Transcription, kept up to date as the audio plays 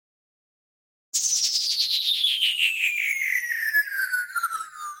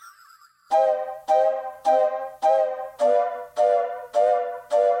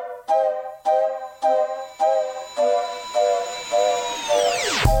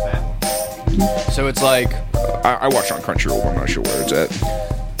So it's like, I watched on Crunchyroll, but I'm not sure where it's at.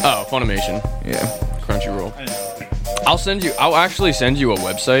 oh, Funimation, Yeah. Crunchyroll. I'll actually send you a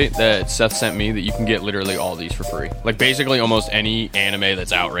website that Seth sent me that you can get literally all these for free. Like basically almost any anime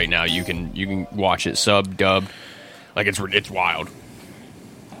that's out right now, you can watch it sub, dubbed. Like it's wild.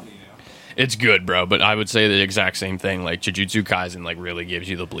 It's good, bro, but I would say the exact same thing. Like Jujutsu Kaisen like really gives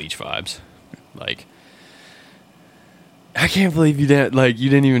you the Bleach vibes. Like I can't believe you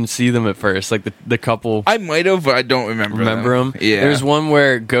didn't even see them at first. Like the couple. I might have, but I don't remember them. Yeah. There's one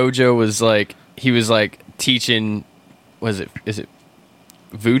where Gojo was like teaching. Is it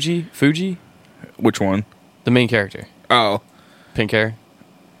Fuji? Which one? The main character. Oh, Pink hair.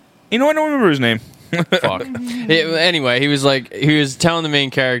 I don't remember his name. Fuck. Anyway, he was telling the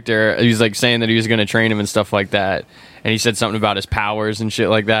main character, he was like saying that he was going to train him and stuff like that, and he said something about his powers and shit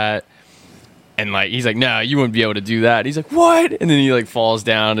like that, and like he's like, no, you wouldn't be able to do that. He's like, what? And then he like falls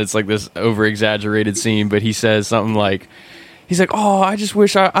down. It's like this over exaggerated scene, but he says something like, he's like, oh, I just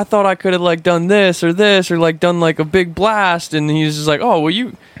wish I thought I could have like done this or like done like a big blast, and he's just like, oh,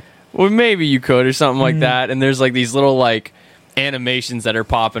 well maybe you could or something like that. And there's like these little like animations that are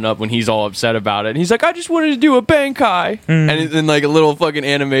popping up when he's all upset about it, and he's like, I just wanted to do a Bankai, and then like a little fucking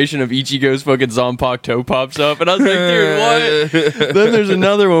animation of Ichigo's fucking Zanpakuto pops up, and I was like, dude, what? Then there's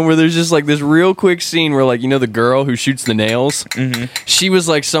another one where there's just like this real quick scene where like, you know, the girl who shoots the nails, she was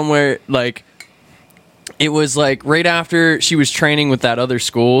like somewhere like, it was like right after she was training with that other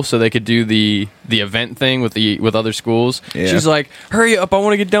school so they could do the event thing with other schools. Yeah. She's like, hurry up, I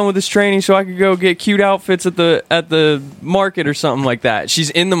want to get done with this training so I could go get cute outfits at the market or something like that.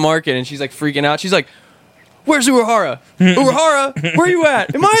 She's in the market and she's like freaking out. She's like, where's Urahara? Urahara, where you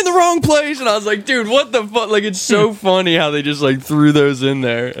at? Am I in the wrong place? And I was like, dude, what the fuck? Like, it's so funny how they just like threw those in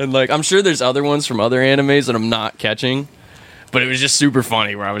there. And like, I'm sure there's other ones from other animes that I'm not catching. But it was just super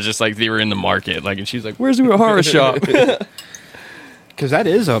funny where I was just like, they were in the market. Like, and she's like, where's Urahara shop? Because that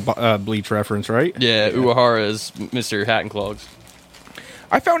is a Bleach reference, right? Yeah, Urahara is Mr. Hat and Clogs.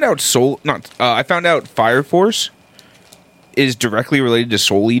 I found out I found out Fire Force is directly related to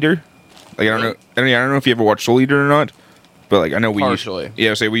Soul Eater. Like, I don't know if you ever watched Soul Eater or not. But like, I know we partially.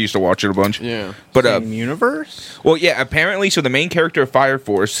 We used to watch it a bunch. Yeah. But same universe? Well, yeah, apparently, so the main character of Fire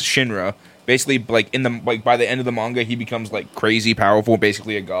Force, Shinra, basically, like by the end of the manga, he becomes like crazy powerful,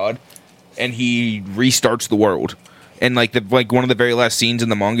 basically a god, and he restarts the world. And like one of the very last scenes in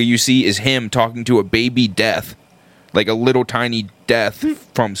the manga you see is him talking to a baby Death, like a little tiny Death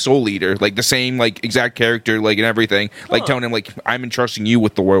from Soul Eater, like the same like exact character, like and everything, like telling him like, I'm entrusting you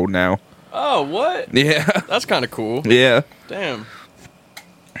with the world now. Oh, what? Yeah, that's kind of cool. Yeah, damn.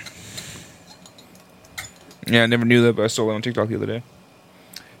 Yeah, I never knew that, but I saw that on TikTok the other day.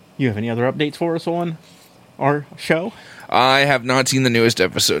 You have any other updates for us on our show? I have not seen the newest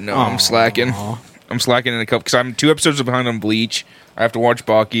episode. No, I'm slacking. I'm slacking in a couple because I'm 2 episodes behind on Bleach. I have to watch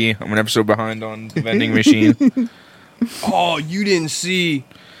Baki. I'm an episode behind on the Vending Machine. Oh, you didn't see?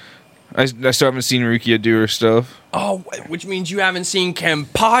 I still haven't seen Rukia do her stuff. Oh, which means you haven't seen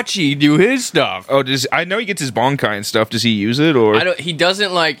Kenpachi do his stuff. Oh, I know he gets his Bankai and stuff. Does he use it or? He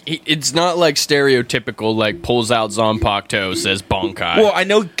doesn't like. It's not like stereotypical. Like pulls out Zanpakuto, says Bankai. Well, I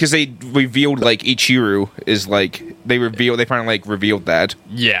know because they revealed like Ichiru is like they finally like revealed that.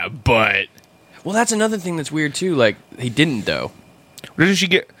 Yeah, but that's another thing that's weird too. Like he didn't though. Doesn't she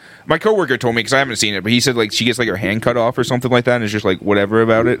get? My coworker told me because I haven't seen it, but he said like she gets like her hand cut off or something like that, and it's just like whatever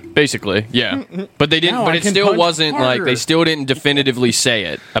about it. Basically, yeah. But they didn't. No, but I it can still punch wasn't harder. like they still didn't definitively say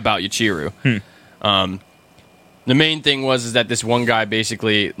it about Yachiru. The main thing was that this one guy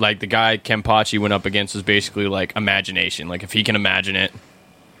basically like the guy Kenpachi went up against was basically like imagination. Like if he can imagine it,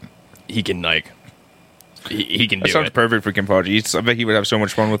 he can like. He can do it. That sounds perfect for Kenpachi. I bet he would have so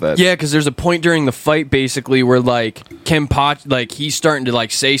much fun with that. Yeah, because there's a point during the fight, basically, where, like, Kenpachi, like, he's starting to, like,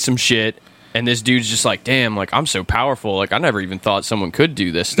 say some shit, and this dude's just like, damn, like, I'm so powerful. Like, I never even thought someone could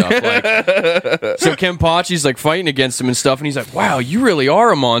do this stuff. Like, so Kenpachi's, like, fighting against him and stuff, and he's like, wow, you really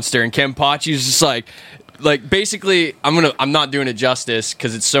are a monster. And Kenpachi's just like, basically, I'm not doing it justice,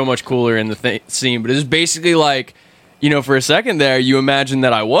 because it's so much cooler in the scene, but it's basically like, you know, for a second there, you imagine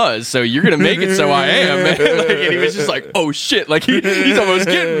that I was, so you're going to make it so I am. Like, and he was just like, oh, shit. Like, he's almost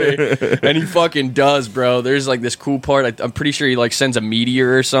getting me. And he fucking does, bro. There's, like, this cool part. I'm pretty sure he, like, sends a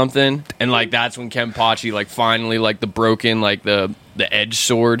meteor or something. And, like, that's when Kenpachi, like, finally, like, the broken, like, the edge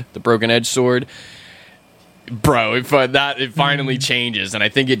sword, the broken edge sword. Bro, it finally changes. And I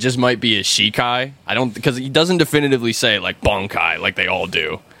think it just might be a Shikai. Because he doesn't definitively say, like, Bankai, like they all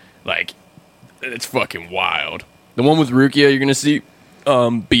do. Like, it's fucking wild. The one with Rukia, you're going to see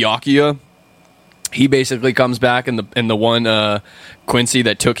Byakuya. he basically comes back and the one Quincy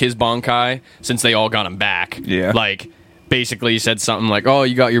that took his Bankai, since they all got him back. Yeah. Like, basically he said something like, oh,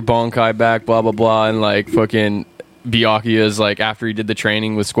 you got your Bankai back, blah, blah, blah. And, like, fucking Byakuya's, like, after he did the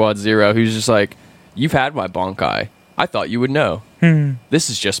training with Squad Zero, he was just like, you've had my Bankai. I thought you would know. This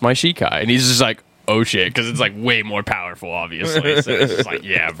is just my Shikai. And he's just like, oh, shit, because it's, like, way more powerful, obviously. So it's just like,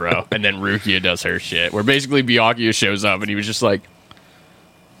 yeah, bro. And then Rukia does her shit, where basically Byakuya shows up and he was just like,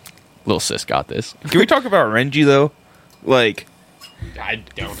 little sis got this. Can we talk about Renji, though? Like,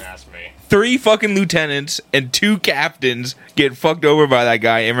 Don't ask me. 3 fucking lieutenants and 2 captains get fucked over by that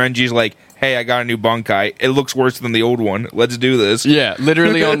guy, and Renji's like, hey, I got a new Bankai. It looks worse than the old one. Let's do this. Yeah,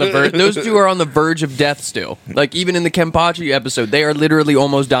 literally on the verge. Those two are on the verge of death still. Like, even in the Kenpachi episode, they are literally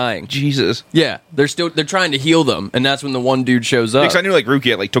almost dying. Jesus. Yeah, they're trying to heal them, and that's when the one dude shows up. Because I knew, like,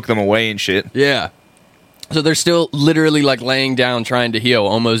 Rukia, like, took them away and shit. Yeah. So they're still literally, like, laying down trying to heal,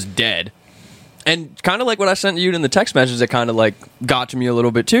 almost dead. And kind of like what I sent you in the text message that kind of, like, got to me a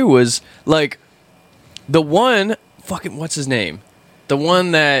little bit, too, was, like, the one... Fucking... What's his name? The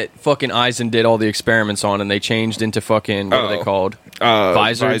one that fucking Eisen did all the experiments on and they changed into fucking... What are they called?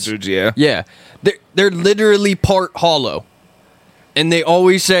 Visors? Yeah. Yeah. They're literally part hollow. And they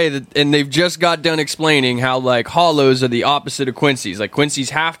always say that, and they've just got done explaining how, like, hollows are the opposite of Quincy's. Like, Quincy's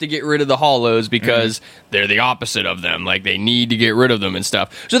have to get rid of the hollows because they're the opposite of them. Like, they need to get rid of them and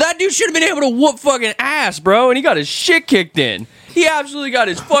stuff. So that dude should have been able to whoop fucking ass, bro, and he got his shit kicked in. He absolutely got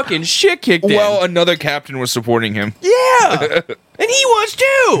his fucking shit kicked in. Well, another captain was supporting him. Yeah! And he was,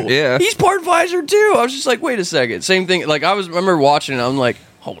 too! Yeah. He's part visor, too. I was just like, wait a second. Same thing. Like, remember watching it, I'm like,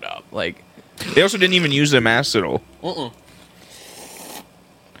 hold up. Like... They also didn't even use their masks at all.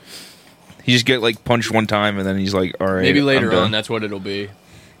 He just get, like, punched one time, and then he's like, all right. Maybe later on, that's what it'll be.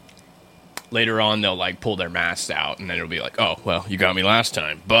 Later on, they'll, like, pull their masks out, and then it'll be like, oh, well, you got me last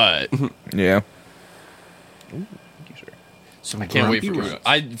time, but... Yeah. Ooh, thank you, sir. I can't wait for Uehara.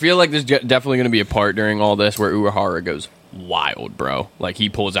 I feel like there's definitely going to be a part during all this where Uehara goes wild, bro. Like, he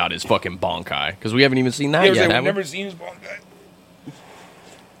pulls out his fucking Bankai, because we haven't even seen that yet, I've never seen his Bankai.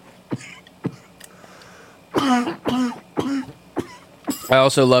 I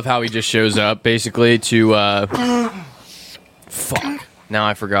also love how he just shows up, basically, to, fuck. Now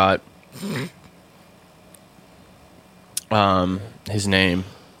I forgot. His name.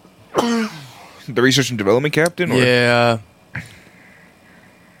 The research and development captain? Or? Yeah.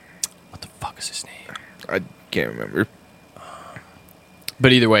 What the fuck is his name? I can't remember.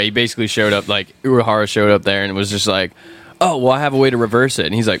 But either way, he basically showed up, like, Uehara showed up there and was just like, oh, well, I have a way to reverse it.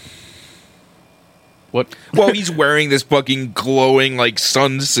 And he's like, what? Well, he's wearing this fucking glowing, like,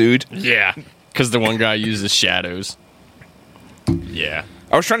 sun suit. Yeah. Because the one guy uses shadows. Yeah.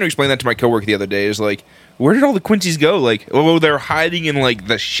 I was trying to explain that to my coworker the other day. It's like, where did all the Quincy's go? Like, oh, they're hiding in, like,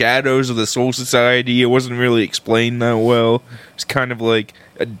 the shadows of the Soul Society. It wasn't really explained that well. It's kind of like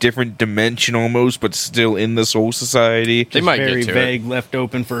a different dimension almost, but still in the Soul Society. They might very get to vague, it. left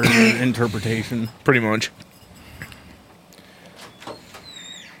open for interpretation. Pretty much.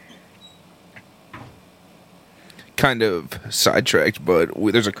 Kind of sidetracked, but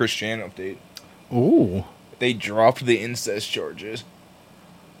there's a Christian update. Ooh. They dropped the incest charges.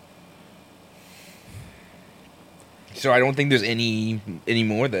 So I don't think there's any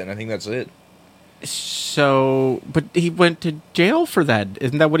more then. I think that's it. So, but he went to jail for that.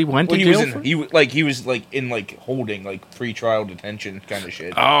 Isn't that what he went to jail for? He was in holding, like, pre-trial detention kind of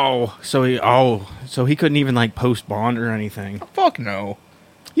shit. So he couldn't even, like, post bond or anything. Fuck no.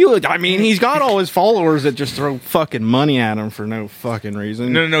 He's got all his followers that just throw fucking money at him for no fucking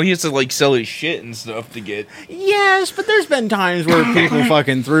reason. No, he has to, like, sell his shit and stuff to get... Yes, but there's been times where people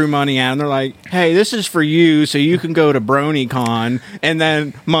fucking threw money at him. They're like, hey, this is for you so you can go to BronyCon. And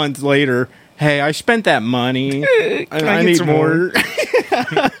then months later, hey, I spent that money. I need more.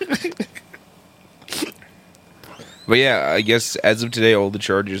 But yeah, I guess as of today, all the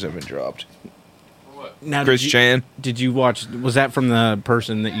charges have been dropped. Now, Chris Chan. Did you watch? Was that from the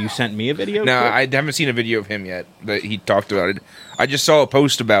person that you sent me a video? No, clip? I haven't seen a video of him yet that he talked about it. I just saw a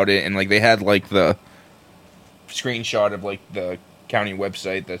post about it, and, like, they had, like, the screenshot of, like, the county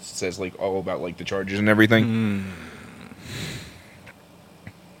website that says, like, all about, like, the charges and everything.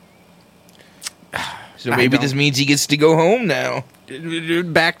 So maybe this means he gets to go home now.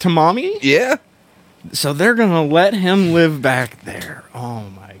 Back to mommy? Yeah. So they're gonna let him live back there. Oh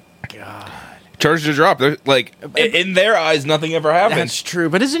my god. Charges are dropped. They're, like, in their eyes, nothing ever happened. That's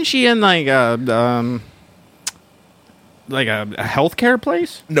true, but isn't she in like a healthcare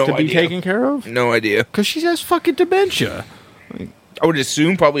place No to be idea. taken care of? No idea. Because she has fucking dementia. I would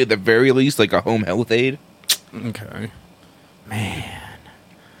assume probably at the very least, like, a home health aid. Okay, man.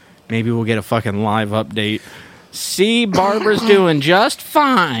 Maybe we'll get a fucking live update. See, Barbara's doing just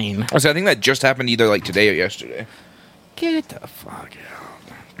fine. So I think that just happened either like today or yesterday. Get the fuck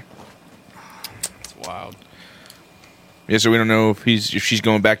out. It's wild. Yeah, so we don't know if she's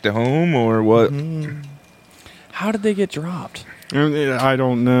going back to home or what. How did they get dropped? I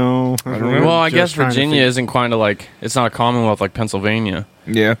don't know. Well, I guess Virginia isn't kind of like, it's not a Commonwealth like Pennsylvania.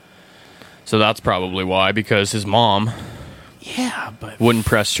 Yeah. So that's probably why, because his mom wouldn't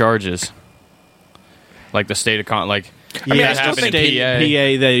press charges. Like the state of I mean, I still think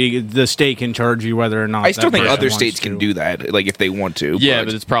the state can charge you whether or not. I still think other states can do that, like if they want to. Yeah,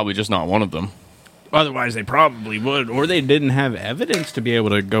 but it's probably just not one of them. Otherwise, they probably would, or they didn't have evidence to be able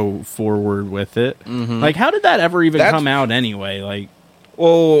to go forward with it. Mm-hmm. Like, how did that ever even come out anyway? Like,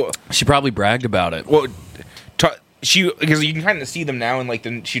 well, she probably bragged about it. Well, because you can kind of see them now, and like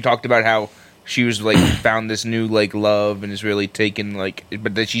she talked about how she was like found this new like love and is really taken like,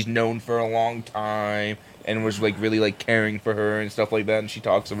 but that she's known for a long time and was like really like caring for her and stuff like that. And she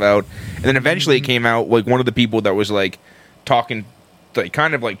talks about, and then eventually it came out like one of the people that was like talking, like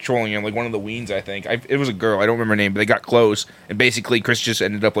kind of like trolling him, like one of the Weens, I think. It was a girl, I don't remember her name, but they got close, and basically Chris just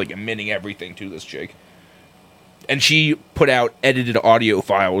ended up like admitting everything to this chick, and she put out edited audio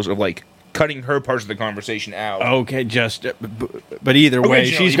files of like cutting her parts of the conversation out. Okay, but either way,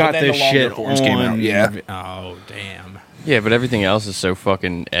 she's got this shit on. Came out. Yeah. Oh damn. Yeah, but everything else is so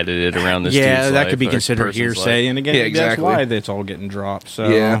fucking edited around this. Yeah, dude's that life, could be considered hearsay, and again, that's why that's all getting dropped. So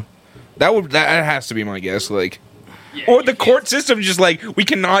yeah, that has to be my guess. Like. Yeah, or the court system just like, we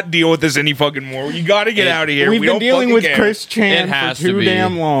cannot deal with this any fucking more. You got to get out of here. We've been dealing with Chris Chan for too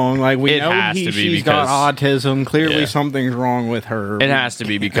damn long. Like we know she's got autism. Clearly, something's wrong with her. It has to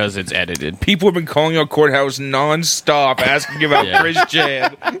be because it's edited. People have been calling our courthouse nonstop asking about Chris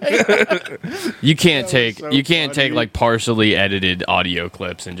Chan. You can't take like partially edited audio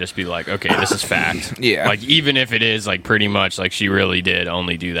clips and just be like, okay, this is fact. Yeah. Like even if it is like pretty much like she really did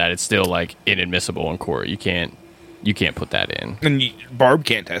only do that, it's still like inadmissible in court. You can't put that in. And Barb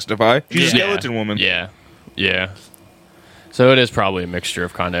can't testify. She's a skeleton woman. Yeah. Yeah. So it is probably a mixture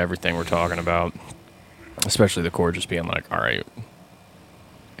of kind of everything we're talking about. Especially the court just being like, all right,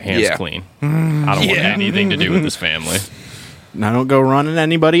 hands clean. I don't want anything to do with this family. And I don't go running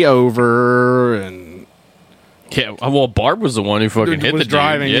anybody over. And yeah, well, Barb was the one who fucking hit the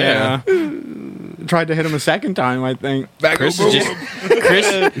driving. Dude. Yeah. Tried to hit him a second time, I think. Chris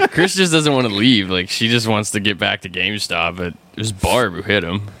just doesn't want to leave. Like, she just wants to get back to GameStop, but it was Barb who hit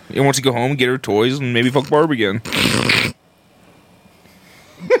him. He wants to go home, get her toys, and maybe fuck Barb again.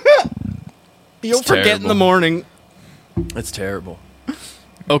 You'll forget in the morning. It's terrible.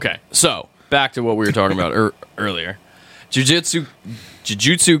 Okay, so back to what we were talking about earlier. Jujutsu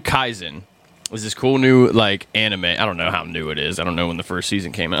Kaisen is this cool new like anime. I don't know how new it is. I don't know when the first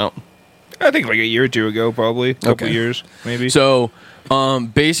season came out. I think like a year or two ago, probably. A couple years, maybe. So,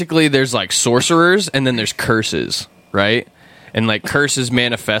 basically, there's like sorcerers and then there's curses, right? And like curses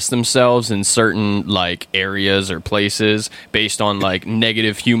manifest themselves in certain like areas or places based on like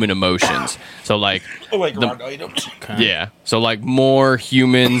negative human emotions. So like, yeah. So like more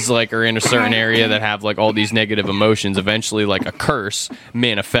humans like are in a certain area that have like all these negative emotions. Eventually, like a curse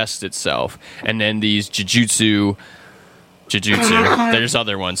manifests itself, and then these Jujutsu. There's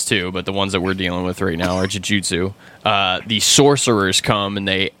other ones too, but the ones that we're dealing with right now are Jujutsu. The sorcerers come and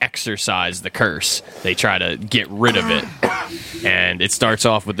they exorcise the curse. They try to get rid of it. And it starts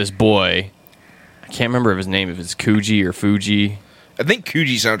off with this boy. I can't remember his name, if it's Kuji or Fuji. I think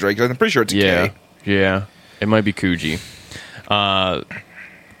Kuji sounds right, because I'm pretty sure it's a K. Yeah, it might be Kuji.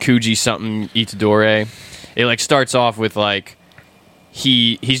 Kuji something Itadori. It like starts off with like,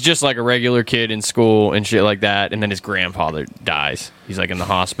 he's just like a regular kid in school and shit like that, and then his grandfather dies. He's like in the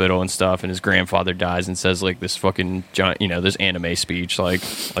hospital and stuff, and his grandfather dies and says like this fucking giant, this anime speech like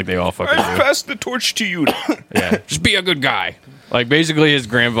they all fucking do. I pass the torch to you. Yeah, just be a good guy. Like basically his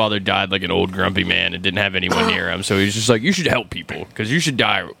grandfather died like an old grumpy man and didn't have anyone near him, so he's just like, you should help people because you should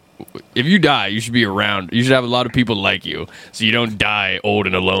die. If you die, you should be around. You should have a lot of people like you, so you don't die old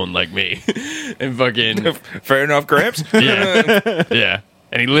and alone like me. And fucking fair enough, Gramps. Yeah.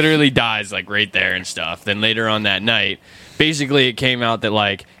 And he literally dies like right there and stuff. Then later on that night, basically it came out that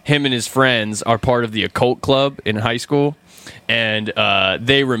like him and his friends are part of the occult club in high school, and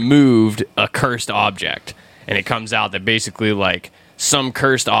they removed a cursed object. And it comes out that basically like some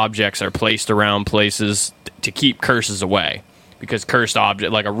cursed objects are placed around places to keep curses away. Because cursed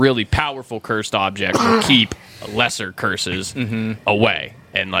object, like a really powerful cursed object, will keep lesser curses away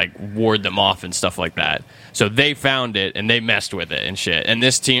and like ward them off and stuff like that. So they found it and they messed with it and shit. And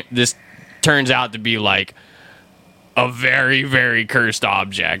this turns out to be like a very, very cursed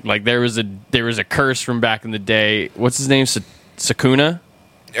object. Like there was a curse from back in the day. What's his name? Sukuna?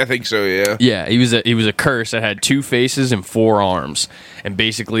 I think so, yeah. Yeah, he was a curse that had 2 faces and 4 arms, and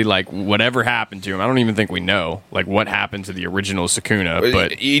basically like whatever happened to him, I don't even think we know like what happened to the original Sukuna,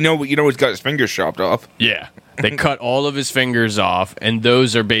 but you know he's got his fingers chopped off. yeah, they cut all of his fingers off, and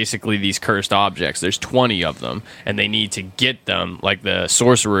those are basically these cursed objects. There's 20 of them, and they need to get them. Like the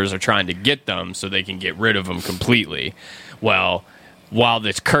sorcerers are trying to get them so they can get rid of them completely. Well, while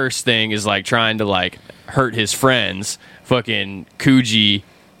this curse thing is like trying to like hurt his friends, fucking Kuji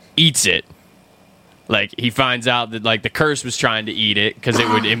eats it. Like he finds out that like the curse was trying to eat it because it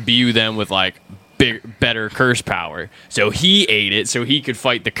would imbue them with like better curse power. So he ate it so he could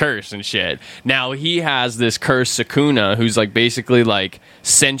fight the curse and shit. Now he has this cursed Sukuna who's like basically like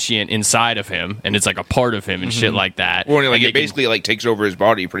sentient inside of him, and it's like a part of him and shit like that. Well, like it basically like takes over his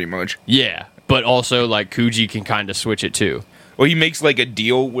body pretty much. Yeah, but also like Kuji can kind of switch it too. Well, he makes like a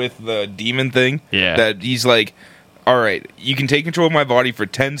deal with the demon thing. Yeah. That he's like, all right, you can take control of my body for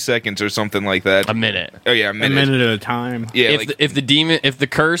 10 seconds or something like that. A minute. Oh, yeah, a A minute. minute at a time. Yeah, If the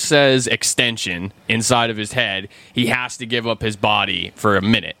curse says extension inside of his head, he has to give up his body for a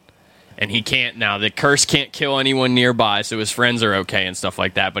minute. And he can't now. The curse can't kill anyone nearby, so his friends are okay and stuff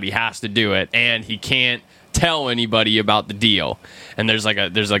like that, but he has to do it, and he can't tell anybody about the deal. And there's like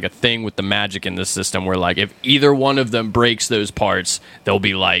a thing with the magic in this system where like if either one of them breaks those parts, there'll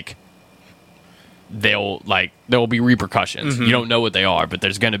be repercussions. You don't know what they are, but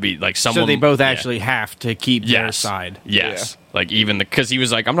there's going to be like someone. So they both actually have to keep their side. Yes. Like even because he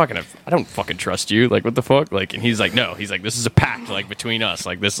was like, I don't fucking trust you. Like what the fuck? Like, and he's like, no. He's like, this is a pact like between us.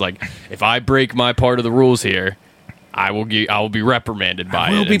 Like this, like if I break my part of the rules here, I will be reprimanded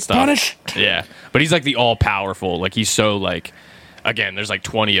by it. Will be and stuff. punished. Yeah, but he's like the all powerful. Like he's so like, again, there's like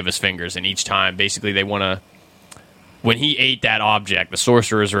 20 of his fingers, and each time basically they want to. When he ate that object, the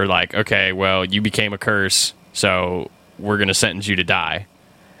sorcerers were like, okay, well, you became a curse, so we're going to sentence you to die.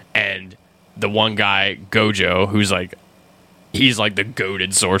 And the one guy, Gojo, he's like the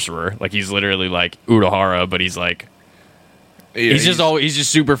goated sorcerer. Like, he's literally like Urahara, but he's like, yeah, he's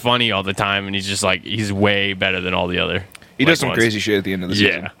just super funny all the time, and he's just like, he's way better than all the other. He does some crazy shit at the end of the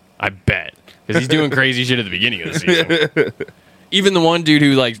season. Yeah, I bet. Because he's doing crazy shit at the beginning of the season. Even the one dude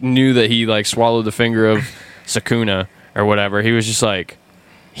who like knew that he like swallowed the finger of Sukuna or whatever, he was just like,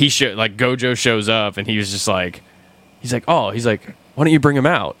 Gojo shows up and he was just like, he's like, why don't you bring him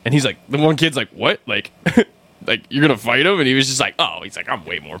out? And he's like, the one kid's like, what? Like, like you're gonna fight him? And he was just like, he's like, I'm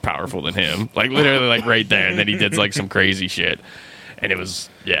way more powerful than him. Like literally like right there. And then he did like some crazy shit. And it was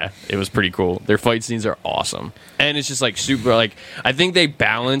pretty cool. Their fight scenes are awesome. And it's just like super, like, I think they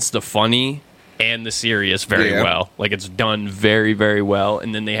balance the funny and the serious very well. Like it's done very, very well.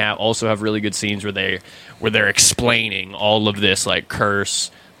 And then they also have really good scenes where they're explaining all of this like curse,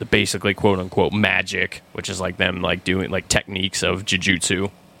 the basically quote unquote magic, which is like them like doing like techniques of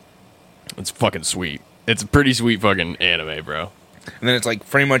jujutsu. It's fucking sweet. It's a pretty sweet fucking anime, bro. And then it's like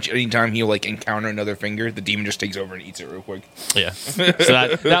pretty much anytime he'll like encounter another finger, the demon just takes over and eats it real quick. Yeah. So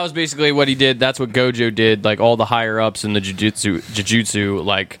that was basically what he did. That's what Gojo did. Like all the higher ups in the jujutsu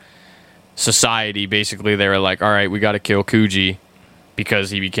like society, basically they were like, all right, we got to kill Kuji because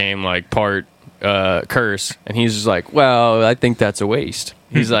he became like part curse. And he's just like, well, I think that's a waste.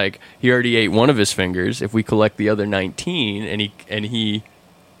 He's like, he already ate one of his fingers. If we collect the other 19 and he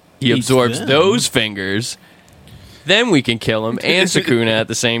absorbs those fingers, then we can kill him and Sukuna at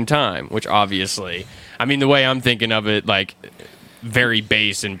the same time. Which obviously, I mean, the way I'm thinking of it, like very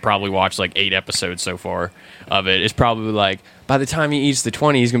base, and probably watched like 8 episodes so far of it, is probably like, by the time he eats the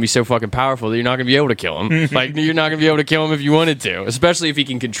 20, he's gonna be so fucking powerful that you're not gonna be able to kill him. Like you're not gonna be able to kill him if you wanted to, especially if he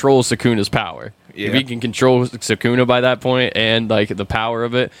can control Sukuna's power. Yeah. If he can control Sukuna by that point and like the power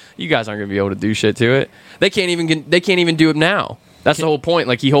of it, you guys aren't gonna be able to do shit to it. They can't even do it now. That's the whole point.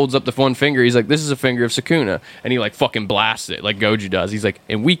 Like, he holds up the one finger. He's like, this is a finger of Sukuna. And he, like, fucking blasts it like Goju does. He's like,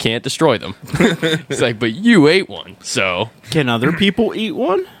 and we can't destroy them. He's like, but you ate one. So. Can other people eat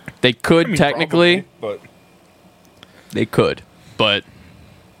one? They could, technically. Probably, but they could. But.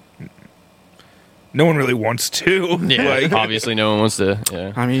 No one really wants to. Yeah, like, obviously no one wants to.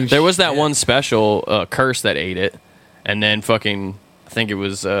 Yeah. I mean, there was that one special curse that ate it. And then fucking, I think it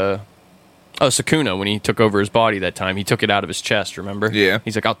was... Sukuna, when he took over his body that time, he took it out of his chest, remember? Yeah.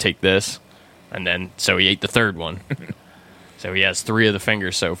 He's like, I'll take this. And then, so he ate the third one. So he has 3 of the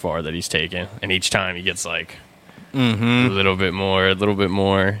fingers so far that he's taken. And each time he gets, like, a little bit more.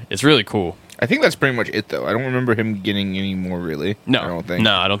 It's really cool. I think that's pretty much it, though. I don't remember him getting any more, really. No. I don't think.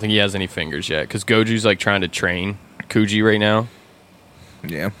 No, I don't think he has any fingers yet. Because Goju's, like, trying to train Kuji right now.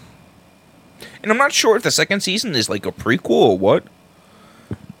 Yeah. And I'm not sure if the second season is like a prequel or what.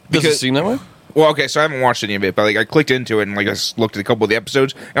 Does it seem that way? Well, okay, so I haven't watched any of it, but like I clicked into it and like I looked at a couple of the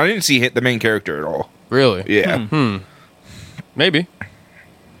episodes, and I didn't see the main character at all. Really? Yeah. Maybe.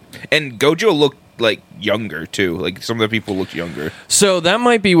 And Gojo looked like younger too. Like some of the people looked younger. So that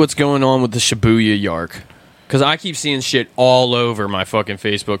might be what's going on with the Shibuya arc. Because I keep seeing shit all over my fucking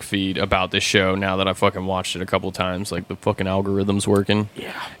Facebook feed about this show now that I fucking watched it a couple times. Like, the fucking algorithm's working.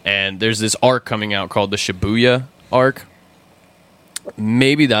 Yeah. And there's this arc coming out called the Shibuya arc.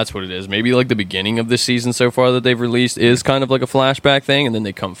 Maybe that's what it is. Maybe, like, the beginning of this season so far that they've released is kind of like a flashback thing, and then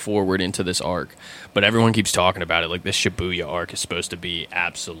they come forward into this arc. But everyone keeps talking about it. Like, this Shibuya arc is supposed to be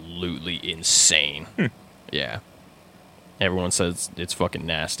absolutely insane. Yeah. Everyone says it's fucking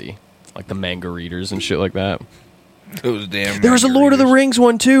nasty. Like the manga readers and shit like that. Those damn. There was a Lord of the Rings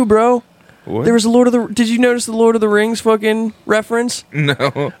one too, bro. What? There was a Lord of the. Did you notice the Lord of the Rings fucking reference?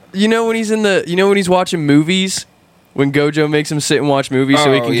 No. You know when he's in the. You know when he's watching movies. When Gojo makes him sit and watch movies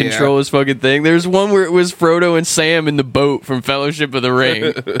so he can control his fucking thing. There's one where it was Frodo and Sam in the boat from Fellowship of the Ring.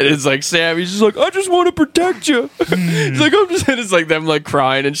 And it's like Sam, he's just like, I just want to protect you. It's like, I'm just, and it's like them like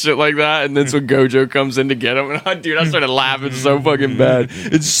crying and shit like that. And then when Gojo comes in to get him. And dude, I started laughing so fucking bad.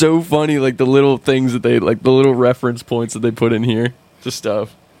 It's so funny, like the little things that they, like the little reference points that they put in here to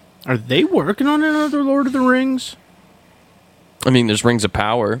stuff. Are they working on another Lord of the Rings? I mean, there's Rings of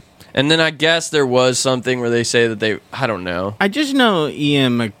Power. And then I guess there was something where they say that they... I don't know. I just know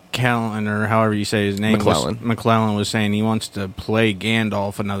Ian McKellen, or however you say his name. McClellan. McClellan was saying he wants to play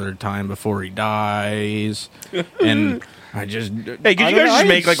Gandalf another time before he dies. And I just... Hey, can you guys just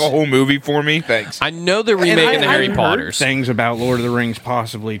make like a whole movie for me? Thanks. I know they're remaking the Harry Potters. Things about Lord of the Rings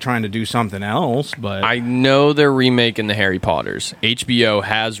possibly trying to do something else, but... I know they're remaking the Harry Potters. HBO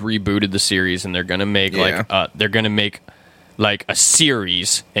has rebooted the series, and they're going to make like a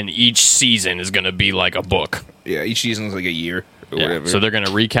series, and each season is going to be like a book. Yeah, each season is like a year or whatever. So they're going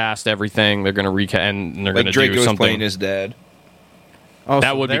to recast everything. They're going to recast, and they're going to do Draco's something. playing his dad. Oh,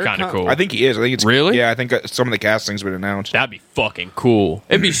 That so would be they're kind of cool. I think he is. I think it's Really? Yeah, I think some of the casting's been announced. That'd be fucking cool.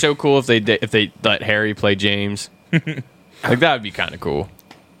 It'd be so cool if they let Harry play James. Like that would be kind of cool.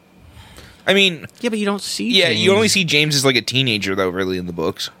 I mean, Yeah, but you don't see yeah, James. you only see James as like a teenager though, really, in the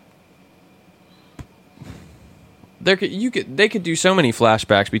books. They could do so many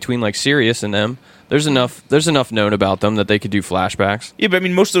flashbacks between like Sirius and them. There's enough known about them that they could do flashbacks. Yeah, but I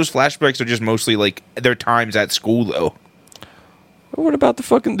mean, most of those flashbacks are just mostly like their times at school, though. But what about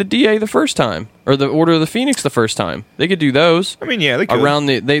the DA the first time, or the Order of the Phoenix the first time? They could do those. I mean, yeah, they could. Around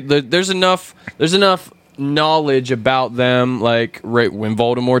there's enough knowledge about them, like right when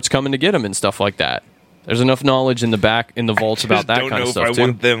Voldemort's coming to get them and stuff like that. There's enough knowledge in the vaults about that kind of stuff I too.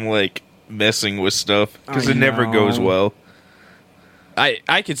 want them like messing with stuff because it never goes well.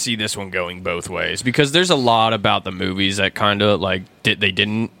 I could see this one going both ways because there's a lot about the movies that kind of like they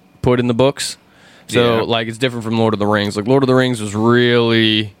didn't put in the books. So Yeah. like it's different from Lord of the Rings. Like Lord of the Rings was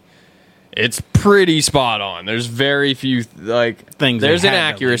really, it's pretty spot on. There's very few like Things there's they had to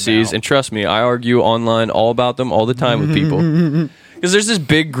inaccuracies, leave out. and trust me, I argue online all about them all the time with people. Because there's this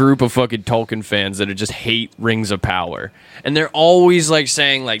big group of fucking Tolkien fans that just hate Rings of Power. And they're always like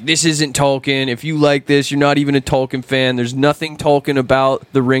saying, like, this isn't Tolkien. If you like this, you're not even a Tolkien fan. There's nothing Tolkien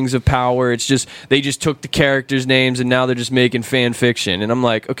about the Rings of Power. It's just, they just took the characters' names and now they're just making fan fiction. And I'm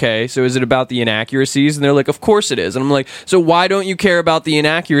like, okay, so is it about the inaccuracies? And they're like, of course it is. And I'm like, so why don't you care about the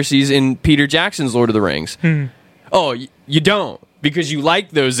inaccuracies in Peter Jackson's Lord of the Rings? Oh, you don't. Because you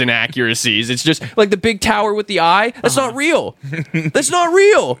like those inaccuracies. It's just like the big tower with the eye. That's not real. That's not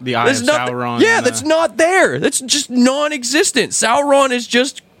real. The eye that's of not, Sauron. Yeah, that's not there. That's just non-existent. Sauron is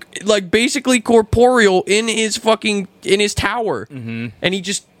just like basically corporeal in his tower. And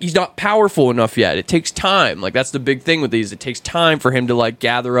he's not powerful enough yet. It takes time. Like that's the big thing with these. It takes time for him to like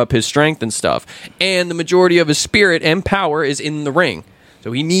gather up his strength and stuff. And the majority of his spirit and power is in the ring.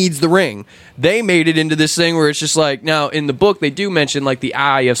 So he needs the ring. They made it into this thing where it's just like, now in the book they do mention like the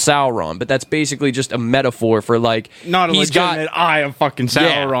eye of Sauron, but that's basically just a metaphor for like Not a legitimate eye of fucking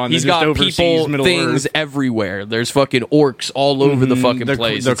Sauron. he's that got just oversees people, Middle things Earth. everywhere. There's fucking orcs all over the fucking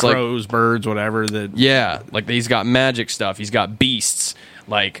place. The It's like, crows, birds, whatever. That yeah, like he's got magic stuff. He's got beasts,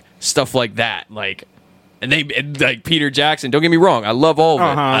 like stuff like that. Like, and like Peter Jackson. Don't get me wrong, I love all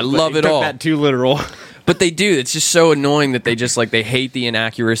of it. I love it all. That too literal. But they do. It's just so annoying that they just like they hate the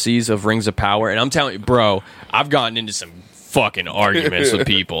inaccuracies of Rings of Power. And I'm telling you, bro, I've gotten into some fucking arguments with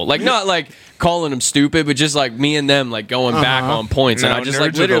people. Like not like calling them stupid, but just like me and them like going back on points. And No, I just nerds like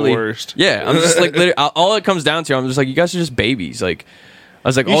are the literally, worst. yeah, I'm just like literally, all it comes down to, I'm just like, you guys are just babies. Like I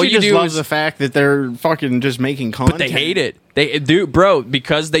was like, You all should you just do love is the fact that they're fucking just making content. But they hate it. They do, bro,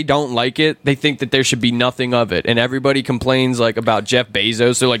 because they don't like it. They think that there should be nothing of it, and everybody complains like about Jeff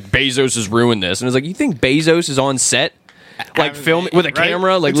Bezos. They're like, Bezos has ruined this, and it's like, you think Bezos is on set, like filming with a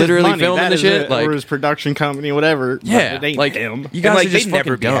camera, like It's his literally money. filming That the is shit, it. like or his production company, whatever. yeah, But it ain't like him. you guys like are just they'd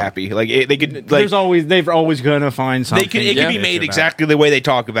never fucking be dumb. happy. Like they could like They're always gonna find something. it could be made exactly the way they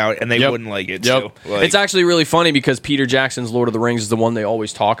talk about it, and they Yep. wouldn't like it. Yep. So, like, It's actually really funny because Peter Jackson's Lord of the Rings is the one they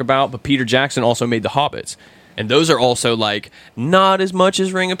always talk about, but Peter Jackson also made The Hobbits. And those are also, like, not as much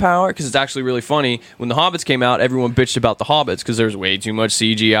as Ring of Power, because it's actually really funny. When The Hobbits came out, everyone bitched about The Hobbits because there's way too much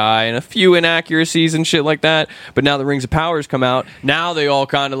CGI and a few inaccuracies and shit like that. But now the Rings of Power's come out. Now they all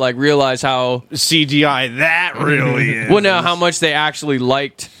kind of, like, realize how... CGI that really is. Well, no, how much they actually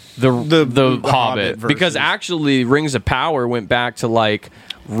liked the Hobbit Hobbit. versus- Because actually, Rings of Power went back to, like,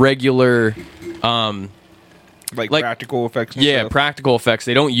 regular... like practical effects. And Yeah, stuff. practical effects.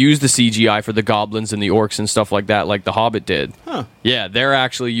 They don't use the CGI for the goblins and the orcs and stuff like that, like The Hobbit did. Huh. Yeah, they're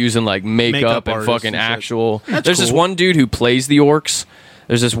actually using like makeup and artists fucking and shit. actual. That's There's this cool. one dude who plays the orcs.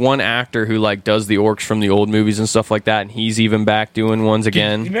 There's this one actor who like does the orcs from the old movies and stuff like that, and he's even back doing ones Can you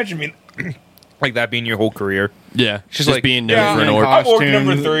again. imagine me like that being your whole career? Yeah, Just just like, being known yeah, for an in orc I'm orc Costume.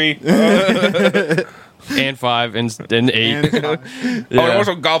 number 3. and 5 and 8. And, Oh, Yeah. and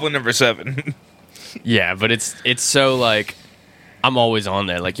also goblin number 7. Yeah, but it's so like I'm always on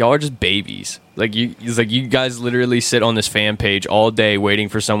there. Like y'all are just babies. Like it's like you guys literally sit on this fan page all day waiting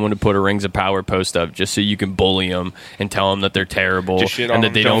for someone to put a Rings of Power post up just so you can bully them and tell them that they're terrible Just shit and on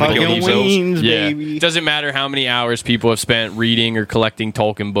that they them, don't tell them to believe kill themselves. Wings, Yeah, baby. doesn't matter how many hours people have spent reading or collecting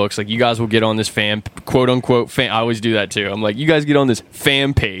Tolkien books. Like you guys will get on this fan, quote unquote fan. I always do that too. I'm like, you guys get on this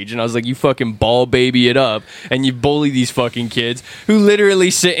fan page, and I was like, you fucking ball baby it up, and you bully these fucking kids who literally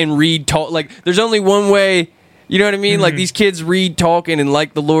sit and read. Like, there's only one way. You know what I mean? Like these kids read Tolkien and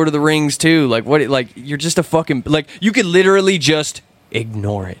like the Lord of the Rings too. Like what? Like you're just a fucking like you could literally just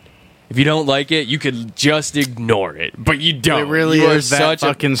ignore it. If you don't like it, you could just ignore it, but you don't. It really You are is that such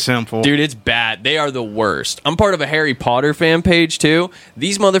fucking simple. Dude, it's bad. They are the worst. I'm part of a Harry Potter fan page too.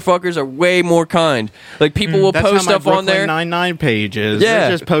 These motherfuckers are way more kind. Like people will That's post how my stuff on there. Brooklyn Nine-Nine page is. Yeah.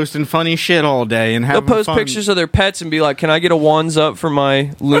 They're just posting funny shit all day and They'll having post fun. pictures of their pets and be like, "Can I get a wands up for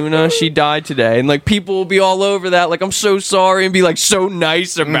my Luna? She died today." And like people will be all over that. Like, "I'm so sorry," and be like so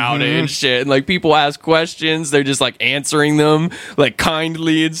nice about it and shit. And like people ask questions, they're just like answering them like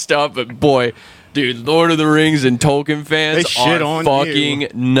kindly and stuff. But boy, dude, Lord of the Rings and Tolkien fans They shit are on fucking you.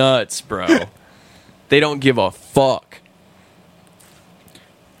 nuts, bro. They don't give a fuck.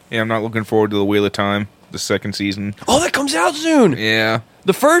 Yeah, I'm not looking forward to the Wheel of Time, the second season. Oh, that comes out soon. Yeah,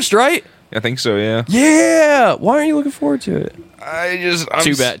 The first, right? I think so. Yeah. Yeah. Why aren't you looking forward to it? I'm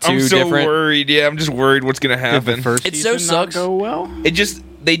Too bad- I'm too so different. worried. Yeah, I'm just worried what's gonna Did the happen. first It so season not sucks. go well. It just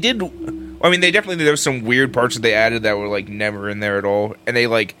they did. I mean, they definitely there was some weird parts that they added that were like never in there at all, and they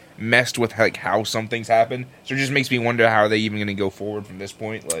like messed with like how some things happen. So it just makes me wonder how they even gonna go forward from this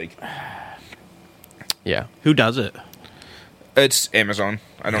point. Like, Yeah. Who does it? it's Amazon.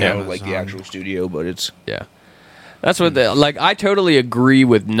 I don't Yeah. know like the actual studio, but it's Yeah. That's what like I totally agree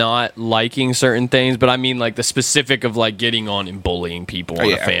with not liking certain things, but I mean like the specific of like getting on and bullying people on a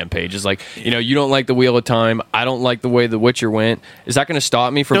Yeah. fan page is like, you know, you don't like the Wheel of Time, I don't like the way The Witcher went. Is that going to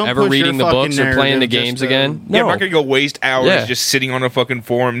stop me from Don't ever push your reading the fucking books or playing the narrative games just, again? yeah. I'm not gonna go waste hours Yeah. just sitting on a fucking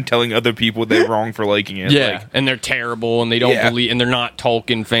forum telling other people they're wrong for liking it. Yeah, Like, and they're terrible, and they don't Yeah. believe, and they're not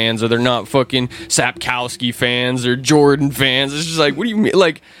Tolkien fans, or they're not fucking Sapkowski fans, or Jordan fans. It's just like, what do you mean?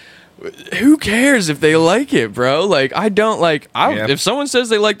 Like, who cares if they like it, bro? Like, I don't like. Yeah. If someone says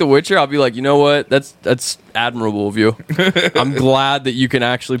they like The Witcher, I'll be like, you know what? That's admirable of you. I'm glad that you can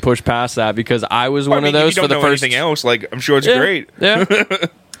actually push past that because I was I one mean, of those if you for don't the know first. anything else, like I'm sure it's Yeah, great. Yeah.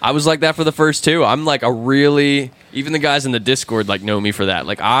 I was like that for the first two. I'm like a really even the guys in the Discord like know me for that.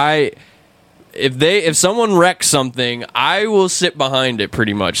 Like if someone wrecks something, I will sit behind it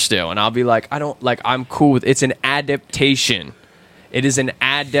pretty much still, and I'll be like, I don't like. I'm cool with it's an adaptation. It is an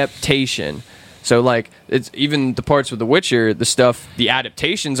adaptation. So like it's even the parts with The Witcher, the stuff, the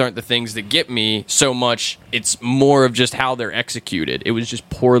adaptations aren't the things that get me so much. It's more of just how they're executed. It was just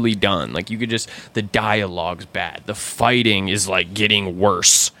poorly done. Like you could just the dialogue's bad. The fighting is like getting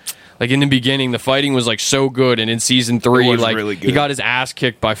worse. Like in the beginning, the fighting was like so good, and in season 3, was like really he good. got his ass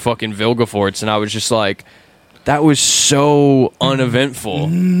kicked by fucking Vilgefortz, and I was just like, that was so uneventful.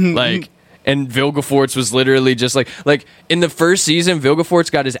 Like. And Vilgefortz was literally just like in the first season,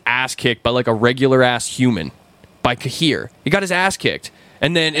 Vilgefortz got his ass kicked by like a regular ass human, by Kahir. He got his ass kicked,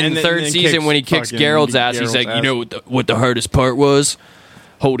 and then in the third season when he kicks fucking Geralt's ass, he's Geralt's like, you know what the hardest part was?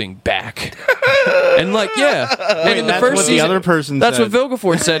 holding back. And like, yeah. And in the That's first what the season, other person that's said. what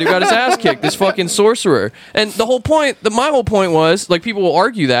Vilgefortz said, who got his ass kicked, this fucking sorcerer. And the whole point, my whole point was, like, people will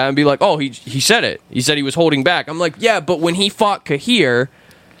argue that and be like, oh, he said it. He said he was holding back. I'm like, yeah, but when he fought Cahir,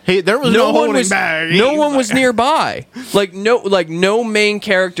 There was no holding back. no one was nearby. No main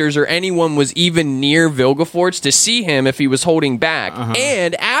characters or anyone was even near Vilgefortz to see him if he was holding back.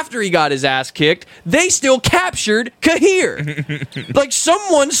 And after he got his ass kicked, they still captured Cahir. Like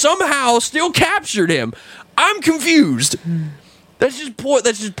someone somehow still captured him. I'm confused. That's just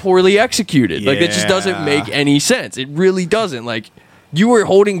poorly executed. Like that just doesn't make any sense. It really doesn't. Like you were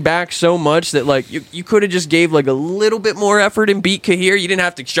holding back so much that like you could have just gave like a little bit more effort and beat Cahir. You didn't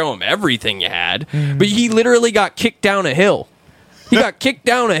have to show him everything you had, but he literally got kicked down a hill. He got kicked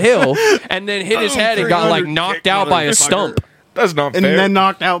down a hill and then hit his head and got like knocked out by a stump. That's not fair. And then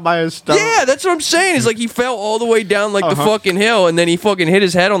knocked out by a stump. Yeah, that's what I'm saying. It's like he fell all the way down like the fucking hill, and then he fucking hit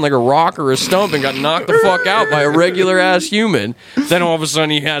his head on like a rock or a stump and got knocked the fuck out by a regular ass human. Then all of a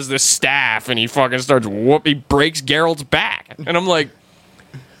sudden he has this staff and he fucking starts he breaks Geralt's back, and I'm like,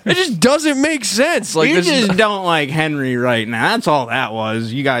 it just doesn't make sense. Like You this just don't like Henry right now. That's all that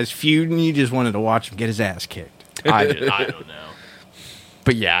was. You guys feuding. You just wanted to watch him get his ass kicked. I don't know,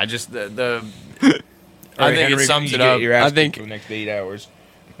 but yeah, I just I think Henry, it sums you it get up. your ass I think kicked for the next 8 hours.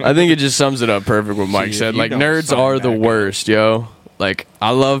 I think it just sums it up perfect what Mike See, said. you Like, don't nerds sign are the back up. worst, yo. Like, I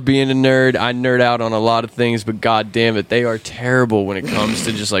love being a nerd. I nerd out on a lot of things, but god damn it, they are terrible when it comes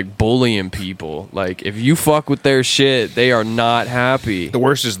to just, like, bullying people. Like, if you fuck with their shit, they are not happy. The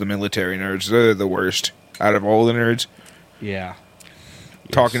worst is the military nerds. They're the worst out of all the nerds. Yeah.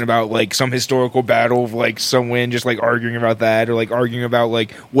 Talking about like some historical battle of like some win, just like arguing about that, or like arguing about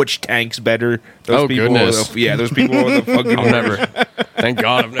like which tank's better. Those Oh, people goodness. Are the, those people are the fucking I've never, thank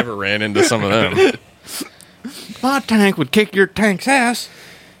God I've never ran into some of them. My tank would kick your tank's ass.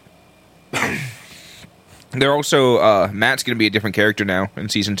 They're also Matt's gonna be a different character now in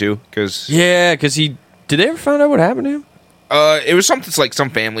season 2 because Yeah, because did they ever find out what happened to him? it was something like some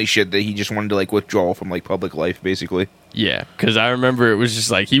family shit that he just wanted to like withdraw from like public life, basically. Yeah, because I remember it was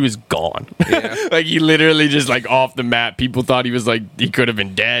just like he was gone. Yeah. Like he literally just like off the map. People thought he was like he could have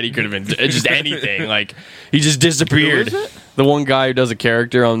been dead. He could have been just anything. Like he just disappeared. Who is it? The one guy who does a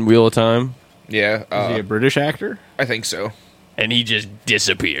character on Wheel of Time, Yeah, Is he a British actor? I think so. and he just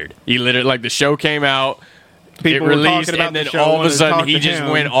disappeared. He literally like the show came out, People it were released, talking about and then the show, all of wanted a to sudden talk he to just him.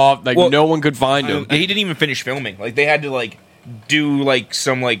 went off. Like Well, no one could find him. He didn't even finish filming. Like they had to like do like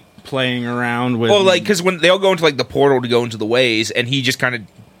some like Playing around with. well like because when they all go into like the portal to go into the ways, and he just kind of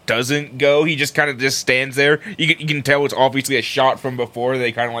doesn't go. He just kind of just stands there. You can tell it's obviously a shot from before.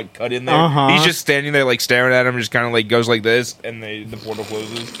 They kind of like cut in there. He's just standing there like staring at him, just kind of like goes like this, and the portal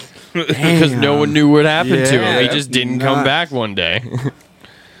closes. Because no one knew what happened to him. He Yeah. just didn't come back one day.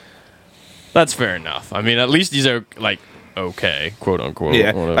 That's fair enough. I mean, at least he's like okay, quote unquote.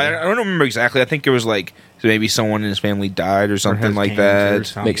 Yeah, whatever. I don't remember exactly. I think it was like maybe someone in his family died or something has like cancer or that.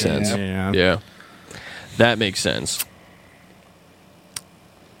 something. Makes sense. Yeah. Yeah, that makes sense.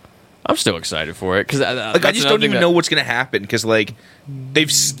 I'm still excited for it because Like I just don't even know what's gonna happen because like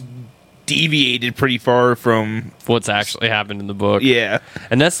they've deviated pretty far from what's actually happened in the book. yeah.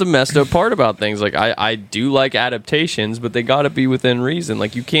 And that's the messed up part about things. Like I do like adaptations, but they got to be within reason.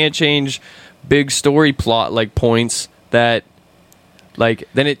 Like you can't change big story plot like points that like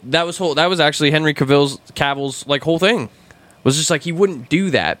then that was actually Henry Cavill's like whole thing was just like he wouldn't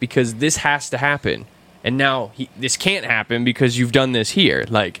do that because this has to happen. And now this can't happen because you've done this here.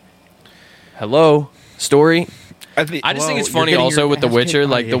 Like hello, story. I just think it's funny also with The Witcher.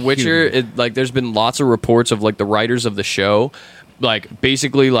 Like The Witcher, like there's been lots of reports of like the writers of the show, like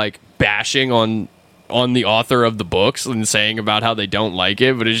basically like bashing on the author of the books and saying about how they don't like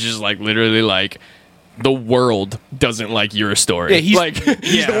it, but it's just like literally like the world doesn't like your story. Yeah, he's like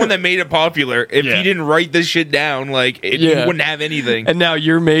he's the one that made it popular. If he didn't write this shit down, like you wouldn't have anything. And now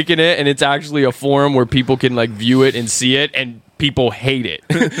you're making it, and it's actually a forum where people can like view it and see it, and people hate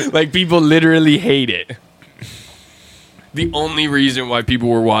it. Like people literally hate it. The only reason why people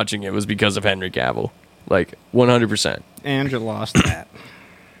were watching it was because of Henry Cavill. Like 100%. And you lost that.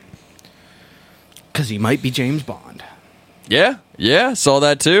 Because he might be James Bond. Yeah, saw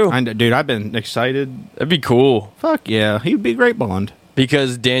that too. Dude, I've been excited. That'd be cool. Fuck yeah. He'd be a great Bond.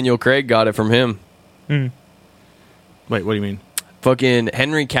 Because Daniel Craig got it from him. Wait, what do you mean? Fucking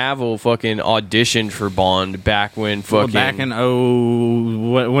Henry Cavill fucking auditioned for Bond back when fucking... Back in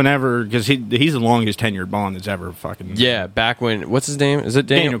whenever, because he's the longest tenured Bond that's ever fucking... Yeah, back when... What's his name? Is it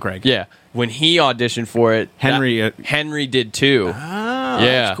Daniel? Daniel Craig. Yeah. When he auditioned for it... Henry Henry did too.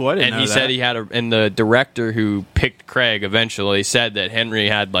 Yeah, that's cool. I didn't and know he that. said he had and the director who picked Craig eventually said that Henry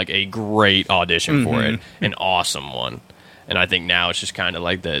had like a great audition for it, an awesome one. And I think now it's just kind of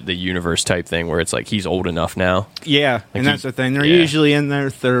like the universe type thing where it's like he's old enough now. Yeah, and that's the thing. They're yeah. usually in their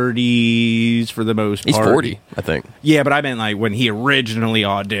 30s for the most part. He's 40, I think. Yeah, but I meant like when he originally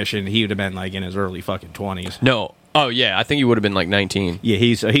auditioned, he would have been like in his early fucking 20s. No. Oh, yeah. I think he would have been like 19. Yeah,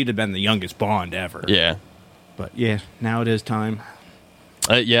 he'd have been the youngest Bond ever. Yeah. But yeah, now it is time.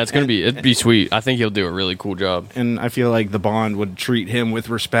 Yeah, it'd be sweet. I think he'll do a really cool job. And I feel like the Bond would treat him with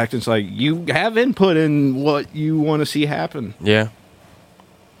respect. It's like, you have input in what you want to see happen. Yeah.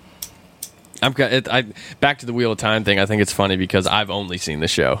 Back to the Wheel of Time thing. I think it's funny because I've only seen the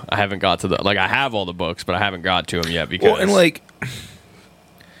show. I haven't got to I have all the books, but I haven't got to them yet because. Well, and like,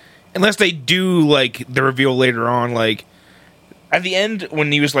 unless they do like the reveal later on, like at the end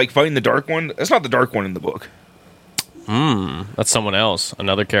when he was like fighting the Dark One, that's not the Dark One in the book. That's someone else,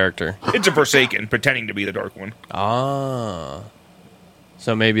 another character. It's a Forsaken pretending to be the Dark One. Ah.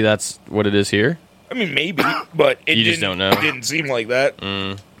 So maybe that's what it is here? I mean, maybe, but You just don't know. It didn't seem like that.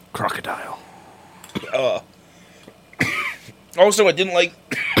 Crocodile. Also, I didn't like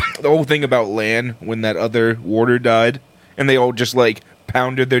the whole thing about Lan when that other warder died, and they all just like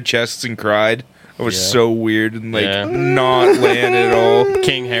pounded their chests and cried. It was so weird and like not Lan at all.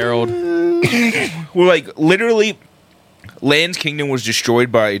 King Harold. Well, like literally, Lan's kingdom was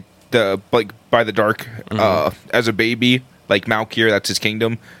destroyed by the dark as a baby. Like Malkir, that's his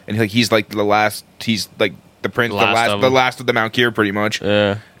kingdom, and like he's like the last. He's like the prince, the last of the Malkir, pretty much.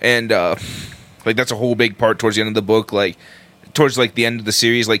 Yeah, and like that's a whole big part towards the end of the book. Like towards like the end of the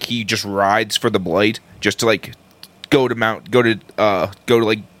series, like he just rides for the Blight just to like go to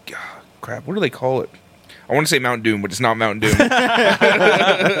like crap. What do they call it? I want to say Mount Doom, but it's not Mount Doom.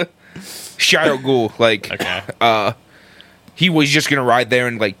 Shadow Ghoul, like, he was just gonna ride there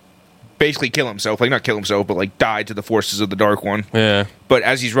and like basically kill himself, like not kill himself, but like die to the forces of the Dark One. Yeah. But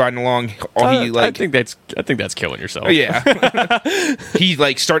as he's riding along, I think that's killing yourself. Yeah. He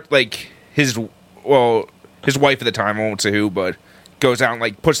like his wife at the time, I won't say who, but goes out and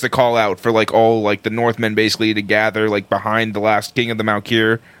like puts the call out for like all like the Northmen basically to gather like behind the last king of the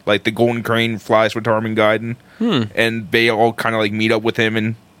Malkir. Like the Golden Crane flies with Tarmangaiden, and they all kind of like meet up with him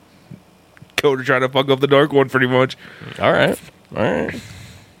and go to try to fuck up the Dark One, pretty much. All right.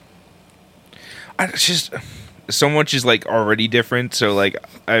 It's just so much is like already different, so like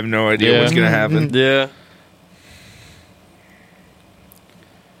I have no idea what's gonna happen. Yeah.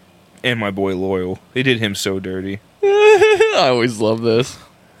 And my boy Loyal, they did him so dirty. I always love this.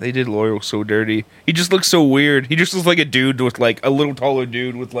 They did Loyal so dirty. He just looks so weird. He just looks like a dude with like a little taller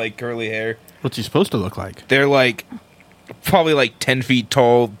dude with like curly hair. What's he supposed to look like? They're like probably like 10 feet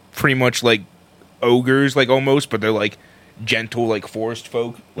tall, pretty much like ogres, like almost, but they're like gentle, like forest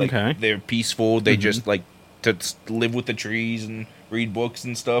folk. Like they're peaceful. They just like to live with the trees and read books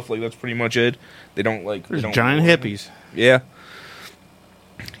and stuff. Like that's pretty much it. They don't like giant hippies. Yeah.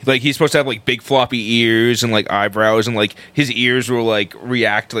 Like he's supposed to have like big floppy ears and like eyebrows, and like his ears will like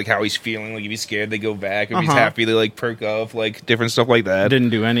react to like how he's feeling. Like if he's scared, they go back. If he's happy, they like perk up. Like different stuff like that.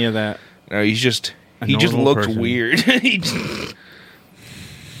 Didn't do any of that. No, he just looks weird. He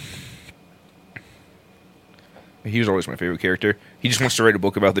was always my favorite character. He just wants to write a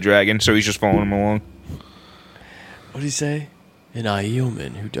book about the dragon, so he's just following him along. What did he say? An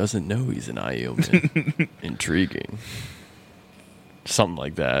Ioman who doesn't know he's an Ioman. Intriguing. Something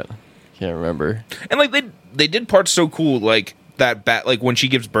like that. Can't remember. And like they did parts so cool, like that like when she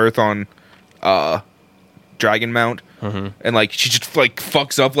gives birth on Dragon Mount, and like she just like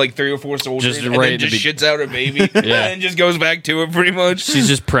fucks up like 3 or 4 soldiers, and then just shits out a baby, and just goes back to it pretty much. She's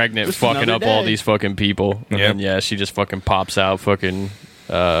just pregnant, just fucking up all these fucking people, and Yep. then she just fucking pops out fucking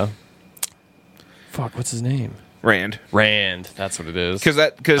what's his name? Rand, that's what it is. Because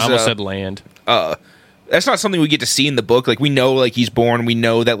I almost said Land. That's not something we get to see in the book. Like we know like he's born, we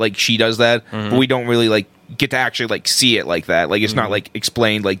know that like she does that, but we don't really like get to actually like see it like that. Like it's not like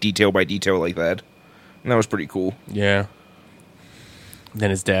explained like detail by detail like that. And that was pretty cool. Yeah. Then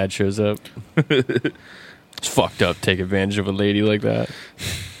his dad shows up. It's fucked up. Take advantage of a lady like that.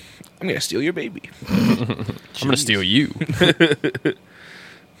 I'm gonna steal your baby. I'm gonna steal you.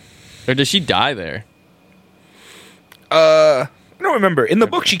 Or does she die there? I don't remember. In the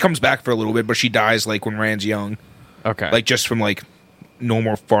book, she comes back for a little bit, but she dies like when Rand's young. Okay. Like just from like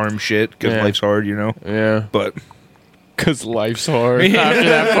normal farm shit because life's hard, you know. Yeah. But because life's hard.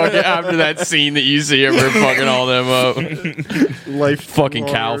 After that scene that you see of her fucking all them up, Life fucking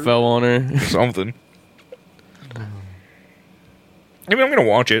cow fell on her. Something. I mean, I'm gonna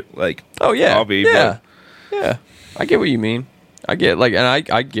watch it. Like, oh yeah, I'll be. Yeah. I get what you mean. I get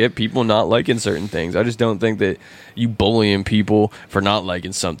I get people not liking certain things. I just don't think that you bullying people for not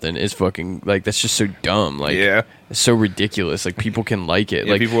liking something is fucking like that's just so dumb. Like it's so ridiculous. Like people can like it.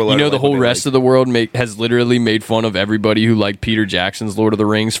 Yeah, like people the whole rest of the world has literally made fun of everybody who liked Peter Jackson's Lord of the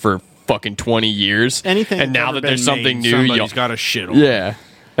Rings for fucking 20 years. Anything, and now that there's something new, somebody's got a shit on. Yeah.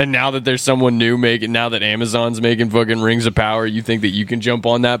 And now that there's someone new now that Amazon's making fucking Rings of Power, you think that you can jump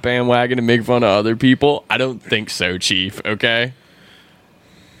on that bandwagon and make fun of other people? I don't think so, Chief, okay?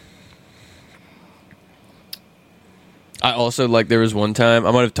 I also, like, there was one time,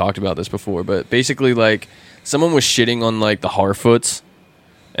 I might have talked about this before, but basically, like, someone was shitting on, like, the Harfoots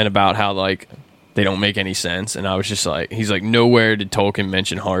and about how, like, they don't make any sense. And I was just like, he's like, nowhere did Tolkien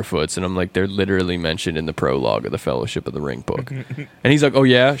mention Harfoots. And I'm like, they're literally mentioned in the prologue of the Fellowship of the Ring book. And he's like, oh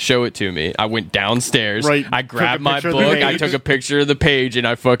yeah, show it to me. I went downstairs. Right. I grabbed my book. I took a picture of the page and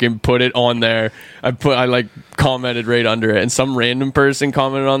I fucking put it on there. I like commented right under it. And some random person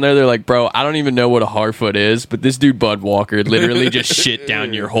commented on there. They're like, bro, I don't even know what a Harfoot is, but this dude Bud Walker literally just shit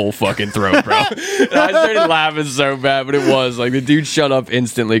down your whole fucking throat, bro. And I started laughing so bad, but it was like the dude shut up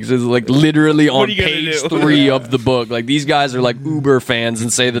instantly because it was like literally on page 3 of the book. Like these guys are like uber fans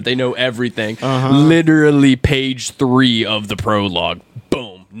and say that they know everything. Literally page 3 of the prologue,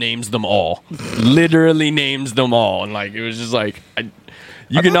 boom, names them all. Literally names them all. And like it was just like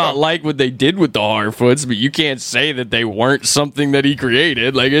you cannot like what they did with the Harfoots, but you can't say that they weren't something that he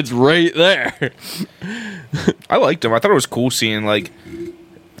created. Like it's right there. I liked them. I thought it was cool seeing like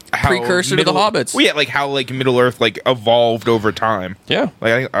how precursor to the Hobbits. Well, yeah, like how like Middle Earth like evolved over time. Yeah,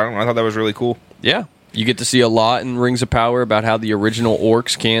 like I don't know. I thought that was really cool. Yeah, you get to see a lot in Rings of Power about how the original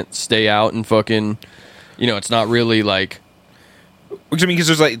orcs can't stay out and fucking, it's not really like. Which I mean,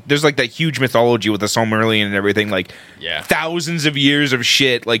 because there's like that huge mythology with the Silmarillion and everything, like thousands of years of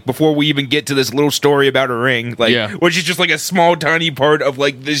shit, like before we even get to this little story about a ring, like which is just like a small tiny part of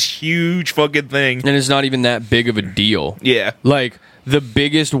like this huge fucking thing, and it's not even that big of a deal. Yeah, like. The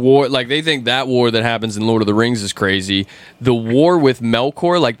biggest war, like they think that war that happens in Lord of the Rings is crazy. The war with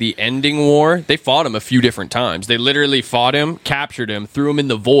Melkor, like the ending war, they fought him a few different times. They literally fought him, captured him, threw him in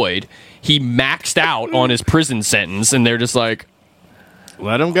the void. He maxed out on his prison sentence, and they're just like,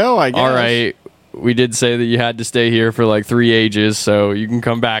 let him go, I guess. All right, we did say that you had to stay here for like 3 ages, so you can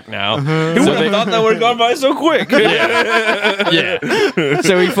come back now. Who would have thought that would have gone by so quick? Yeah.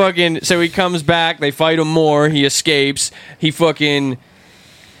 So he comes back, they fight him more, he escapes, he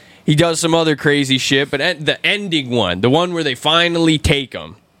does some other crazy shit, but the ending one, the one where they finally take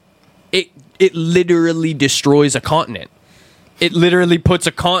him, it literally destroys a continent. It literally puts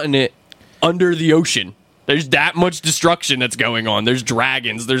a continent under the ocean. There's that much destruction that's going on. There's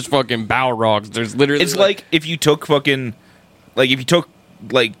dragons. There's fucking Balrogs. There's literally... It's like if you took fucking... Like, if you took,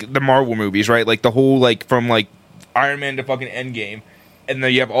 like, the Marvel movies, right? Like, the whole, like, from, like, Iron Man to fucking Endgame. And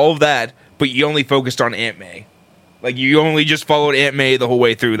then you have all of that, but you only focused on Aunt May. Like, you only just followed Aunt May the whole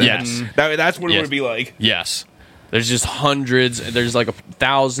way through that. Yes. That's what it would be like. Yes. There's just hundreds, there's like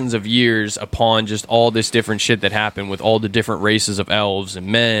thousands of years upon just all this different shit that happened with all the different races of elves and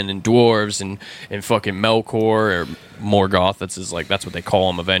men and dwarves and fucking Melkor or Morgoth. That's what they call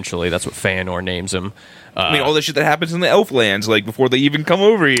him eventually. That's what Fëanor names him. I mean, all the shit that happens in the Elflands, like before they even come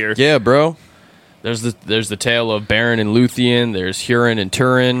over here. Yeah, bro. There's the tale of Beren and Luthien. There's Hurin and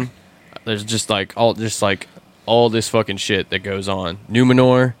Turin. There's just all this fucking shit that goes on.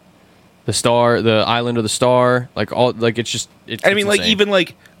 Numenor. The island of the star, like all, like it's just. I mean, insane. Like even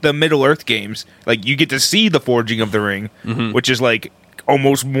like the Middle Earth games, like you get to see the forging of the ring, which is like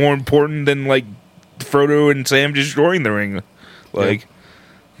almost more important than like Frodo and Sam destroying the ring. Like,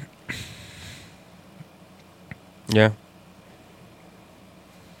 yeah.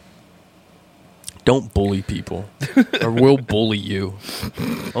 Don't bully people, or we'll bully you.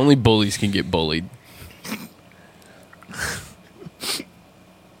 Only bullies can get bullied.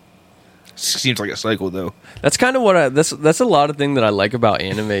 Seems like a cycle, though. That's kind of what that's a lot of thing that I like about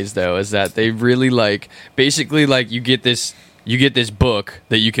animes, though, is that they really like basically like you get this book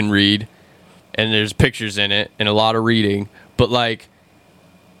that you can read, and there's pictures in it and a lot of reading, but like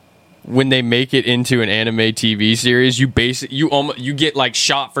when they make it into an anime TV series, you get like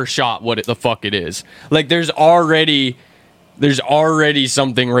shot for shot what the fuck it is. Like there's already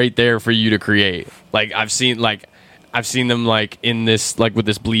something right there for you to create. Like I've seen them like in this, like with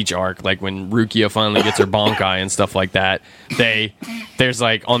this Bleach arc, like when Rukia finally gets her Bankai and stuff like that. There's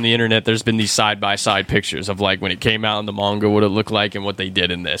like on the internet, there's been these side by side pictures of like when it came out in the manga, what it looked like and what they did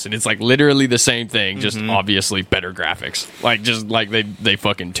in this, and it's like literally the same thing, just obviously better graphics. Like just like they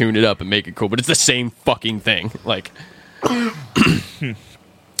fucking tune it up and make it cool, but it's the same fucking thing. Like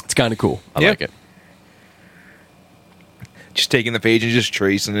it's kind of cool. I like it. just taking the page and just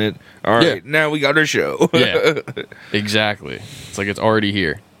tracing it. All right, now we got our show. Yeah, exactly. It's like it's already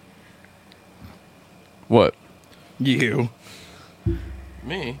here. What? You.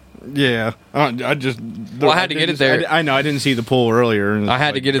 Me? Yeah. I just. Well, I had to get it there. I know. I didn't see the poll earlier. And I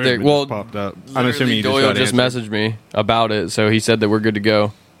had to get it there. Well, popped up. I'm assuming you Doyle just messaged me about it, so he said that we're good to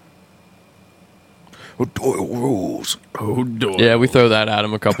go. Oh, Doyle rules. Oh, Doyle. Yeah, we throw that at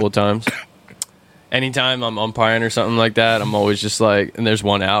him a couple of times. Anytime I'm umpiring or something like that, I'm always just like, and there's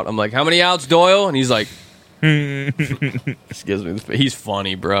one out. I'm like, how many outs, Doyle? And he's like, just gives me he's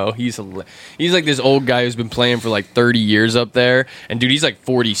funny, bro. He's like this old guy who's been playing for like 30 years up there, and dude, he's like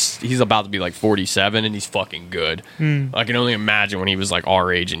 40. He's about to be like 47, and he's fucking good. I can only imagine when he was like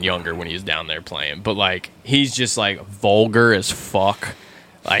our age and younger when he was down there playing. But like, he's just like vulgar as fuck.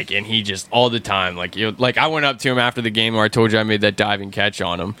 Like, and he just all the time, like, you know, like I went up to him after the game where I told you I made that diving catch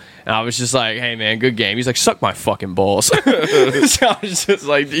on him, and I was just like, "Hey man, good game." He's like, "Suck my fucking balls." So I was just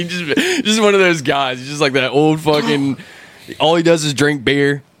like, he just one of those guys. He's just like that old fucking. All he does is drink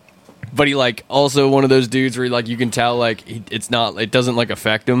beer, but he like also one of those dudes where like you can tell like it doesn't like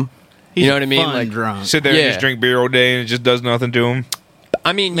affect him. You know what I mean? Like drunk. Sit there and just drink beer all day and it just does nothing to him.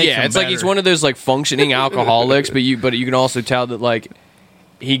 I mean, Makes yeah, him it's like better. he's one of those like functioning alcoholics, but you can also tell that like.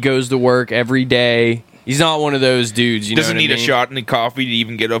 He goes to work every day. He's not one of those dudes. You Doesn't know what need I mean? a shot and a coffee to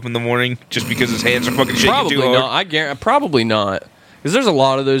even get up in the morning just because his hands are fucking shaking Probably too hard. not. I guarantee. Probably not. Because there's a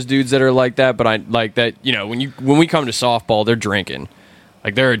lot of those dudes that are like that. But I like that. You know, when we come to softball, they're drinking.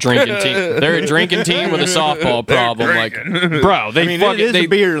 Like they're a drinking team. They're a drinking team with a softball problem. Like, bro, they It is a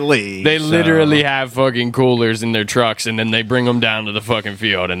beer league. They so. literally have fucking coolers in their trucks, and then they bring them down to the fucking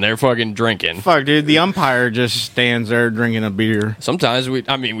field, and they're fucking drinking. Fuck, dude. The umpire just stands there drinking a beer. Sometimes we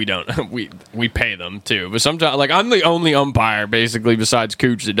don't. We pay them too, but sometimes like I'm the only umpire basically besides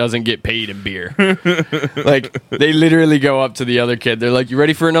Cooch that doesn't get paid in beer. Like they literally go up to the other kid. They're like, "You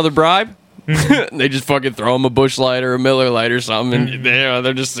ready for another bribe?" They just fucking throw him a Busch Light or a Miller Light or something, and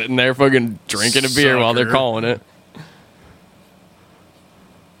they're just sitting there fucking drinking a beer while they're calling it.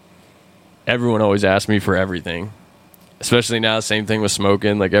 Everyone always asks me for everything, especially now. Same thing with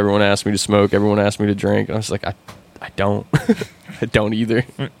smoking. Like everyone asks me to smoke, everyone asks me to drink. I was like, I don't, I don't either.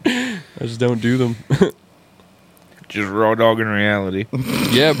 I just don't do them. Just raw dog in reality.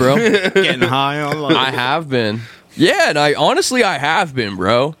 Yeah, bro. Getting high on life. I have been. Yeah, and I have been,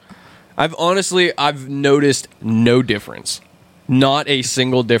 bro. I've noticed no difference. Not a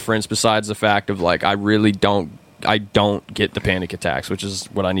single difference besides the fact of like I don't get the panic attacks, which is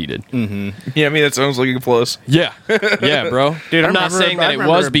what I needed. Yeah, I mean that sounds like a plus. Yeah. Yeah, bro. Dude, I'm not saying that it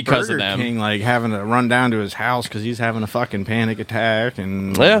was because of them. King, like having to run down to his house because he's having a fucking panic attack,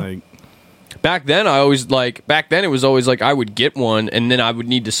 and Yeah. like, Back then it was always like I would get one and then I would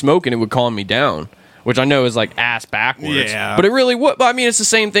need to smoke and it would calm me down. Which I know is like ass backwards. Yeah. But it really would. I mean, it's the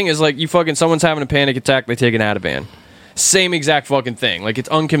same thing as like someone's having a panic attack, they take an Ativan. Same exact fucking thing. Like it's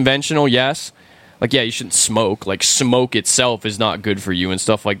unconventional, yes. Like, yeah, you shouldn't smoke. Like smoke itself is not good for you and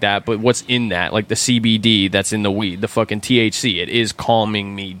stuff like that. But what's in that? Like the CBD that's in the weed, the fucking THC, it is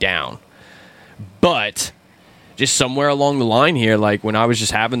calming me down. But just somewhere along the line here, like when I was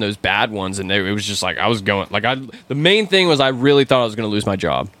just having those bad ones and it was just like I was going, like the main thing was I really thought I was going to lose my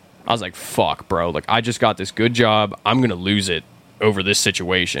job. I was like, fuck, bro. Like, I just got this good job. I'm going to lose it over this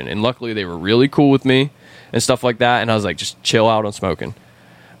situation. And luckily, they were really cool with me and stuff like that. And I was like, just chill out on smoking.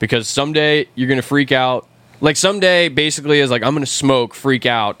 Because someday, you're going to freak out. Like, someday, basically, is like, I'm going to smoke, freak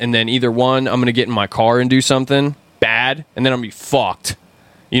out. And then either one, I'm going to get in my car and do something bad. And then I'm going to be fucked.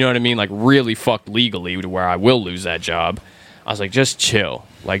 You know what I mean? Like, really fucked legally to where I will lose that job. I was like, just chill.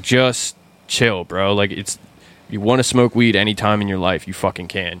 Like, just chill, bro. Like, you want to smoke weed anytime in your life, you fucking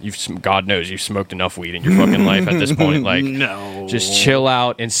can. God knows you've smoked enough weed in your fucking life at this point. Like, no. Just chill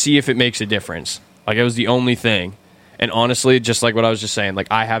out and see if it makes a difference. Like, it was the only thing. And honestly, just like what I was just saying, like,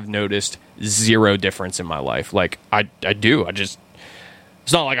 I have noticed zero difference in my life. Like, I do. It's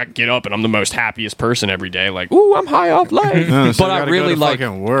not like I get up and I'm the most happiest person every day. Like, ooh, I'm high off life. No, so but I really like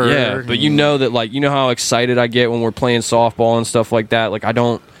work. Yeah, but you know that, like, you know how excited I get when we're playing softball and stuff like that. Like, I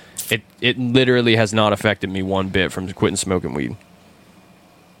don't. It literally has not affected me one bit from quitting smoking weed.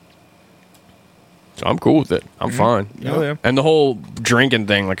 So I'm cool with it. I'm fine. Oh, yeah. And the whole drinking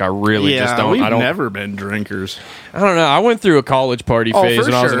thing, like I really just don't. We've I don't. never been drinkers. I don't know. I went through a college party phase for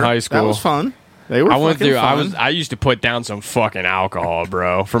when I was in sure. high school. That was fun. They were. I went through. Fun. I used to put down some fucking alcohol,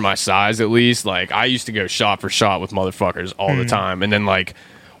 bro, for my size at least. Like I used to go shot for shot with motherfuckers all the time, and then like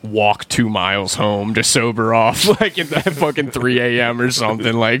walk 2 miles home to sober off, like at that fucking 3 a.m. or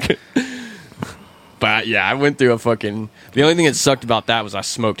something. Like, but yeah, I went through a fucking. The only thing that sucked about that was I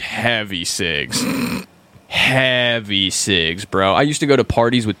smoked heavy cigs. heavy cigs, bro. I used to go to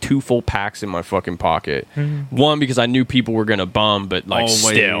parties with 2 full packs in my fucking pocket. One, because I knew people were gonna bum, but like Always.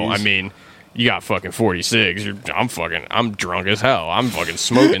 still, I mean, you got fucking 40 cigs. I'm drunk as hell. I'm fucking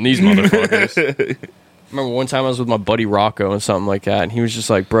smoking these motherfuckers. I remember one time I was with my buddy Rocco and something like that, and he was just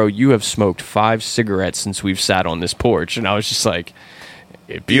like, bro, you have smoked 5 cigarettes since we've sat on this porch. And I was just like,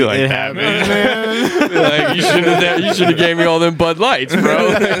 it'd be like that, man. Like, you should have gave me all them Bud Lights, bro.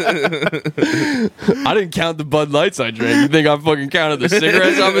 I didn't count the Bud Lights I drank. You think I fucking counted the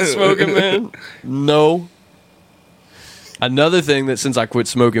cigarettes I've been smoking, man? No. Another thing that since I quit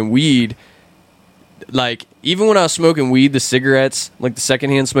smoking weed, like, even when I was smoking weed, the cigarettes, like the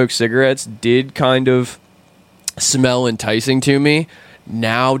secondhand smoked cigarettes, did kind of smell enticing to me.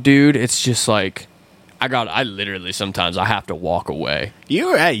 Now, dude, it's just like, I literally sometimes I have to walk away.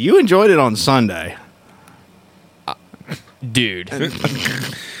 You enjoyed it on Sunday. Dude.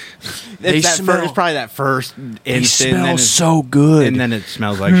 It's probably that first instant. They smell so good. And then it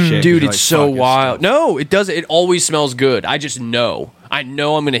smells like shit. Dude, You're it's like, so fuck, wild. Stuff. No, it doesn't. It always smells good. I just know. I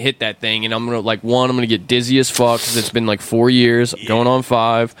know I'm going to hit that thing, and I'm going to, like, I'm going to get dizzy as fuck because it's been, like, 4 years, going on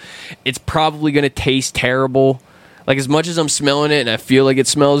 5. It's probably going to taste terrible. Like, as much as I'm smelling it and I feel like it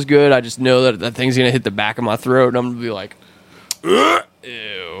smells good, I just know that that thing's going to hit the back of my throat, and I'm going to be like,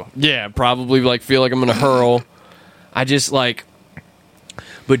 ew. Yeah, probably, like, feel like I'm going to hurl. I just, like...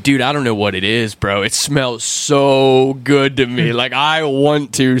 But, dude, I don't know what it is, bro. It smells so good to me. Like, I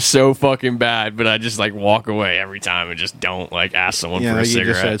want to so fucking bad, but I just, like, walk away every time and just don't, like, ask someone for a like you cigarette.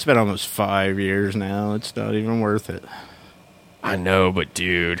 just said, it's been almost 5 years now. It's not even worth it. I know, but,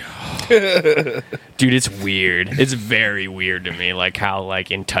 dude. Dude, it's weird. It's very weird to me, like, how,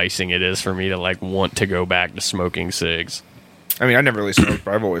 like, enticing it is for me to, like, want to go back to smoking cigs. I mean, I never really smoked,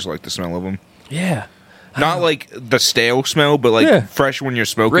 but I've always liked the smell of them. Yeah. Not like the stale smell, but like fresh when you're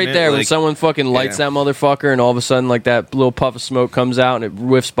smoking right there, it. when Like, someone fucking lights that motherfucker and all of a sudden, like, that little puff of smoke comes out and it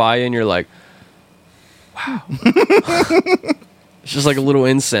whiffs by you and you're like, wow. It's just like a little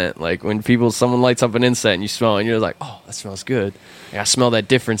incense. Like, when someone lights up an incense and you smell it and you're like, oh, that smells good. Like, I smell that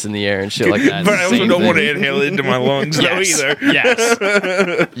difference in the air and shit like that. But I also don't want to inhale it into my lungs, though, either.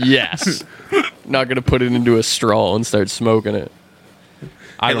 Yes. Yes. Not going to put it into a straw and start smoking it.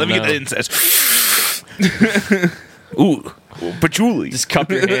 Let me get the incense. Ooh, patchouli. Just cup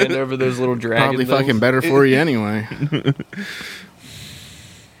your hand over those little dragon Probably things. fucking better for you anyway.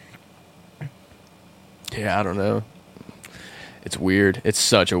 Yeah, I don't know. It's weird. It's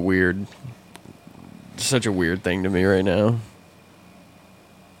such a weird thing to me right now.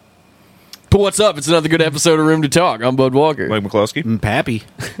 But what's up? It's another good episode of Room to Talk. I'm Bud Walker. Mike McCluskey. Pappy.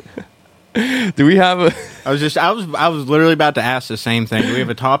 Do we have a... I was literally about to ask the same thing. Do we have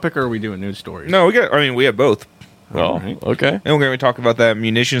a topic or are we doing news stories? No, we have both. Oh, right. Okay. And we're going to talk about that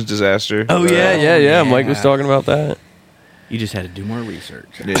munitions disaster. Oh, yeah. yeah. Mike was talking about that. You just had to do more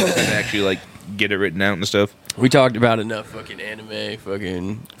research. And actually, like, get it written out and stuff. We talked about enough fucking anime,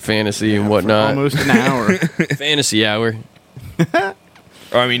 fucking fantasy and whatnot. Almost an hour. Fantasy hour.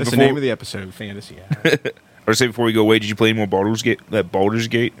 I mean, That's the name of the episode, Fantasy Hour. Or say before we go away, did you play any more Baldur's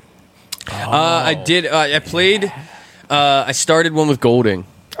Gate? I did. I played... I started one with Golding.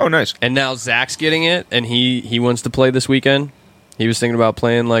 Oh, nice. And now Zach's getting it, and he wants to play this weekend. He was thinking about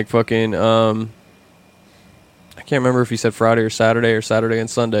playing, like, fucking... I can't remember if he said Friday or Saturday and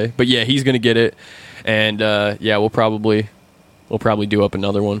Sunday. But, yeah, he's going to get it. And, yeah, we'll probably do up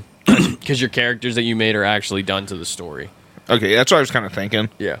another one. Because your characters that you made are actually done to the story. Okay, that's what I was kind of thinking.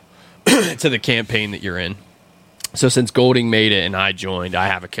 Yeah. To the campaign that you're in. So since Golding made it and I joined, I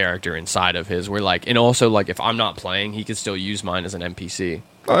have a character inside of his. Where, like, and also, like, if I'm not playing, he can still use mine as an NPC.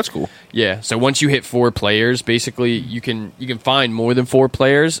 Oh, that's cool. Yeah. So once you hit 4 players, basically you can find more than 4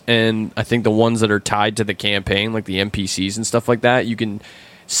 players, and I think the ones that are tied to the campaign, like the NPCs and stuff like that, you can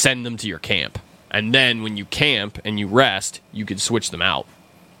send them to your camp. And then when you camp and you rest, you can switch them out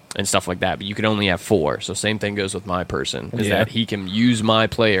and stuff like that. But you can only have 4. So same thing goes with my person, is that he can use my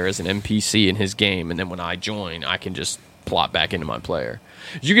player as an NPC in his game, and then when I join, I can just plot back into my player.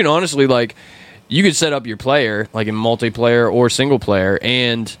 You can honestly, like, you could set up your player, like, in multiplayer or single player,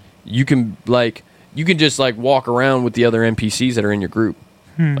 and you can just, like, walk around with the other NPCs that are in your group.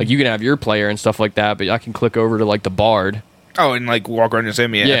 Like, you can have your player and stuff like that, but I can click over to, like, the bard. Oh, and, like, walk around as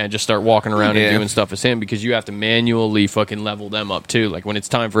him, Yeah, and just start walking around and doing stuff as him, because you have to manually fucking level them up, too. Like, when it's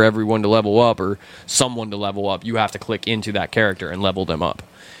time for everyone to level up or someone to level up, you have to click into that character and level them up.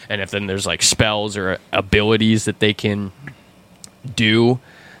 And if then there's, like, spells or abilities that they can do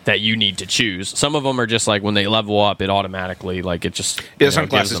that you need to choose. Some of them are just, like, when they level up, it automatically, like, it just... Yeah, some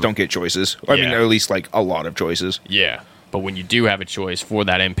classes don't get choices. I mean, or at least, like, a lot of choices. Yeah. But when you do have a choice for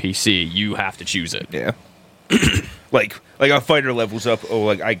that NPC, you have to choose it. Yeah. like a fighter levels up. Oh,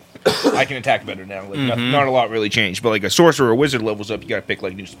 like I can attack better now. Like not a lot really changed. But like a sorcerer or wizard levels up, you got to pick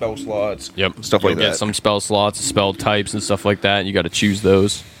like new spell slots. Yep, stuff like that. Get some spell slots, spell types, and stuff like that. And you got to choose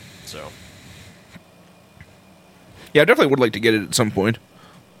those. So, yeah, I definitely would like to get it at some point.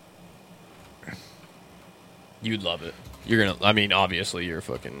 You'd love it. You're gonna. I mean, obviously, you're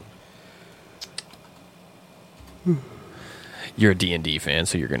fucking. You're a D&D fan,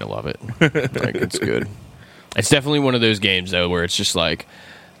 so you're gonna love it. Like, it's good. It's definitely one of those games though, where it's just like,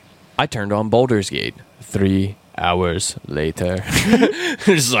 I turned on Baldur's Gate 3 hours later.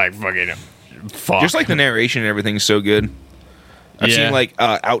 Just like fucking. Fuck. Just like the narration and everything's so good. I've seen like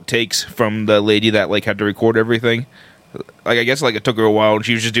outtakes from the lady that like had to record everything. Like I guess like it took her a while, and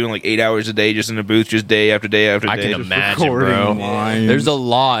she was just doing like 8 hours a day, just in the booth, just day after day after day. I can Just imagine, bro. lines. There's a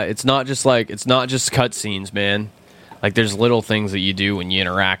lot. It's not just cutscenes, man. Like there's little things that you do when you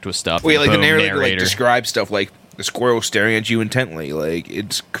interact with stuff. Wait, like the Boom, narrator like describes stuff like the squirrel staring at you intently, like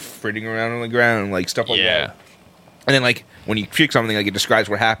it's fritting around on the ground, like stuff like that. And then like when you pick something, like it describes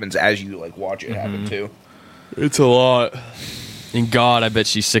what happens as you like watch it happen too. It's a lot. And God, I bet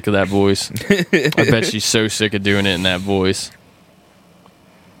she's sick of that voice. I bet she's so sick of doing it in that voice.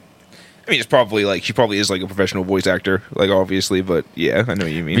 I mean, it's probably like she probably is like a professional voice actor, like obviously, but yeah, I know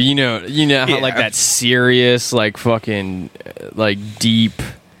what you mean. But you know how like that serious, like fucking, like deep,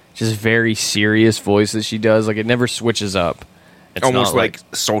 just very serious voice that she does. Like it never switches up. It's almost not like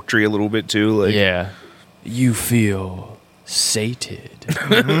sultry a little bit too. Like yeah, you feel sated.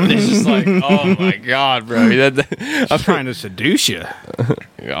 It's just like, oh my God, bro. I'm trying to seduce you.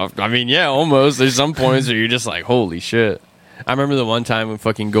 I mean, yeah, almost. There's some points where you're just like, holy shit. I remember the one time when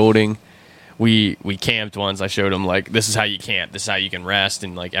fucking Golding, we camped once. I showed him like, this is how you camp. This is how you can rest,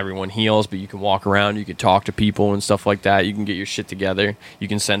 and like everyone heals, but you can walk around. You can talk to people and stuff like that. You can get your shit together. You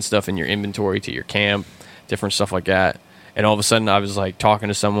can send stuff in your inventory to your camp, different stuff like that. And all of a sudden, I was like talking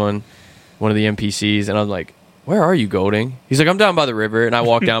to someone, one of the NPCs, and I'm like, where are you, Golding? He's like, I'm down by the river. And I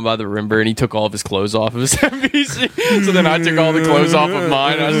walked down by the river, and he took all of his clothes off of his NPC. So then I took all the clothes off of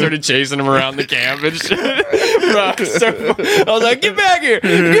mine, and I started chasing him around the camp and shit. Bro, I was like, get back here!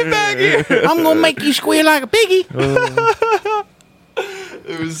 Get back here! I'm gonna make you squeal like a piggy.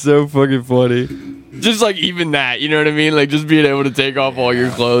 It was so fucking funny. Just like even that, you know what I mean? Like just being able to take off all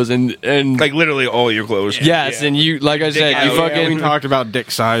your clothes and like literally all your clothes. Yes, and you, like I said, you fucking... we talked about dick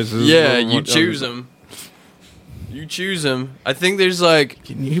sizes. Yeah, you choose them. You choose them. I think there's like...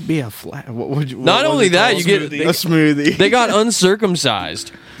 Can you be a flat? What would you? Not only that, you get... A smoothie. They got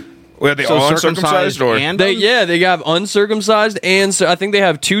uncircumcised. Well, are they all uncircumcised or? They got uncircumcised, and so I think they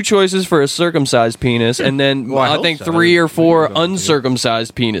have 2 choices for a circumcised penis, and then I think 3 or 4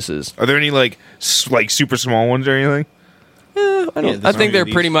 uncircumcised penises. Are there any like super small ones or anything? I think they're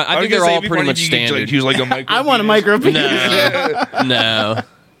pretty much. I think they're all pretty much standard. Use like a micro. I want a micro penis. No.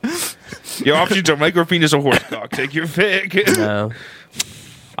 Your options are micro penis or horse cock. Take your pick. No.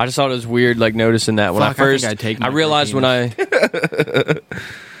 I just thought it was weird, like noticing that when I realized when I.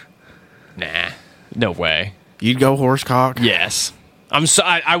 Nah, no way. You'd go horse cock? Yes.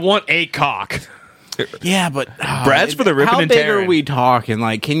 I want a cock. Yeah, but Brad's for the ripping and tearing. How big are we talking?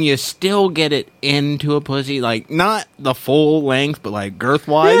 Like, can you still get it into a pussy? Like, not the full length, but like girth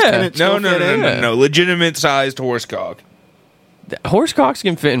wise. Yeah. Can it still fit in? No. Legitimate sized horse cock. Horse cocks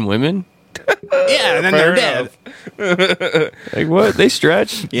can fit in women. Yeah, and then they're dead. Like what? They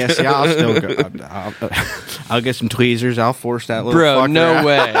stretch? Yes, yeah, I'll still go. I'll get some tweezers. I'll force that little bro. fucker No out.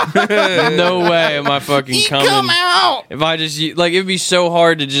 way. No way am I fucking coming. Come out. If I just like, it'd be so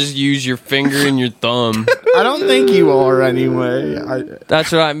hard to just use your finger and your thumb. I don't think you are anyway.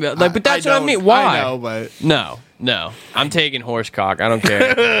 That's what I mean. Like, but that's what I mean. Why? I know, but No. I'm taking horse cock. I don't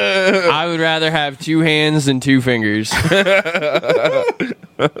care. I would rather have 2 hands than 2 fingers.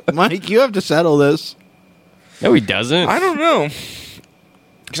 Mike, you have to settle this. No, he doesn't. I don't know.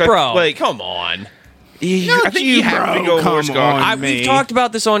 Bro, come on. I think you have to go horse cock. We've talked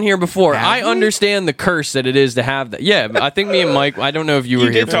about this on here before. I understand the curse that it is to have that. Yeah, I think me and Mike. I don't know if you were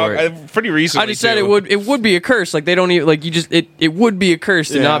here for it. Pretty recently. I just said it would be a curse. Like they don't even like you just it would be a curse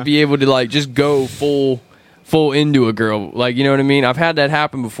to not be able to like just go full into a girl. Like you know what I mean? I've had that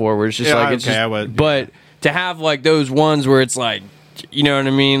happen before where it's just but to have like those ones where it's like you know what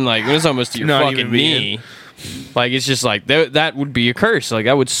I mean? Like it's almost to your fucking knee. Like it's just like that would be a curse. Like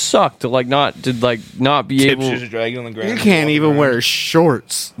that would suck to not be able. Just drag on the ground. You can't even wear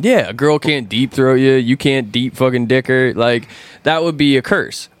shorts. Yeah, a girl can't deep throat you. You can't deep fucking dick her. Like that would be a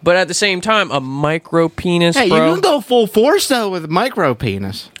curse. But at the same time, a micro penis. Hey, bro, you can go full force though with micro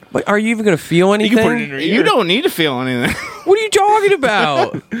penis. But are you even gonna feel anything? You can put it in her ear. You don't need to feel anything. What are you talking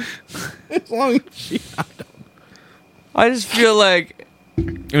about? As long as she. I just feel like I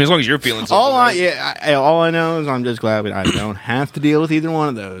mean, as long as you're feeling something. All right? all I know is I'm just glad I don't have to deal with either one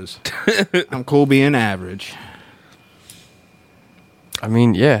of those. I'm cool being average. I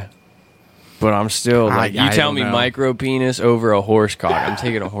mean, yeah. But I'm still like, you tell don't me know. micro penis over a horse cock. I'm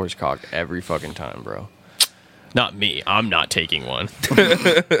taking a horse cock every fucking time, bro. Not me. I'm not taking one.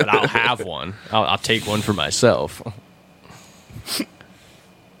 But I'll have one. I'll take one for myself.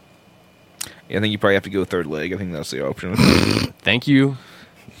 Yeah, I think you probably have to go third leg. I think that's the option. Thank you.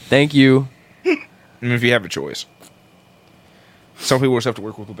 Thank you. I mean, if you have a choice. Some people just have to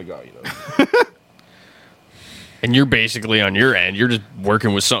work with what they got, you know. And you're basically on your end. You're just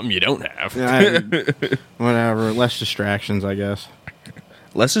working with something you don't have. Whatever. Less distractions, I guess.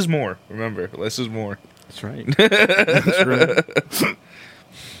 Less is more. Remember, less is more. That's right. That's right.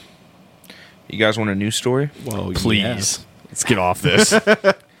 You guys want a news story? Well, Please. Let's get off this.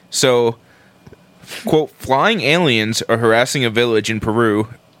 So, quote, flying aliens are harassing a village in Peru,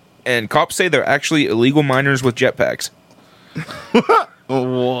 and cops say they're actually illegal miners with jetpacks.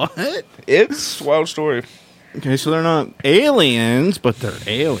 What? It's a wild story. Okay, so they're not aliens, but they're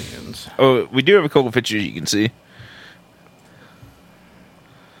aliens. Oh, we do have a couple pictures you can see.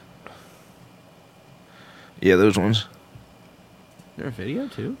 Yeah, those ones. Is there a video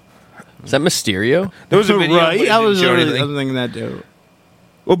too? Is that Mysterio? There was a video. Right, but it I didn't was show really anything. thinking that too.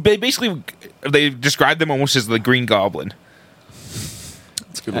 Well, basically, they described them almost as the Green Goblin.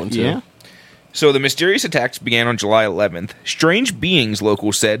 That's a good one, too. Yeah. So the mysterious attacks began on July 11th. Strange beings,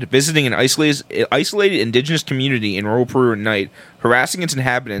 locals said, visiting an isolated indigenous community in rural Peru at night, harassing its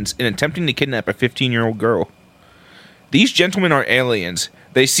inhabitants and attempting to kidnap a 15-year-old girl. These gentlemen are aliens.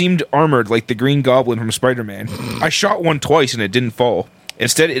 They seemed armored like the Green Goblin from Spider-Man. I shot one twice and it didn't fall.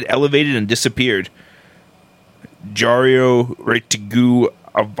 Instead, it elevated and disappeared. Jario Retigu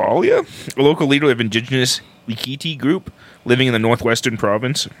Avalia, a local leader of indigenous Wikiti group living in the northwestern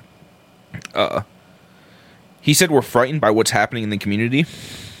province. He said we're frightened by what's happening in the community.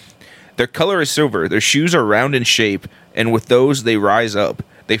 Their color is silver. Their shoes are round in shape, and with those, they rise up.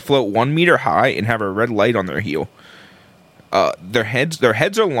 They float 1 meter high and have a red light on their heel. Their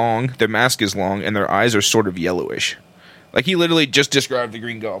heads are long, their mask is long, and their eyes are sort of yellowish. Like, he literally just described the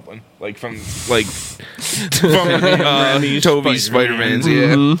Green Goblin. Like, from Toby's Spider-Man's,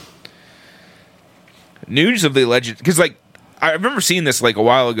 yeah. News of the alleged... Because, like, I remember seeing this, like, a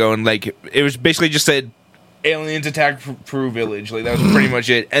while ago, and, like, it was basically just said, aliens attacked Peru village. Like, that was pretty much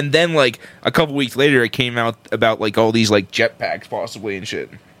it. And then, like, a couple weeks later, it came out about, like, all these, like, jetpacks, possibly, and shit.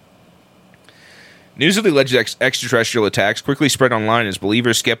 News of the alleged extraterrestrial attacks quickly spread online as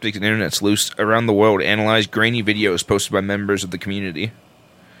believers, skeptics, and internet sleuths around the world analyzed grainy videos posted by members of the community.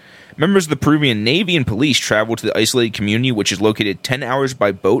 Members of the Peruvian Navy and police traveled to the isolated community, which is located 10 hours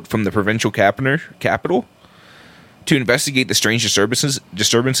by boat from the provincial capital, to investigate the strange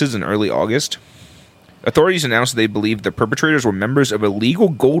disturbances in early August. Authorities announced that they believed the perpetrators were members of illegal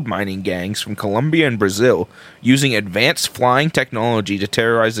gold mining gangs from Colombia and Brazil, using advanced flying technology to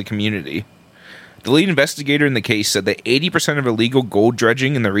terrorize the community. The lead investigator in the case said that 80% of illegal gold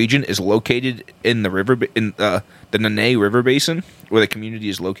dredging in the region is located in the Nene River Basin, where the community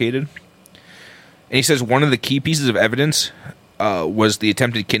is located. And he says one of the key pieces of evidence was the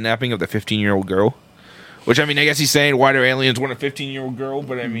attempted kidnapping of the 15-year-old girl. Which, I mean, I guess he's saying, why do aliens want a 15-year-old girl?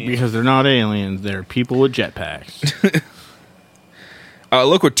 But, I mean... Because they're not aliens. They're people with jetpacks. A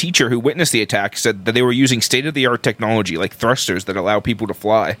local teacher who witnessed the attack said that they were using state-of-the-art technology, like thrusters, that allow people to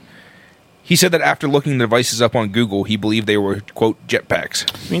fly. He said that after looking the devices up on Google, he believed they were, quote, jetpacks.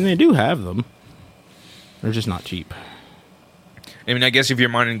 I mean, they do have them. They're just not cheap. I mean, I guess if you're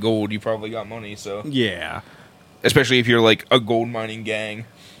mining gold, you probably got money, so... Yeah. Especially if you're, like, a gold mining gang.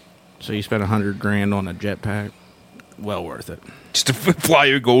 So you spend $100,000 on a jetpack? Well worth it. Just to fly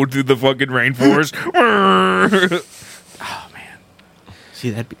your gold through the fucking rainforest. Oh, man.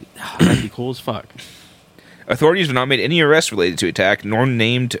 See, that'd be cool as fuck. Authorities have not made any arrests related to the attack, nor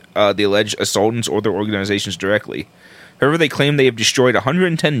named the alleged assailants or their organizations directly. However, they claim they have destroyed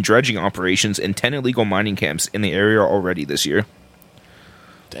 110 dredging operations and 10 illegal mining camps in the area already this year.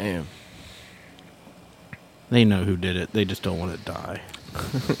 Damn. They know who did it. They just don't want to die.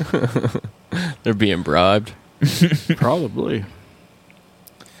 They're being bribed. Probably.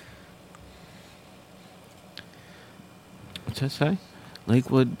 What's that say?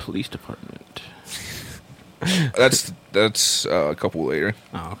 Lakewood Police Department. That's a couple later.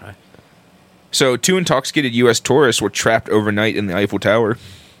 Oh, okay. So, 2 intoxicated U.S. tourists were trapped overnight in the Eiffel Tower.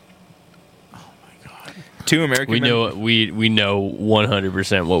 Oh my god. 2 American men... We know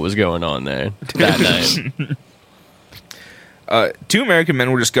 100% what was going on there that night. Two American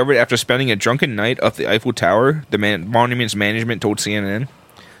men were discovered after spending a drunken night up the Eiffel Tower, the monument's management told CNN.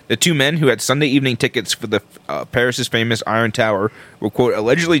 The two men, who had Sunday evening tickets for the Paris's famous Iron Tower, were, quote,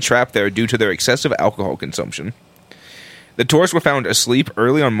 allegedly trapped there due to their excessive alcohol consumption. The tourists were found asleep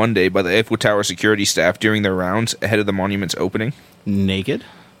early on Monday by the Eiffel Tower security staff during their rounds ahead of the monument's opening. Naked.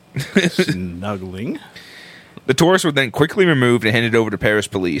 Snuggling. The tourists were then quickly removed and handed over to Paris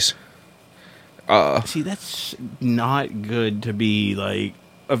police. See, that's not good to be, like,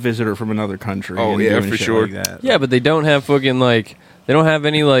 a visitor from another country. Oh, and yeah, doing for shit sure. like that. Yeah, but they don't have fucking, like, they don't have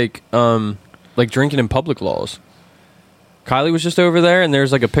any, like drinking in public laws. Kylie was just over there, and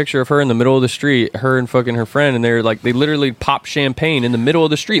there's, like, a picture of her in the middle of the street, her and fucking her friend, and they're, like, they literally pop champagne in the middle of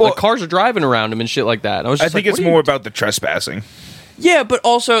the street. Well, like, cars are driving around them and shit like that. And I was just think like, it's what are more you about the trespassing. Yeah, but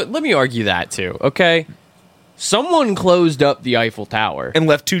also, let me argue that, too, okay? Someone closed up the Eiffel Tower. And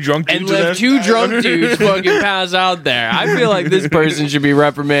left two drunk dudes And left there? two drunk dudes fucking pass out there. I feel like this person should be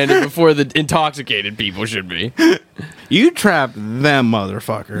reprimanded before the intoxicated people should be. You trapped them,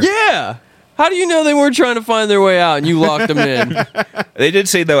 motherfucker. Yeah. How do you know they weren't trying to find their way out and you locked them in? They did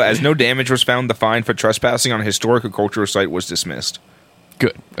say, though, as no damage was found, the fine for trespassing on a historic or cultural site was dismissed.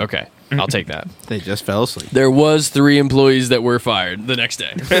 Good. Okay. I'll take that. They just fell asleep. There was 3 employees that were fired the next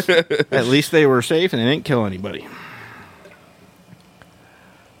day. At least they were safe and they didn't kill anybody.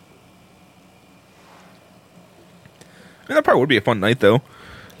 That probably would be a fun night, though.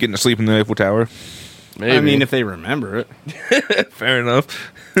 Getting to sleep in the Eiffel Tower. Maybe. I mean, if they remember it. Fair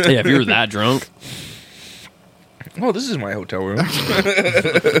enough. yeah, if you were that drunk. Oh, this is my hotel room.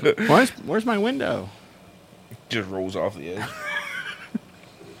 Where's my window? Just rolls off the edge.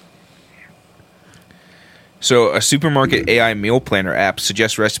 So, a supermarket AI meal planner app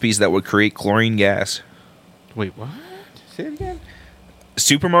suggests recipes that would create chlorine gas. Wait, what? Say it again?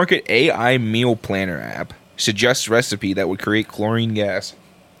 Supermarket AI meal planner app suggests recipe that would create chlorine gas.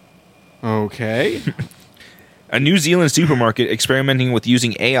 Okay. A New Zealand supermarket experimenting with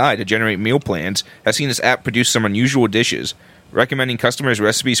using AI to generate meal plans has seen this app produce some unusual dishes, recommending customers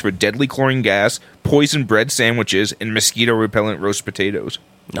recipes for deadly chlorine gas, poisoned bread sandwiches, and mosquito-repellent roast potatoes.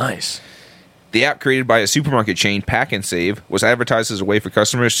 Nice. The app, created by a supermarket chain, Pack and Save, was advertised as a way for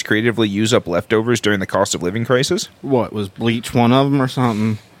customers to creatively use up leftovers during the cost of living crisis. What, was bleach one of them or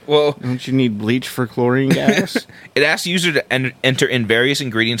something? Well, Don't you need bleach for chlorine gas? it asks users to enter in various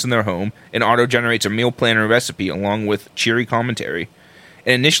ingredients in their home and auto-generates a meal planner recipe along with cheery commentary.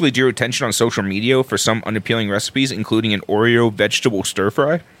 It initially drew attention on social media for some unappealing recipes, including an Oreo vegetable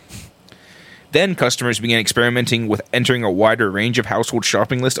stir-fry. Then customers began experimenting with entering a wider range of household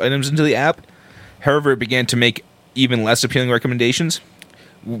shopping list items into the app. However, it began to make even less appealing recommendations.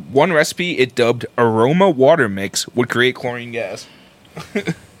 One recipe it dubbed Aroma Water Mix would create chlorine gas.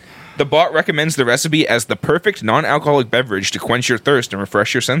 The bot recommends the recipe as the perfect non-alcoholic beverage to quench your thirst and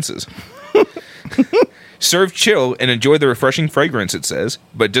refresh your senses. Serve chill and enjoy the refreshing fragrance, it says,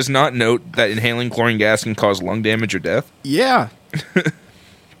 but does not note that inhaling chlorine gas can cause lung damage or death. Yeah.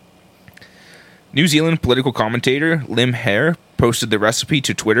 New Zealand political commentator Lim Hare posted the recipe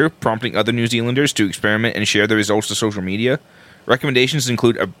to Twitter, prompting other New Zealanders to experiment and share the results to social media. Recommendations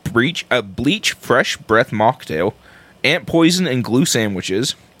include a bleach fresh breath mocktail, ant poison and glue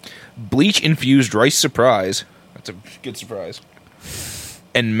sandwiches, bleach-infused rice surprise. That's a good surprise.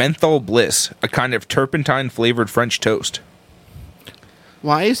 And menthol bliss, a kind of turpentine-flavored French toast.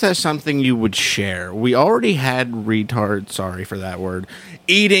 Why is that something you would share? We already had retards, sorry for that word,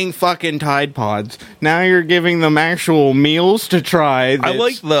 eating fucking Tide Pods. Now you're giving them actual meals to try. I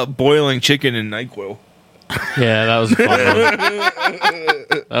like the boiling chicken and NyQuil. Yeah, that was a fun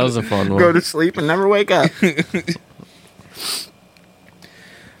one. That was a fun one. Go to sleep and never wake up.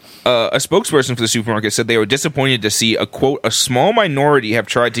 A spokesperson for the supermarket said they were disappointed to see a small minority have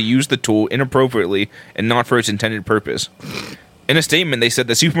tried to use the tool inappropriately and not for its intended purpose. In a statement, they said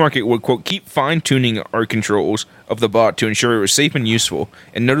the supermarket would, quote, keep fine-tuning our controls of the bot to ensure it was safe and useful,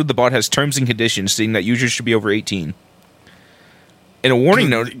 and noted the bot has terms and conditions stating that users should be over 18. In a warning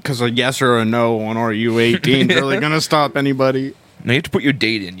note... Because a yes or a no on are you 18 is really going to stop anybody. No, you have to put your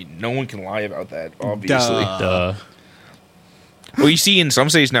date in. No one can lie about that, obviously. Duh. Well, you see, in some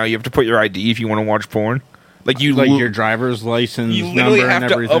states now, you have to put your ID if you want to watch porn. Like your driver's license you literally number have and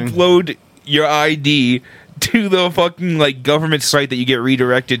to everything. upload your ID to the fucking government site that you get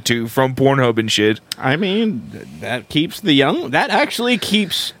redirected to from Pornhub and shit. I mean, that keeps the young... That actually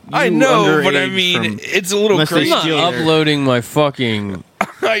keeps you I know, but I underage mean, from- it's a little unless they crazy. I'm not steal their- uploading my fucking...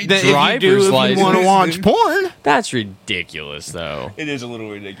 Then if you driver's do, if you want to license. watch porn, That's ridiculous, though. It is a little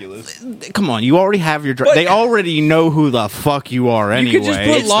ridiculous. come on, you already have your... But- they already know who the fuck you are anyway. could just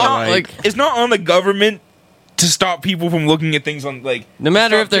put It's lock- not like- It's not on the government to stop people from looking at things on like. No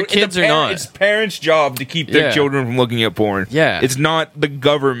matter if they're kids or not. It's parents' job to keep their children from looking at porn. Yeah. It's not the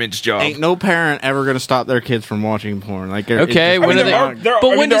government's job. Ain't no parent ever gonna stop their kids from watching porn. Like, Okay, when are they?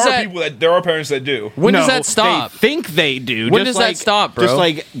 There are parents that do. When does that stop? They think they do. When Just does that stop, bro? Just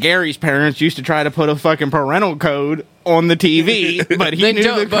like Gary's parents used to try to put a fucking parental code on the TV, but he knew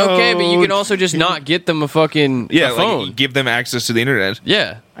the code. Okay, but you can also just not get them a fucking a phone. Like, give them access to the internet.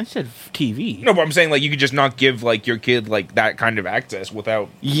 Yeah. I said TV. No, but I'm saying like you could just not give like your kid like that kind of access without.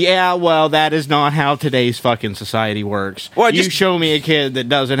 Yeah, well, that is not how today's fucking society works. Well, you show me a kid that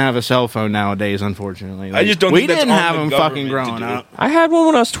doesn't have a cell phone nowadays. Unfortunately, I just don't. We think that's didn't on have the them fucking government growing to do. up. I had one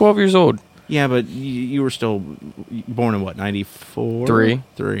when I was 12 years old. Yeah, but you were still born in what, 94?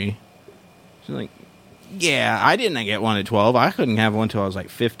 3. So like, yeah, I didn't get one at 12. I couldn't have one until I was like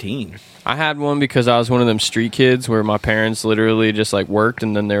 15. I had one because I was one of them street kids where my parents literally just like worked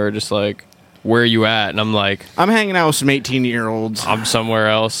and then they were just like, where are you at? And I'm like, I'm hanging out with some 18-year-olds. I'm somewhere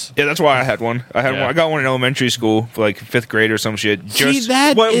else. Yeah, that's why I had one. I had Yeah. one. I got one in elementary school for like 5th grade or some shit. See,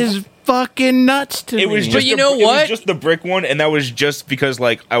 that is fucking nuts to me. It was just But you know It what? was just the brick one, and that was just because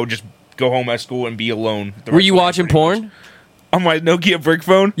like I would just go home at school and be alone. Were you watching porn? On my Nokia brick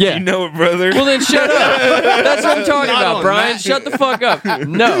phone? Yeah. You know it, brother. Well, then shut up. That's what I'm talking Not about, on Brian. that. Shut the fuck up.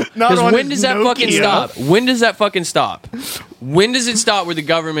 No. Not Because on when his does that fucking Nokia. stop? When does that fucking stop? When does it stop where the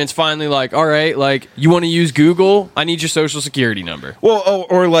government's finally like, all right, like, you want to use Google? I need your social security number. Well,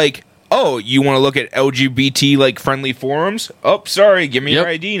 or like, oh, you want to look at LGBT like friendly forums? Oh, sorry, give me your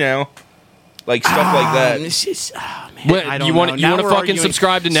ID now. Like stuff like that. It's just, man, What, I don't you want know. to Now we're fucking arguing-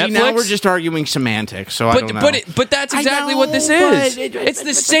 subscribe to Netflix? See, now we're just arguing semantics, so I don't know. But that's I exactly know, what this but is. It's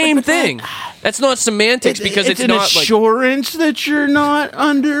the same thing. That's not semantics because it's an not like. assurance that you're not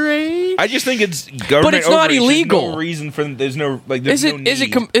underage. I just think it's government. But it's not overreach. There's illegal. no reason for there's no like. There's Is no it?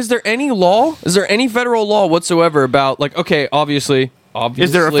 need. Is there any law? Is there any federal law whatsoever about like? Okay, obviously.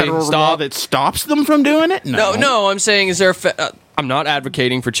 Is there a federal stop. law that stops them from doing it? No. I'm saying, is there a? I'm not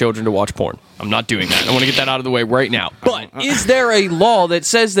advocating for children to watch porn. I'm not doing that. I want to get that out of the way right now. But is there a law that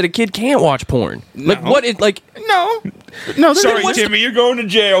says that a kid can't watch porn? Like what? Like No. Sorry, what's Timmy, you're going to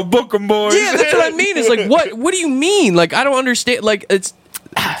jail. Book 'em, boys. yeah, that's what I mean. It's like what? What do you mean? Like I don't understand. Like it's.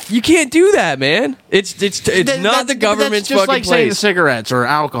 You can't do that, man. It's not the government's that's just fucking like saying place. cigarettes or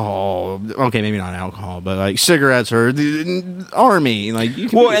alcohol. Okay, maybe not alcohol, but like cigarettes or the army. Like you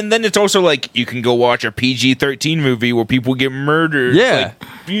can Well, and then it's also like you can go watch a PG-13 movie where people get murdered. Yeah.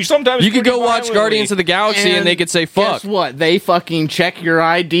 Like, sometimes You could go pretty watch violently. Guardians of the Galaxy and they could say fuck. Guess what? They fucking check your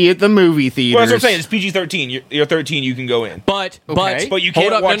ID at the movie theaters. Well, that's what I'm saying. It's PG-13. You're 13. You can go in. But But you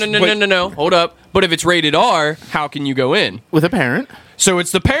can't hold up. watch- No. Hold up. But if it's rated R, how can you go in? with a parent. So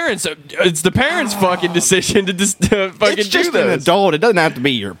it's the parents. It's the parents' fucking decision to just fucking It's just do an this. adult. It doesn't have to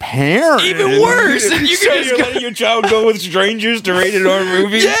be your parent. Even worse. You You can just you're go. letting your child go with strangers to rated R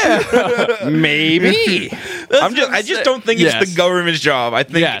movies? Yeah. Maybe. I just don't think it's Yes. the government's job. I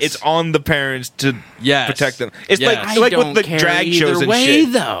think Yes. it's on the parents to Yes. protect them. It's Yes. like I with don't the care drag either shows and way,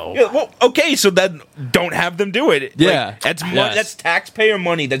 shit. though. Yeah, well, okay, so then don't have them do it. Yeah. Like, that's Yes. that's taxpayer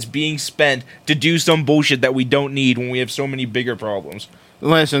money that's being spent to do some bullshit that we don't need when we have so many bigger problems.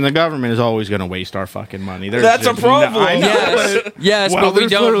 Listen, the government is always going to waste our fucking money. There's That's just a problem. I know, Yes. but- Yes, well, but we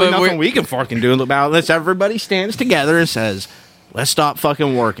there's don't. literally But nothing we're, we can fucking do about it unless everybody stands together and says, "Let's stop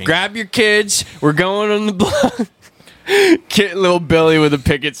fucking working." grab your kids. We're going on the block. Kid, little Billy with a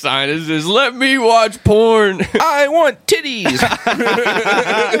picket sign. It says, "Let me watch porn." I want titties.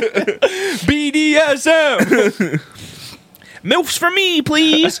 BDSM. MILFs for me,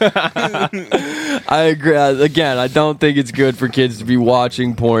 please. I agree. Again, I don't think it's good for kids to be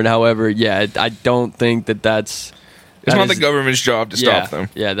watching porn. However, yeah, I don't think that's. It's that not is- the government's job to yeah, stop them.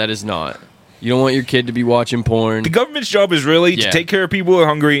 Yeah, that is not. You don't want your kid to be watching porn. The government's job is really Yeah. to take care of people who are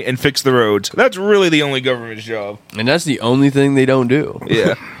hungry and fix the roads. That's really the only government's job. And that's the only thing they don't do.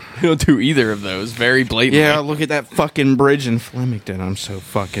 Yeah. They don't do either of those very blatantly. Yeah, look at that fucking bridge in Flemington. I'm so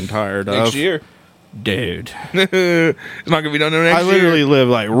fucking tired of. Next year. Dude. It's not going to be done next I year. literally live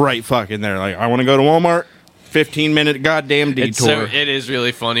like right fucking there. Like, I want to go to Walmart. 15-minute goddamn It's so, detour. it is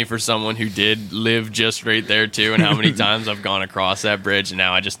really funny for someone who did live just right there too, and how many times I've gone across that bridge, and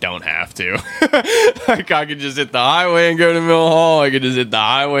now I just don't have to. Like I could just hit the highway and go to Mill Hall. I could just hit the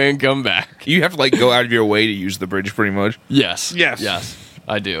highway and come back. You have to like go out of your way to use the bridge pretty much. Yes, Yes.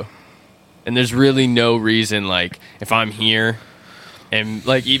 I do. And there's really no reason, like if I'm here. And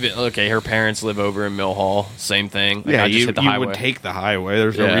like even okay, her parents live over in Mill Hall. Same thing. Like, yeah, I just you hit the would highway. take the highway.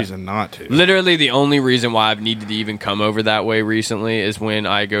 There's no Yeah. reason not to. Literally, the only reason why I've needed to even come over that way recently is when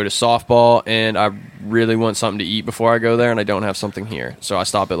I go to softball and I really want something to eat before I go there, and I don't have something here, so I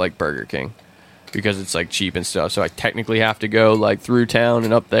stop at like Burger King. because it's like cheap and stuff. So I technically have to go like through town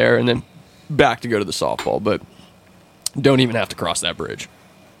and up there and then back to go to the softball, but don't even have to cross that bridge.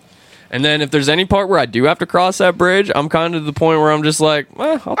 And then if there's any part where I do have to cross that bridge, I'm kind of to the point where I'm just like,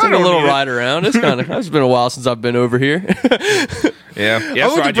 I'll take a little ride around. It's been a while since I've been over here. Yeah.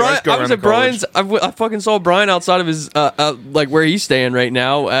 I was at Brian's. I fucking saw Brian outside of his, like where he's staying right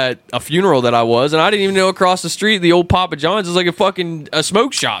now at a funeral that I was, and I didn't even know across the street the old Papa John's is like a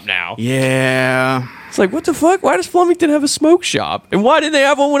smoke shop now. Yeah. It's like, what the fuck? Why does Flemington have a smoke shop? And why didn't they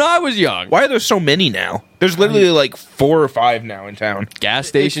have one when I was young? Why are there so many now? There's literally like 4 or 5 now in town. Gas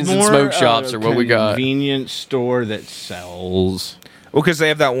stations and smoke shops are what we got. Convenience store that sells. Well, because they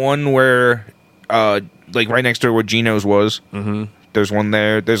have that one where, like right next door where Geno's was. Mm-hmm. There's one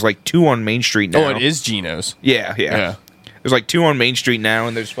there. There's like 2 on Main Street now. Oh, it is Geno's. Yeah. There's like 2 on Main Street now,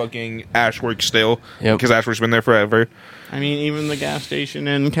 and there's fucking Ashworks still. Yep. Because Ashworks been there forever. I mean, even the gas station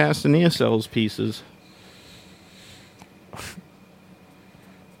in Castanea sells pieces.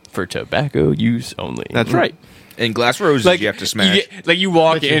 For tobacco use only. That's right. And glass roses you have to smash. You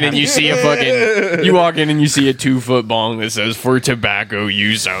walk in and you see a fucking. You walk in and you see a 2-foot bong that says "for tobacco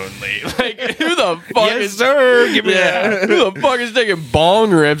use only." Like, who the fuck Yes, sir. Give me that. Who the fuck is taking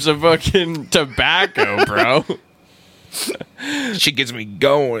bong rips of fucking tobacco, bro? Shit gets me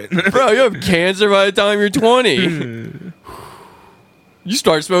going. Bro, you have cancer by the time you're 20. You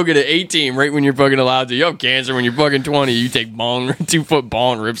start smoking at 18 right when you're fucking allowed to. You have cancer when you're fucking 20. You take 2-foot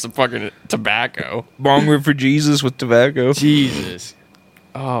bong rips of fucking tobacco. Bong rip for Jesus with tobacco. Jesus.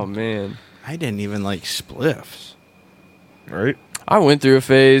 Oh, man. I didn't even like spliffs. Right? I went through a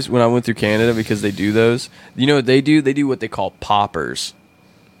phase when I went through Canada because they do those. You know what they do? They do what they call poppers.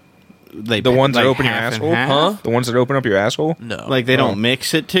 The ones that open your asshole? Huh? The ones that open up your asshole? No. Like they don't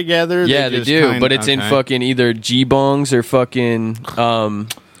mix it together? Yeah, they do, but it's in fucking either G-bongs or fucking,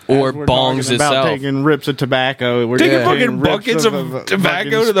 or bongs itself. Taking rips of tobacco. We're taking fucking buckets of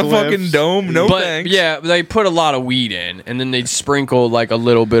tobacco to the fucking dome? No thanks. Yeah, they put a lot of weed in, and then they'd sprinkle like a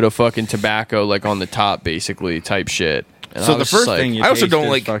little bit of fucking tobacco like on the top, basically, type shit. And so the first thing you I also taste don't is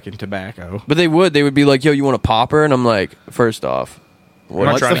like fucking tobacco. But they would be like, yo, you want a popper? And I'm like, first off, I'm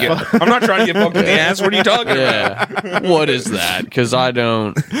not trying to get fucked in the ass. What are you talking about? What is that? Because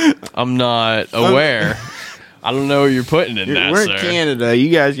I'm not aware. I don't know what you're putting in that, We're sir. in Canada. You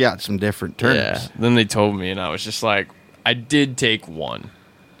guys got some different terms. Yeah. Then they told me, and I was just like, I did take one.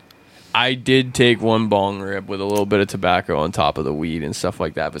 I did take one bong rip with a little bit of tobacco on top of the weed and stuff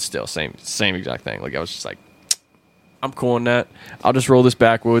like that, but still, same exact thing. Like, I was just like, I'm cool on that. I'll just roll this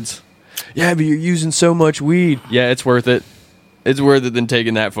backwoods. Yeah, but you're using so much weed. Yeah, it's worth it. It's worth it than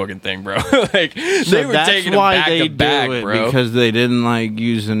taking that fucking thing, bro. Like, So they were that's taking them why back they to back, do it, bro. because they didn't like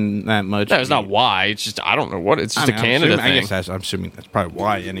using that much. That's not weed. why. It's just, I don't know what. It's just I mean, a Canada I thing. guess I'm assuming that's probably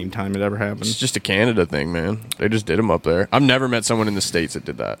why any time it ever It's happens. just a Canada thing, man. They just did them up there. I've never met someone in the States that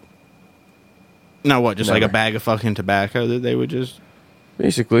did that. No, what? Just like a Never. bag of fucking tobacco that they would just.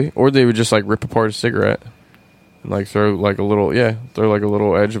 Basically. Or they would just, like, rip apart a cigarette. And, like, throw, like, a little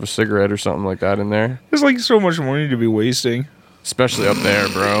edge of a cigarette or something like that in there. There's like so much money to be wasting. Especially up there,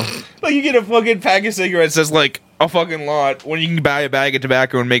 bro. Like you get a fucking pack of cigarettes that's like a fucking lot when you can buy a bag of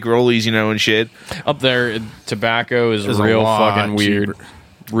tobacco and make rollies, and shit. Up there, tobacco is It's a real lot fucking weird. cheaper.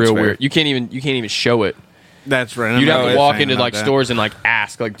 Real fair. weird. You can't even show it. That's right. You'd have to walk into like stores and like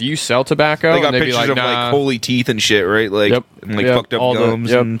ask, like, do you sell tobacco? They got and they'd be pictures like, of nah. like holy teeth and shit, right? Like, Yep. and, like Yep. fucked up All the- gums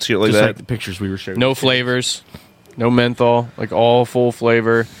yep. and shit like Just that. like the pictures we were showing. No flavors, no menthol, like all full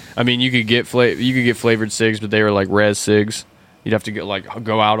flavor. I mean, you could get flavored cigs, but they were like res cigs. You'd have to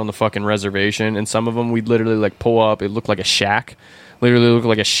go out on the fucking reservation, and some of them we'd literally like pull up. It looked like a shack, literally looked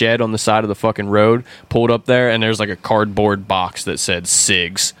like a shed on the side of the fucking road. Pulled up there, and there's like a cardboard box that said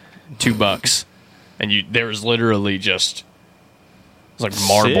cigs, $2, and there was literally just. It was like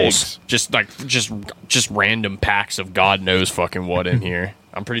marbles, just random packs of God knows fucking what in here.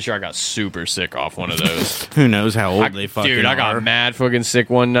 I'm pretty sure I got super sick off one of those. Who knows how old they fucking Dude, I got are. mad fucking sick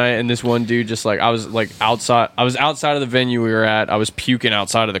one night, and this one dude just like I was outside of the venue we were at. I was puking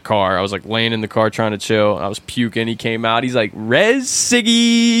outside of the car. I was like laying in the car trying to chill. I was puking. He came out. He's like, "Res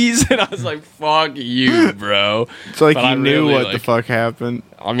ciggies," and I was like, "Fuck you, bro." It's like But you I knew really, what like- the fuck happened.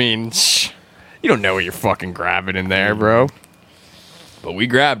 I mean, you don't know what you're fucking grabbing in there, bro. But we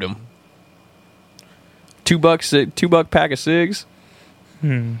grabbed him. $2 pack of cigs.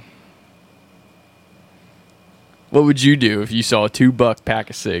 What would you do if you saw a $2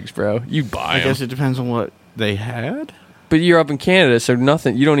 pack of cigs, bro? You'd buy I them. guess it depends on what they had. But you're up in Canada, so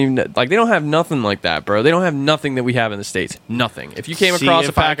nothing. You don't even like. They don't have nothing like that, bro. They don't have nothing that we have in the States. Nothing. If you came across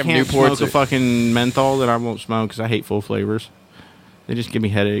a pack of I can't Newports, smoke a fucking menthol, then I won't smoke because I hate full flavors. They just give me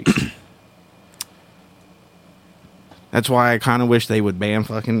headaches. That's why I kind of wish they would ban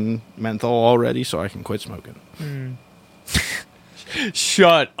fucking menthol already so I can quit smoking.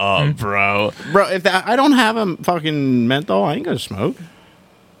 Shut up, bro. Bro, if I don't have a fucking menthol, I ain't gonna smoke.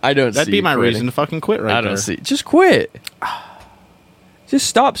 I don't That'd see be you my quitting. reason to fucking quit right I there. don't see. Just quit. Just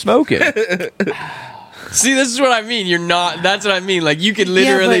stop smoking. See, this is what I mean. You're not. That's what I mean. Like, you could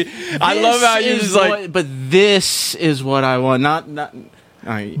literally. I love how you just like. But this is what I want. Not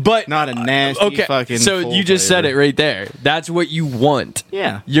But not a nasty okay, fucking. so full you just said it flavor. right there. That's what you want.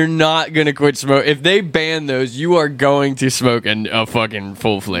 Yeah. You're not gonna quit smoke. If they ban those, you are going to smoke a fucking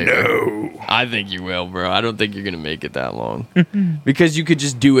full flavor. No. I think you will, bro. I don't think you're gonna make it that long because you could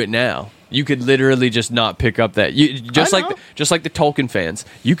just do it now. You could literally just not pick up that. You just I like know. just like the Tolkien fans.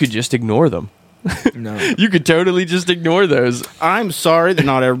 You could just ignore them. No. You could totally just ignore those. I'm sorry that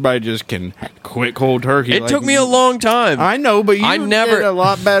not everybody just can quit cold turkey. It like took me a long time. I know, but you I never- did a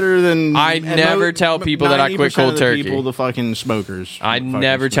lot better than. I and never tell people that I quit 90% cold of the turkey. People, the fucking smokers. I fucking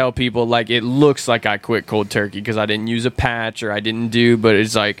never smoke. tell people like it looks like I quit cold turkey because I didn't use a patch or I didn't do, but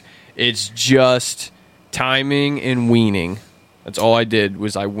it's like it's just timing and weaning. That's all I did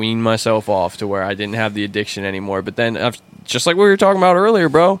was I weaned myself off to where I didn't have the addiction anymore. But then, just like we were talking about earlier,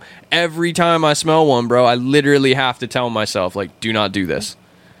 bro, every time I smell one, bro, I literally have to tell myself, like, do not do this.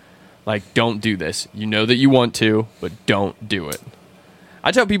 Like, don't do this. You know that you want to, but don't do it.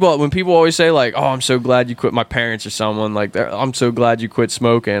 I tell people, when people always say, like, oh, I'm so glad you quit, my parents or someone, like, I'm so glad you quit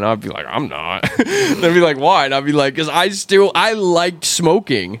smoking. I'd be like, I'm not. They'd be like, why? And I'd be like, because I liked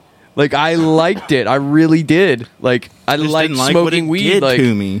smoking. Like, I liked it. I really did. Like, I Just liked didn't like what smoking it weed. did Like,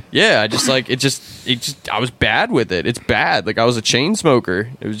 to me. yeah, I just like it. Just I was bad with it. It's bad. Like, I was a chain smoker.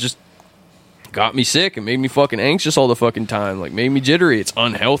 It was just got me sick and made me fucking anxious all the fucking time. Like, made me jittery. It's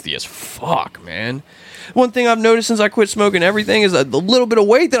unhealthy as fuck, man. One thing I've noticed since I quit smoking everything is that the little bit of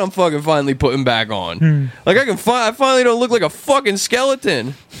weight that I'm fucking finally putting back on. Like, I finally don't look like a fucking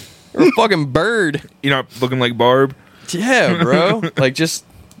skeleton or a fucking bird. You're not looking like Barb. Yeah, bro. Like, just.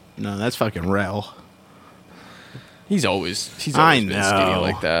 No, that's fucking Rel. He's always I been skinny know.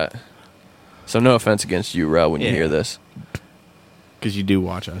 like that. So no offense against you, Ro, when you Yeah. hear this. Because you do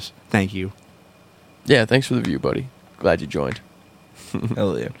watch us. Thank you. Yeah, thanks for the view, buddy. Glad you joined.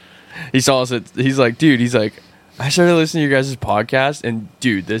 Hell yeah. He saw us he's like, I started listening to your guys' podcast, and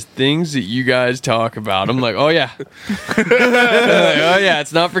dude, there's things that you guys talk about. I'm like, oh yeah. I'm like, oh yeah,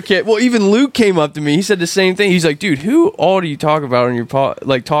 it's not for kids. Well, even Luke came up to me. He said the same thing. He's like, dude, who all do you talk about on your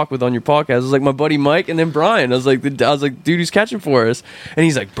talk with on your podcast? I was like, my buddy Mike and then Brian. I was like, dude, who's catching for us? And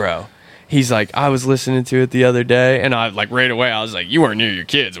he's like, bro. He's like, I was listening to it the other day, and I like right away. I was like, you weren't near your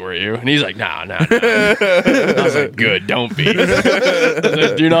kids, were you? And he's like, no. I was like, good, don't be. I was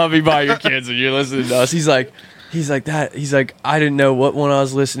like, do not be by your kids when you're listening to us. He's like, I didn't know what one I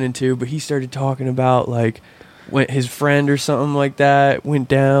was listening to, but he started talking about like when his friend or something like that went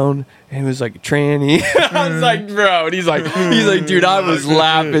down and it was like a tranny. I was like, bro, and he's like, dude, I was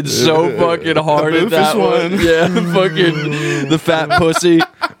laughing so fucking hard at that one. Yeah, fucking the fat pussy.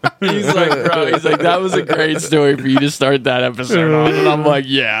 He's like, bro, that was a great story for you to start that episode on. And I'm like,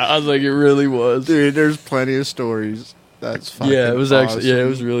 yeah. I was like, it really was. Dude, there's plenty of stories. That's fucking Yeah, it was actually, yeah, it awesome.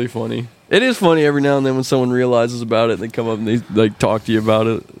 was really funny. It is funny every now and then when someone realizes about it and they come up and they like talk to you about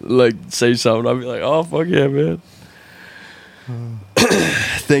it, like say something. I'll be like, oh fuck yeah, man.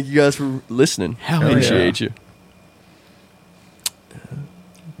 Thank you guys for listening. Hell Appreciate you.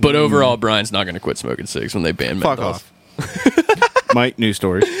 But overall, Brian's not going to quit smoking cigs when they ban Fuck menthols. off. Mike, new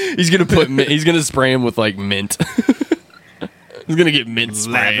story. He's gonna he's gonna spray him with like mint. He's gonna get mint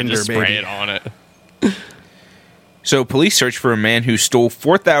spray and just Lavender, spray baby. it on it. So, police search for a man who stole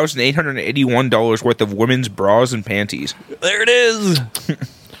 $4,881 worth of women's bras and panties. There it is.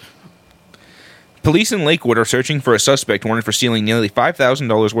 Police in Lakewood are searching for a suspect wanted for stealing nearly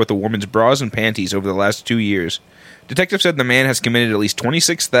 $5,000 worth of women's bras and panties over the last 2 years. Detectives said the man has committed at least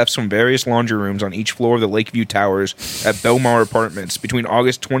 26 thefts from various laundry rooms on each floor of the Lakeview Towers at Belmar Apartments between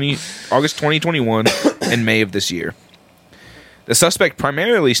August 2021 and May of this year. The suspect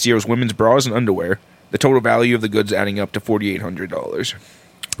primarily steals women's bras and underwear, the total value of the goods adding up to $4,800.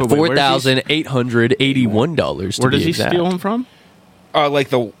 $4,881. Where does he steal them from? Like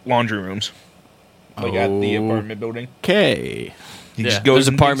the laundry rooms. Like at the apartment building. Okay. He Yeah, just goes there's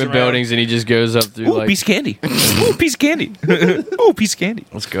and apartment digs around. buildings, and he just goes up through Ooh, like. piece of candy. Ooh, piece of candy. Ooh, piece of candy.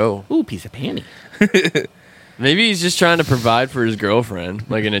 Let's go. Ooh, piece of panty. Maybe he's just trying to provide for his girlfriend,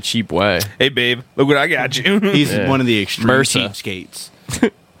 like in a cheap way. Hey, babe, look what I got you. He's Yeah. one of the extreme MRSA. cheapskates.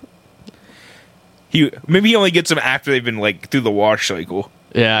 Maybe he only gets them after they've been like through the wash cycle.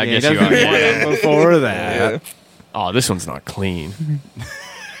 Yeah, I Yeah, guess he you doesn't are. want Yeah. them before that. Oh, this one's not clean.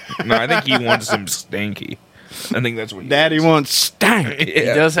 No, I think he wants them stinky. I think that's what Daddy wants stank. He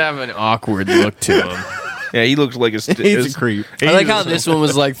does have an awkward look to him. Yeah, he looks like He's a creep. I like how this one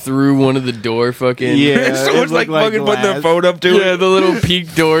was like through one of the door fucking. Yeah. Someone's it like looked fucking putting their glass. phone up to Yeah, it. the little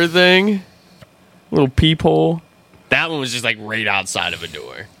peek door thing. Little peephole. That one was just like right outside of a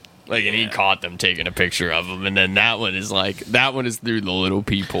door. Like, and he caught them taking a picture of him. And then that one is through the little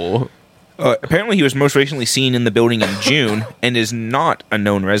peephole. Apparently, he was most recently seen in the building in June and is not a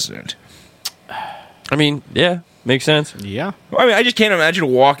known resident. I mean, yeah, makes sense. Yeah. I mean, I just can't imagine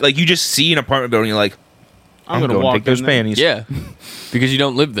you just see an apartment building, you're like, I'm going gonna to walk take those in there. panties. Yeah, because you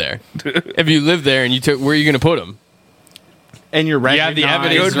don't live there. If you live there and you took, where are you going to put them? And you're You have the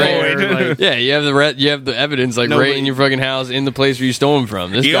evidence Good right. point. like, Yeah, you have the evidence like Nobody- right in your fucking house in the place where you stole them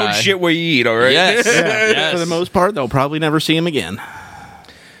from. This You guy. don't shit where you eat, all right? Yes. For the most part, they'll probably never see him again.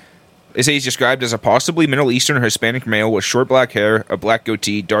 They say he's described as a possibly Middle Eastern or Hispanic male with short black hair, a black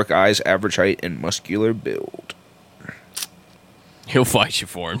goatee, dark eyes, average height, and muscular build. He'll fight you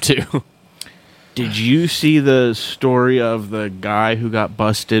for him too. Did you see the story of the guy who got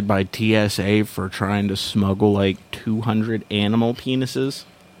busted by TSA for trying to smuggle like 200 animal penises?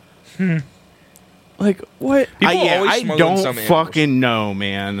 Like what? People I always smuggle in don't some animals. fucking know,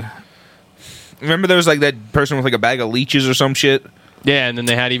 man. Remember there was like that person with like a bag of leeches or some shit? Yeah, and then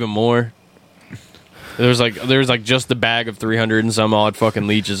they had even more. There was like just the bag of 300 and some odd fucking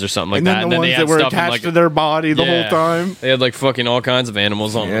leeches or something like And then that. the and then ones they that had were stuff in, attached like, to their body the Yeah. whole time. They had like fucking all kinds of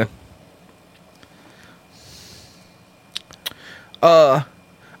animals on them.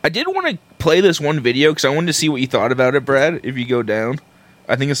 I did want to play this one video because I wanted to see what you thought about it, Brad. If you go down,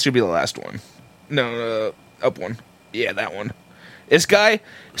 I think this should be the last one. No, up one. Yeah, that one. This guy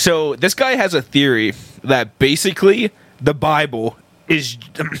has a theory that basically the Bible is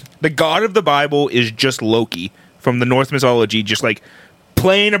the god of the Bible is just Loki from the Norse mythology, just like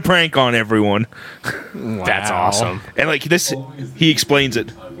playing a prank on everyone. That's awesome. And like this, he explains it.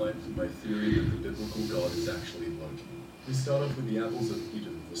 Timeline for my theory that the biblical god is actually Loki. We start off with the apples of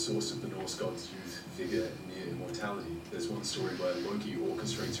Eden, the source of the Norse gods' youth, vigor, and near immortality. There's one story where Loki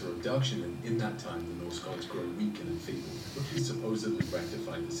orchestrates her abduction, and in that time the Norse gods grow weak and enfeebled. Loki supposedly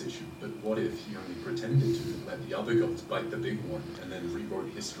rectified this issue, but what if he only pretended to and let the other gods bite the big one, and then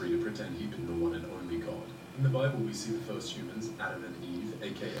rewrote history to pretend he'd been the one and only god? In the Bible, we see the first humans, Adam and Eve,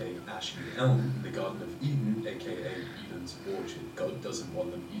 aka Ash and Elm, in the Garden of Eden, aka Eden's orchard. God doesn't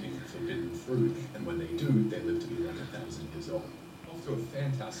want them eating forbidden fruit, and when they do, they live to be like 1,000 years old. Off to a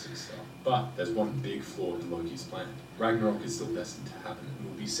fantastic start. But there's one big flaw in Loki's plan. Ragnarok is still destined to happen and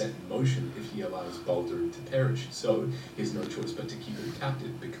will be set in motion if he allows Baldur to perish. So he has no choice but to keep him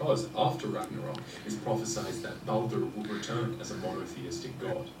captive, because after Ragnarok, it's prophesied that Baldur will return as a monotheistic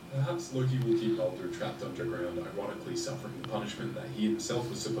god. Perhaps Loki will keep Baldur trapped underground, ironically suffering the punishment that he himself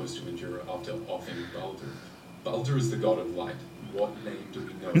was supposed to endure after offing Baldur. Baldur is the god of light. What name do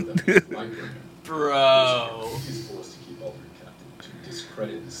we know that is Lightbringer? Bro. Loki is forced to keep Baldur captive, to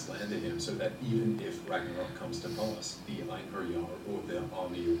discredit and slander him, so that even if Ragnarok comes to pass, the Einherjar, or the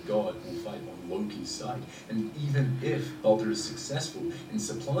army of God, will fight on Loki's side. And even if Baldur is successful in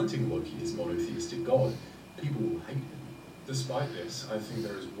supplanting Loki as monotheistic god, people will hate him. Despite this, I think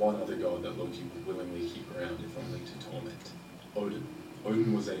there is one other god that Loki would willingly keep around, if only to torment. Odin.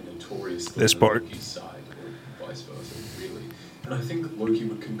 Odin was a notorious This thorn part. on Loki's side, or vice versa, really. And I think Loki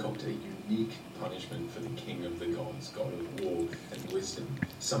would concoct a unique punishment for the king of the gods, god of war and wisdom.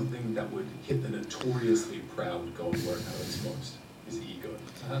 Something that would hit the notoriously proud god where it hurts most, his ego.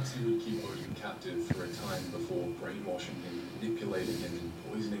 Perhaps he would keep Odin captive for a time before brainwashing him, manipulating him, and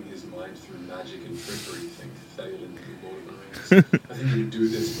poisoning his mind through magic and trickery. Think Theoden in the Lord of the Rings. I think he would do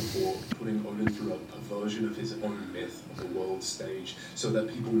this before putting Odin through a perversion of his own myth on the world stage, so that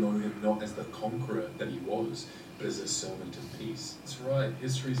people know him not as the conqueror that he was, but as a servant of peace. That's right,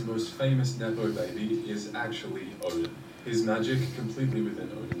 history's most famous Nepo baby is actually Odin. His magic completely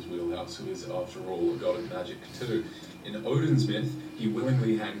within Odin's wheelhouse, who is, after all, a god of magic too. In Odin's myth, he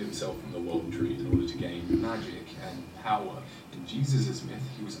willingly hanged himself from the world tree in order to gain magic and power. In Jesus' myth,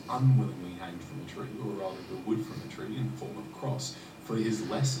 he was unwillingly hanged from a tree, or rather the wood from a tree in the form of a cross, for his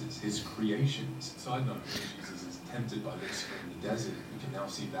lessons, his creations. Side note, when Jesus is tempted by Lucifer in the desert, we can now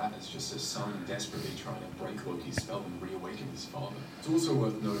see that as just a son desperately trying to break Loki's spell and reawaken his father. It's also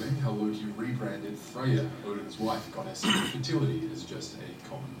worth noting how Loki rebranded Freya, Odin's wife, goddess of fertility, as just a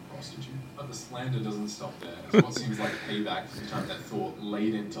common prostitute. But the slander doesn't stop there, as what seems like payback for the time that Thor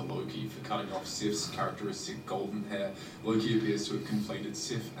laid into Loki for cutting off Sif's characteristic golden hair. Loki appears to have conflated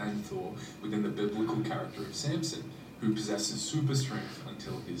Sif and Thor within the biblical character of Samson, who possesses super strength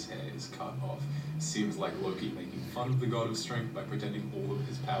until his hair is cut off. Seems like Loki making fun of the god of strength by pretending all of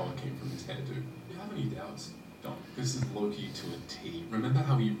his power came from his hairdo. You have have any doubts, Don, this is Loki to a T. Remember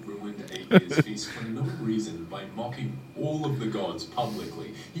how he ruined 8 years' feast for no reason by mocking all of the gods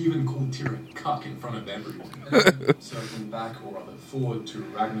publicly? He even called Tyr a cuck in front of everyone. Circling back, or rather forward, to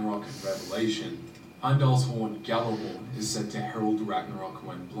Ragnarok and Revelation, Heimdall's horn, Gjallarhorn, is said to herald Ragnarok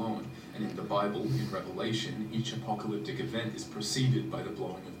when blown, and in the Bible, in Revelation, each apocalyptic event is preceded by the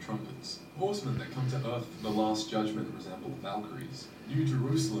blowing of trumpets. Horsemen that come to Earth for the Last Judgment resemble Valkyries. New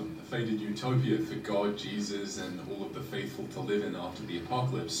Jerusalem, the fated utopia for God, Jesus, and all of the faithful to live in after the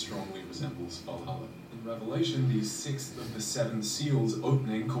apocalypse, strongly resembles Valhalla. In Revelation, the 6th of the 7 seals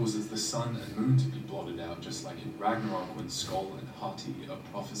opening causes the sun and moon to be blotted out, just like in Ragnarok when Skoll and Hati are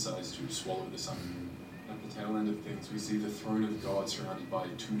prophesied to swallow the sun and moon. At the tail end of things, we see the throne of God surrounded by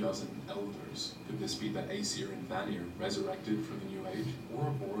 24 elders. Could this be the Aesir and Vanir resurrected for the New Age?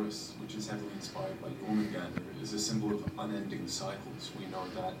 Ouroboros, which is heavily inspired by Jormungandr, is a symbol of unending cycles. We know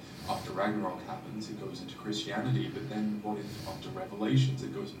that after Ragnarok happens, it goes into Christianity, but then what if after Revelations,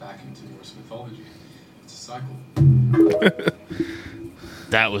 it goes back into Norse mythology? It's a cycle.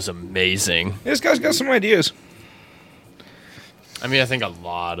 That was amazing. This guy's got some ideas. I mean, I think a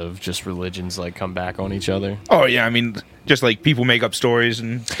lot of just religions like come back on each other. Oh yeah, I mean, just like people make up stories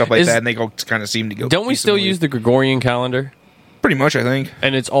and stuff like that, and they all kind of seem to go. Don't we still use the Gregorian calendar? Pretty much, I think.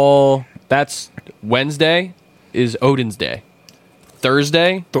 And it's all that's Wednesday is Odin's day.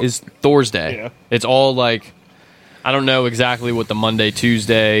 Thursday is Thor's day. Yeah. It's all like I don't know exactly what the Monday,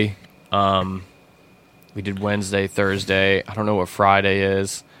 Tuesday. We did Wednesday, Thursday. I don't know what Friday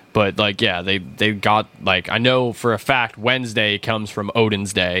is. But, like, yeah, they got, like, I know for a fact Wednesday comes from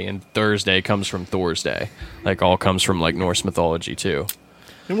Odin's day and Thursday comes from Thor's day. Like, all comes from, like, Norse mythology, too.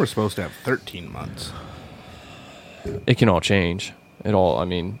 And we're supposed to have 13 months. It can all change. It all, I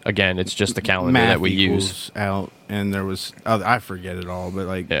mean, again, it's just the calendar Math that we equals use. Out, and there was, I forget it all, but,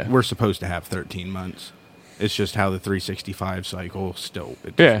 like, Yeah. we're supposed to have 13 months. It's just how the 365 cycle still,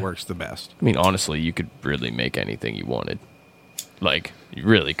 it just works the best. I mean, honestly, you could really make anything you wanted. Like, you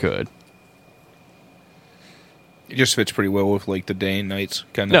really could. It just fits pretty well with like the day and nights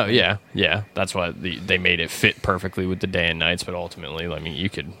kind of. No, yeah. That's why they made it fit perfectly with the day and nights. But ultimately, I mean,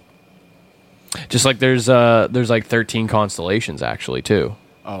 you could just like there's like 13 constellations actually too.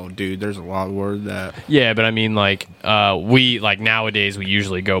 Oh, dude, there's a lot more than that. Yeah, but I mean, like we like nowadays we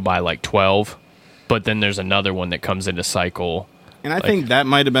usually go by like 12, but then there's another one that comes into cycle. And I think that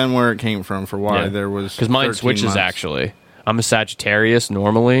might have been where it came from for why there was because mine 13 switches months. actually. I'm a Sagittarius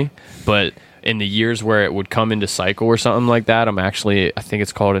normally, but in the years where it would come into cycle or something like that, I'm actually, I think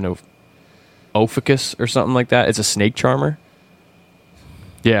it's called an Ophiuchus or something like that. It's a snake charmer.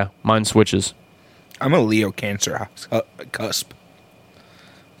 Yeah, mine switches. I'm a Leo Cancer cusp.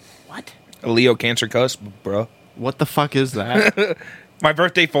 What? A Leo Cancer cusp, bro. What the fuck is that? My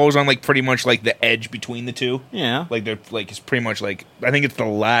birthday falls on like pretty much like the edge between the two. Yeah. Like they're like it's pretty much like I think it's the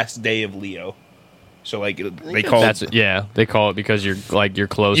last day of Leo. So like they call That's it. Yeah, they call it because you're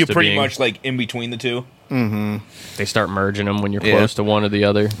close. you're to pretty being, much like in between the two. They start merging them when you're Yeah. close to one or the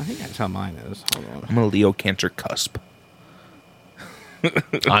other. I think that's how mine is. Hold on. I'm a Leo Cancer cusp.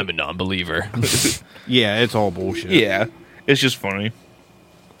 I'm a non-believer. Yeah, it's all bullshit. Yeah, it's just funny.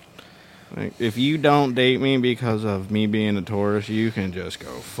 Like, if you don't date me because of me being a Taurus, you can just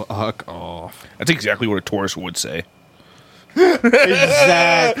go fuck off. That's exactly what a Taurus would say.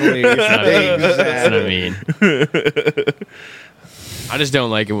 Exactly. That's what I mean. I just don't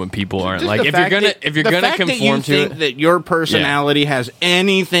like it when people aren't Just like the if you're fact gonna that- if you're the gonna fact that you conform to think it. that your personality has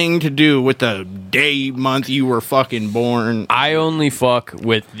anything to do with the day, month you were fucking born. I only fuck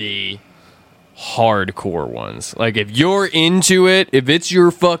with the hardcore ones. Like if you're into it, if it's your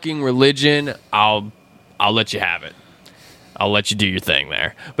fucking religion, I'll let you have it. I'll let you do your thing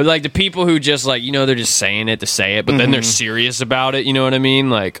there. But like the people who just like, you know, they're just saying it to say it, but then they're serious about it, you know what I mean?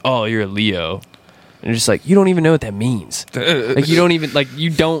 Like, oh, you're a Leo. And you're just like, you don't even know what that means. Like you don't even like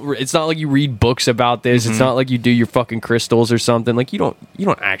you don't it's not like you read books about this. It's not like you do your fucking crystals or something. Like you don't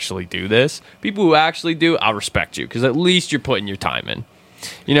actually do this. People who actually do, I'll respect you because at least you're putting your time in.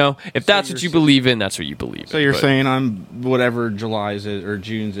 You know, if that's what you believe in, that's what you believe in. So you're But- saying I'm whatever July's is or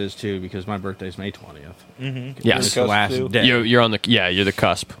June's is too because my birthday's May 20th. yes, It's the last too. day. you're on the you're the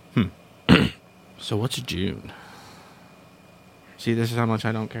cusp. So what's June? See, this is how much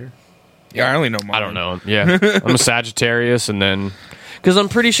I don't care. Yeah, I only know mine. I don't know. Yeah, I'm a Sagittarius, and then because I'm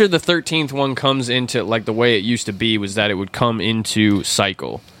pretty sure the 13th one comes into like the way it used to be was that it would come into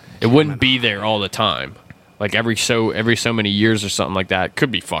cycle. It wouldn't be there all the time. Like every so many years or something like that.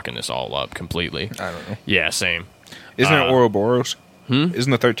 Could be fucking this all up completely. I don't know. Yeah, same. Isn't it Ouroboros?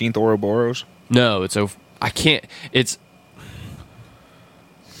 Isn't the 13th Ouroboros? No, it's I can't. It's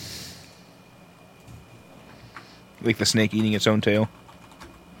Like the snake eating its own tail.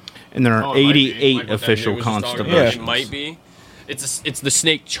 And there are Oh, it might be. 88 Like what that official dude was just talking about. constellations. It might be. It's the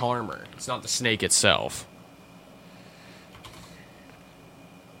snake charmer. It's not the snake itself.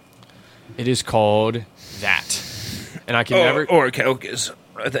 It is called that. And I can never... Or Orchelchis,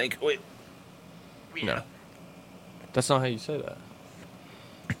 I think. Wait. No. That's not how you say that.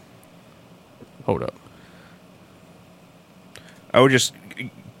 Hold up. I would just...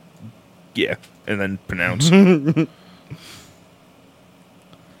 Yeah, and then pronounce.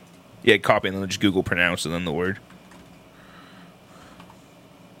 Yeah, copy and then just Google pronounce and then the word.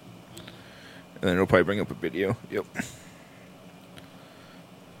 And then it'll probably bring up a video. Yep.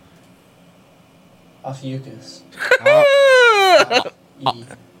 Ophiuchus.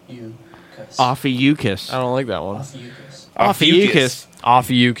 E-U-Cus. Ophiuchus. I don't like that one. Ophiuchus. Ophiuchus.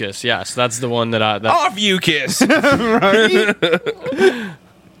 Ophiuchus, yes. That's the one that I... Ophiuchus!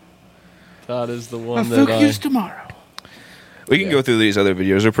 That is the one that Ophiuchus tomorrow. We can go through these other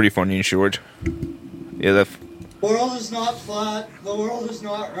videos. They're pretty funny and short. Yeah, The world is not flat. The world is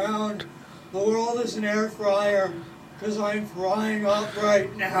not round. The world is an air fryer. Because I'm frying up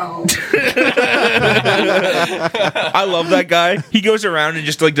right now. I love that guy. He goes around and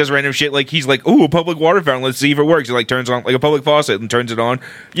just like does random shit. Like he's like, "Ooh, a public water fountain. Let's see if it works." He like turns on like a public faucet and turns it on.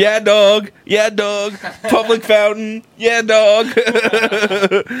 Yeah, dog. Yeah, dog. Public fountain. Yeah, dog. If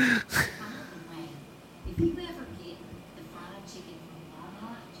you ever get the fried chicken from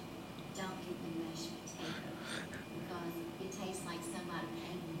Walmart, don't get the mashed potato because it tastes like somebody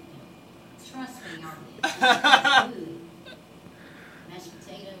hating you. Trust me on this. It's good. Mashed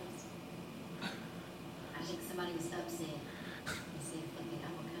potatoes. I think somebody was upset. They said, "Fuck it,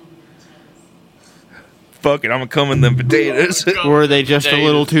 I'm gonna come with them potatoes." Fuck it, I'm gonna come in them potatoes. Were they just a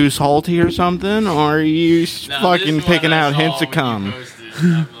little too salty or something? Or are you fucking picking out hints of cum?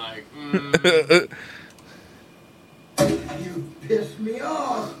 I'm like, You piss me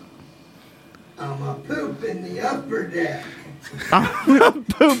off. I'm a poop in the upper deck.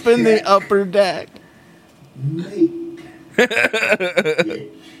 Poop in the upper deck. Mate.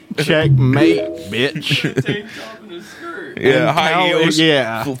 Checkmate, bitch. tank top and a skirt. Yeah, high How- heels.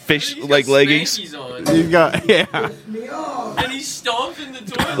 yeah. Fish He's got like leggings. Spankies on. You got, yeah. Piss me off. And he stomped in the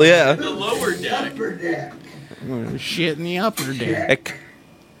toilet. Yeah. In the lower deck. Upper deck. Shit in the upper deck. Heck.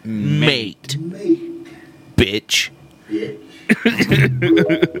 Mate, Mate. bitch. Bitch.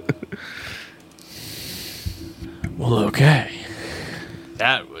 Well, okay.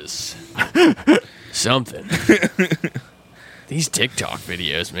 That was something. These TikTok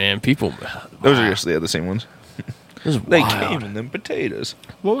videos, man, people. Those are just the same ones. This is They wild. came in them potatoes.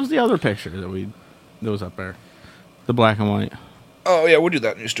 What was the other picture that was up there? The black and white. Oh yeah, we'll do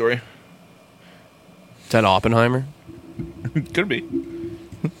that news story. Is that Oppenheimer? Could be.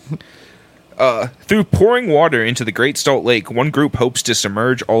 Through pouring water into the Great Salt Lake, one group hopes to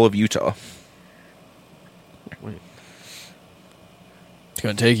submerge all of Utah. It's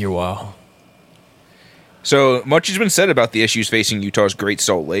gonna take you a while. So, much has been said about the issues facing Utah's Great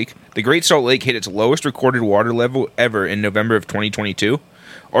Salt Lake. The Great Salt Lake hit its lowest recorded water level ever in November of 2022.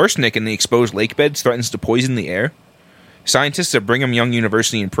 Arsenic in the exposed lake beds threatens to poison the air. Scientists at Brigham Young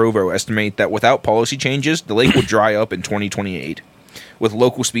University in Provo estimate that without policy changes, the lake will dry up in 2028, with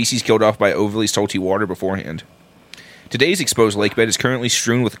local species killed off by overly salty water beforehand. Today's exposed lake bed is currently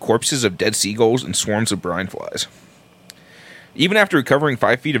strewn with corpses of dead seagulls and swarms of brine flies. Even after recovering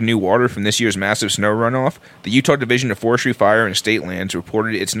 5 feet of new water from this year's massive snow runoff, the Utah Division of Forestry, Fire, and State Lands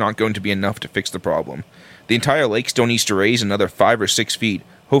reported it's not going to be enough to fix the problem. The entire lake still needs to raise another 5 or 6 feet,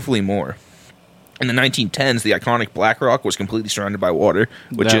 hopefully more. In the 1910s, the iconic Black Rock was completely surrounded by water,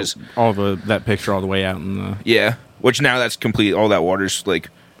 which is that picture all the way out in the. yeah. Which now that's complete. All that water's like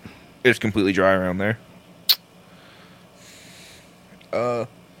it's completely dry around there.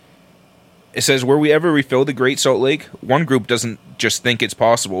 It says, where we ever refill the Great Salt Lake, one group doesn't just think it's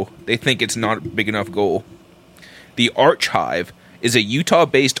possible; they think it's not a big enough goal. The Archive is a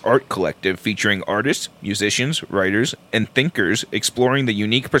Utah-based art collective featuring artists, musicians, writers, and thinkers exploring the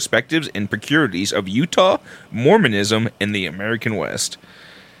unique perspectives and peculiarities of Utah, Mormonism, and the American West.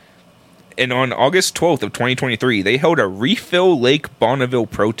 And on August 12th of 2023, they held a Refill Lake Bonneville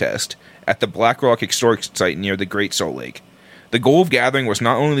protest at the Black Rock Historic Site near the Great Salt Lake. The goal of gathering was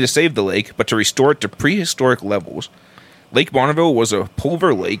not only to save the lake, but to restore it to prehistoric levels. Lake Bonneville was a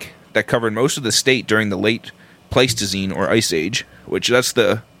pulver lake that covered most of the state during the late Pleistocene or Ice Age, which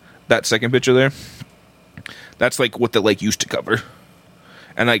that second picture there. That's like what the lake used to cover.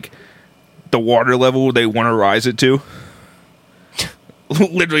 And like the water level they want to rise it to.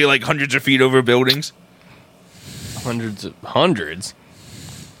 Literally like hundreds of feet over buildings. Hundreds?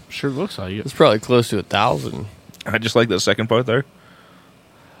 Sure looks like it. It's probably close to 1,000. I just like the second part there.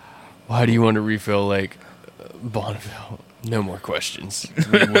 Why do you want to refill Lake Bonneville? No more questions.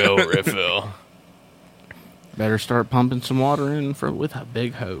 We will refill. Better start pumping some water in with a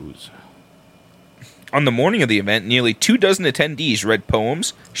big hose. On the morning of the event, nearly 24 attendees read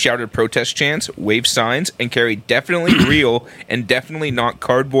poems, shouted protest chants, waved signs, and carried definitely real and definitely not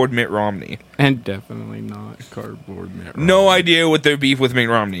cardboard Mitt Romney. And definitely not cardboard Mitt Romney. No idea what their beef with Mitt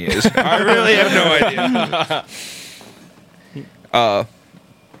Romney is. I really have no idea.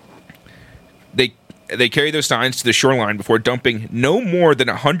 They carried those signs to the shoreline before dumping no more than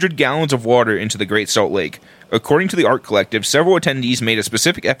 100 gallons of water into the Great Salt Lake. According to the art collective, several attendees made a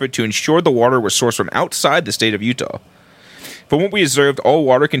specific effort to ensure the water was sourced from outside the state of Utah. From what we observed, all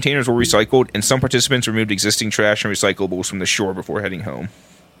water containers were recycled, and some participants removed existing trash and recyclables from the shore before heading home.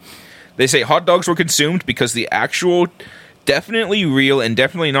 They say hot dogs were consumed because the actual, definitely real, and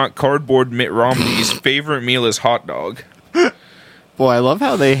definitely not cardboard Mitt Romney's favorite meal is hot dog. Boy, I love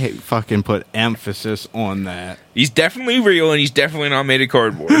how they fucking put emphasis on that. He's definitely real, and he's definitely not made of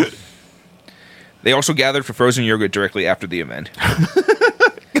cardboard. They also gathered for frozen yogurt directly after the event.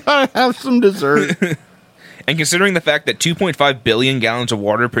 Gotta have some dessert. And considering the fact that 2.5 billion gallons of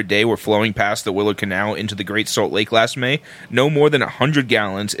water per day were flowing past the Willard Canal into the Great Salt Lake last May, no more than 100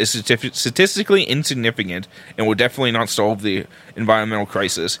 gallons is statistically insignificant and will definitely not solve the environmental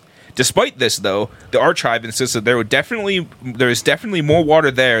crisis. Despite this, though, the Archive insists that there is definitely more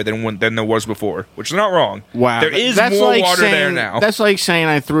water there than there was before, which is not wrong. Wow. There is that's more like water saying, there now. That's like saying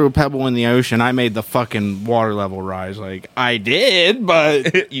I threw a pebble in the ocean. I made the fucking water level rise. Like, I did,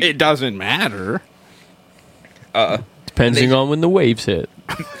 but it doesn't matter. Depending on when the waves hit.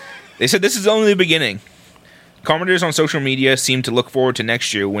 They said this is only the beginning. Commenters on social media seem to look forward to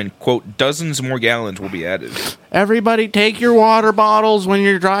next year when, quote, dozens more gallons will be added. Everybody take your water bottles when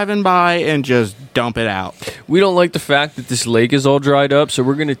you're driving by and just dump it out. We don't like the fact that this lake is all dried up, so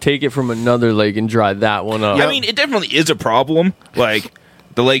we're going to take it from another lake and dry that one up. I mean, it definitely is a problem. Like,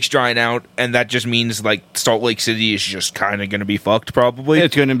 the lake's drying out, and that just means, like, Salt Lake City is just kind of going to be fucked, probably.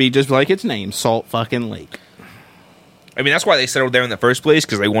 It's going to be just like its name, Salt fucking Lake. I mean, that's why they settled there in the first place,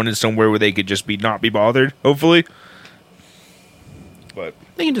 because they wanted somewhere where they could just not be bothered, hopefully. But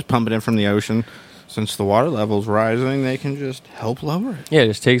They can just pump it in from the ocean. Since the water level's rising, they can just help lower it. Yeah,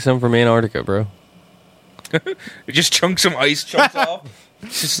 just take some from Antarctica, bro. just chunk some ice chunks off.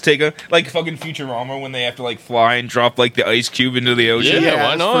 Just take like fucking Futurama when they have to, like, fly and drop, like, the ice cube into the ocean. Yeah,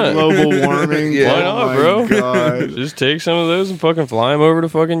 why not? For global warming. Yeah. Why not, bro? God. Just take some of those and fucking fly them over to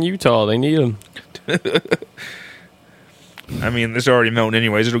fucking Utah. They need them. I mean, it's already melting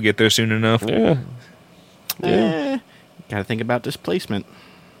anyways. It'll get there soon enough. Yeah. Gotta think about displacement.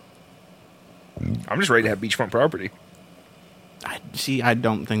 I'm just ready to have beachfront property. I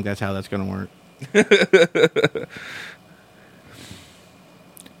don't think that's how that's going to work.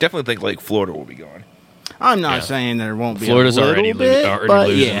 Definitely think, like, Florida will be gone. I'm not saying there won't be Florida's a already little bit, already but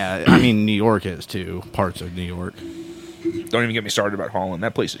losing. yeah, I mean, New York is too. Parts of New York. Don't even get me started about Holland.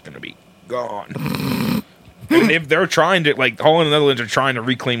 That place is going to be gone. They're trying to, like, Holland and the Netherlands are trying to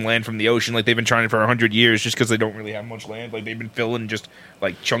reclaim land from the ocean like they've been trying for 100 years just because they don't really have much land. Like, they've been filling just,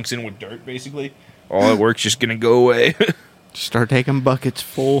 like, chunks in with dirt, basically. All that work's just going to go away. Start taking buckets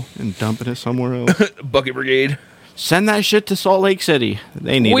full and dumping it somewhere else. Bucket Brigade. Send that shit to Salt Lake City.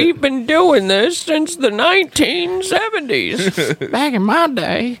 They need We've been doing this since the 1970s. Back in my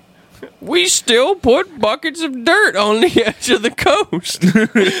day. We still put buckets of dirt on the edge of the coast.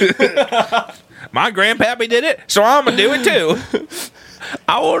 My grandpappy did it, so I'm going to do it too.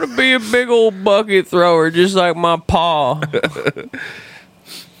 I want to be a big old bucket thrower just like my pa.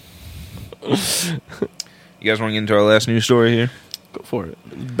 You guys want to get into our last news story here? Go for it.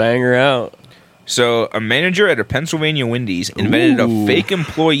 Bang her out. So, a manager at a Pennsylvania Wendy's invented a fake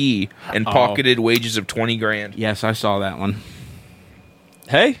employee and pocketed wages of $20,000. Yes, I saw that one.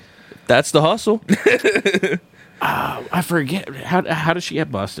 Hey, that's the hustle. I forget. How did she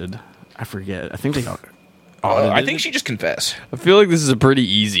get busted? I forget. I think they got. I think she just confessed. I feel like this is a pretty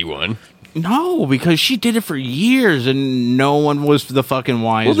easy one. No, because she did it for years and no one was the fucking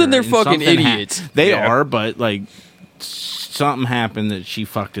wiser. Well, then they're And fucking something idiots. They Yeah. are, but like something happened that she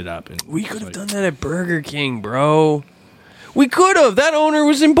fucked it up. And We could have done that at Burger King, bro. We could have. That owner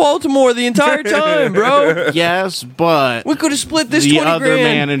was in Baltimore the entire time, bro. Yes, but We could have split this the 20 other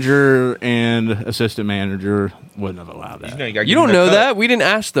grand. manager and assistant manager wouldn't have allowed that. You don't know that. We didn't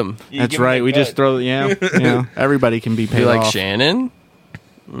ask them. That's right. We just throw. Yeah, yeah. Everybody can be paid Be like, off. Shannon?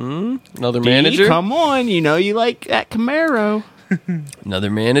 Another Dee, manager? come on, you know you like that Camaro. Another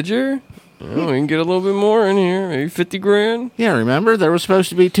manager? Oh, we can get a little bit more in here. Maybe 50 grand. Yeah, remember there was supposed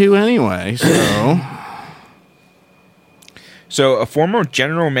to be two anyway. So So, a former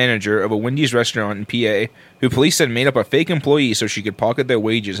general manager of a Wendy's restaurant in PA, who police said made up a fake employee so she could pocket their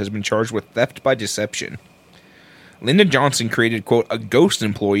wages, has been charged with theft by deception. Linda Johnson created, quote, a ghost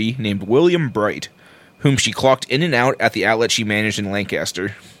employee named William Bright, whom she clocked in and out at the outlet she managed in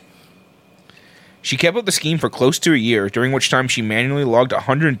Lancaster. She kept up the scheme for close to a year, during which time she manually logged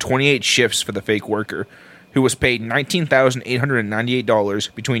 128 shifts for the fake worker, who was paid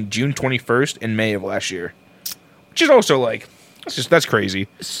 $19,898 between June 21st and May of last year. Which is also like, that's crazy.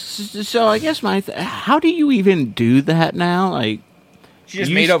 So I guess how do you even do that now? Like, she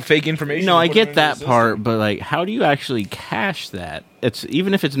just made up fake information. No, I and put it get into that the part, system. but like, how do you actually cash that? It's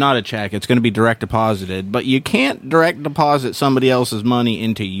even if it's not a check, it's going to be direct deposited, but you can't direct deposit somebody else's money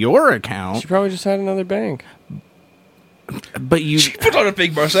into your account. She probably just had another bank. But you She put on a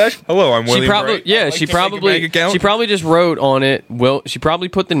fake mustache. Hello, I'm William She probably, Bright. yeah, I'd like she to make a probably, bank account. she probably just wrote on it. She probably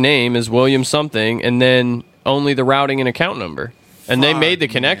put the name as William something, and then only the routing and account number, and they made the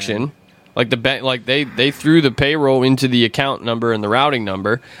connection. Man. Like the bank, like they threw the payroll into the account number and the routing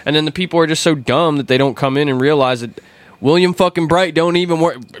number, and then the people are just so dumb that they don't come in and realize that William fucking Bright don't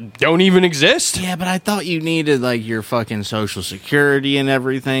even exist. Yeah, but I thought you needed like your fucking social security and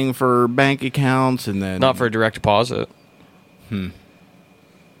everything for bank accounts, and then Not for a direct deposit.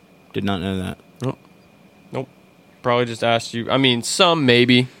 Did not know that. Nope. Probably just asked you. I mean, some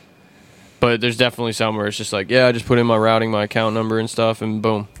maybe, but there's definitely some where it's just like, yeah, I just put in my routing, my account number and stuff, and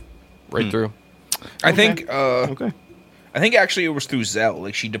boom, right through. I think. Okay. I think actually it was through Zelle.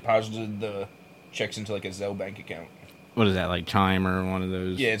 Like she deposited the checks into like a Zelle bank account. What is that, like Chime or one of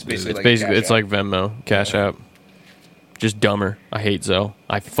those? Yeah, it's basically It's like basically, Cash it's App. like Venmo, Cash App. Just dumber. I hate Zelle.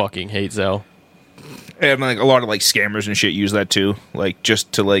 I fucking hate Zelle. And like a lot of like scammers and shit use that too, like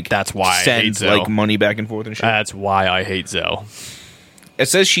just to like That's why I send hate Zelle. like money back and forth and shit. That's why I hate Zelle. It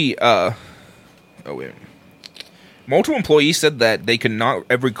says she oh wait. Multiple employees said that they could not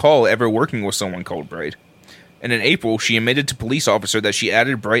recall ever working with someone called Bright. And in April, she admitted to police officer that she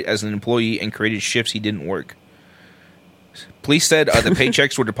added Bright as an employee and created shifts he didn't work. Police said the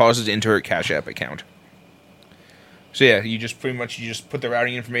paychecks were deposited into her Cash App account. So yeah, you just put the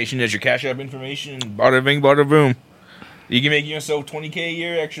routing information as your Cash App information, and bada bing, bada boom. You can make yourself $20K a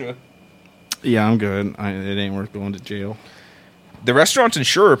year extra. Yeah, I'm good. It ain't worth going to jail. The restaurant's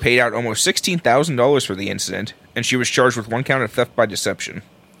insurer paid out almost $16,000 for the incident, and she was charged with one count of theft by deception.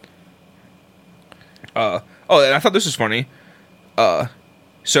 And I thought this was funny.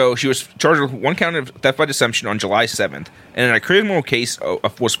 So she was charged with one count of theft by deception on July 7th, and a criminal case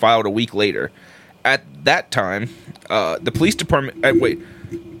was filed a week later. At that time, the police department...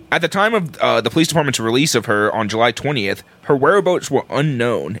 At the time of the police department's release of her on July 20th, her whereabouts were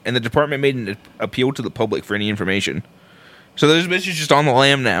unknown, and the department made an appeal to the public for any information. So this bitch is just on the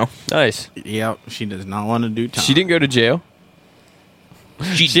lam now. Nice. Yep, she does not want to do time. She didn't go to jail.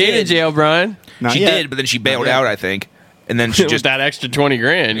 She ain't in jail, Brian. Not She yet. did, but then she bailed Not yet. out, I think. And then she Just just... that extra 20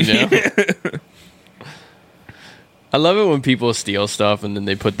 grand, you know? I love it when people steal stuff and then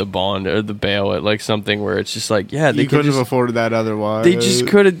they put the bond or the bail at like something where it's just like, yeah, they You could couldn't just, have afforded that otherwise. they just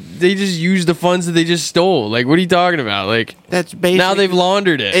could have, they just used the funds that they just stole. Like, what are you talking about? Like, That's basically now they've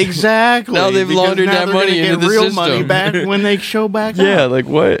laundered it. exactly. Now they've because laundered now that they're money gonna into get the real system. money back when they show back Yeah, up. like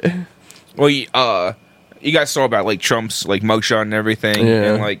what? Well, you guys saw about like Trump's like mugshot and everything,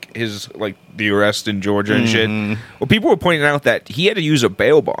 Yeah. and like his like the arrest in Georgia and Mm-hmm. shit. Well, people were pointing out that he had to use a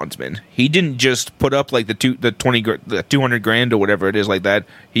bail bondsman. He didn't just put up like the 200 grand or whatever it is like that.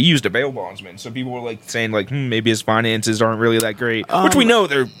 He used a bail bondsman. So people were like saying like maybe his finances aren't really that great, which we know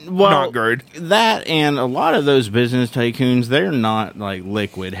they're not good. That and a lot of those business tycoons, they're not like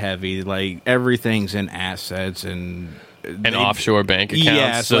liquid heavy. Like everything's in assets and Offshore bank accounts,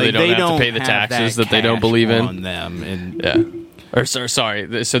 yeah, so they don't have to pay the have taxes that that they don't cash believe in. on them. And Yeah. Or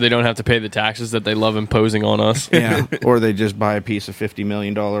sorry, so they don't have to pay the taxes that they love imposing on us. yeah, or they just buy a piece of $50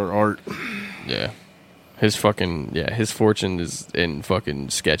 million art. Yeah. His fortune is in fucking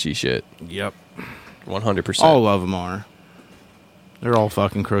sketchy shit. Yep, 100%. all of them are. They're all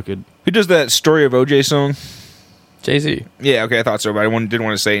fucking crooked. Who does that Story of OJ song? Jay-Z. Yeah, okay, I thought so, but I didn't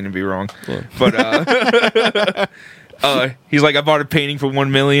want to say it and be wrong. Yeah. But he's like, I bought a painting for $1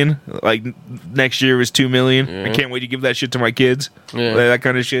 million. Like next year was $2 million. I Yeah. can't wait to give that shit to my kids. Yeah. Like, that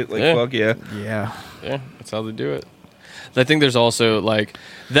kind of shit. Like Yeah. fuck yeah. Yeah, Yeah, that's how they do it. I think there's also like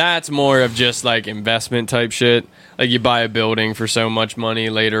that's more of just like investment type shit. Like you buy a building for so much money,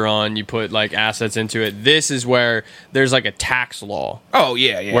 later on you put like assets into it. This is where there's like a tax law Oh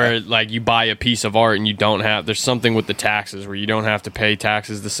yeah. where like you buy a piece of art and you don't have there's something with the taxes where you don't have to pay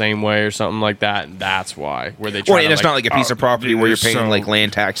taxes the same way or something like that. And that's why where they try Well, to, and it's not like a piece of property where you're paying so- like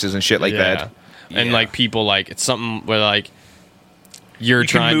land taxes and shit like that. And Yeah. like people like it's something where like you're You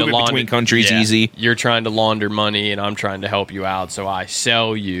can trying move to it launder between countries easy. You're trying to launder money, and I'm trying to help you out. So I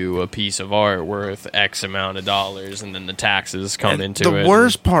sell you a piece of art worth X amount of dollars, and then the taxes come into it. The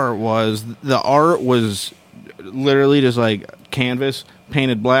worst part was the art was literally just like canvas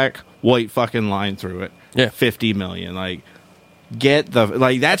painted black, white fucking line through it. Yeah. 50 million. Like, get the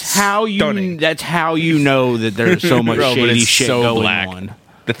like. That's how you. stunning. That's how you know that there's so much Bro, but shady it's shit so going black. on.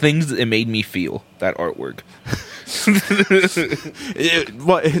 The things that it made me feel, that artwork.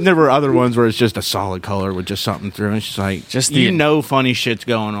 And there were other ones where it's just a solid color with just something through. And it's just like, Just you the- know, funny shit's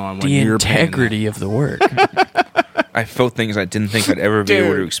going on when the you're painting integrity of the work. I felt things I didn't think I'd ever be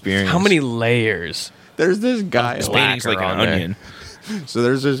able to experience. How many layers? that. There's this guy. This at painting's black like are an on there? onion. So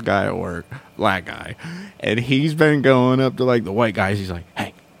there's this guy at work, black guy, and he's been going up to like the white guys. He's like,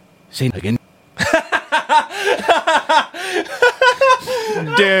 "Hey, say it again."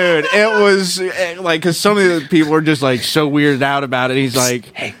 Dude, it was like, because some of the people are just like so weirded out about it. He's like,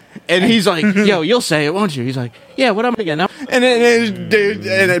 "Hey," and he's like, "Yo, you'll say it, won't you?" He's like, "Yeah, what am I again?" And then, dude,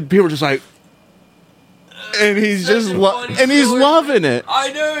 and then people are just like, and he's just and he's loving it.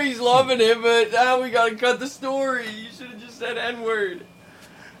 I know he's loving it, but now we gotta cut the story. You should have just said N-word.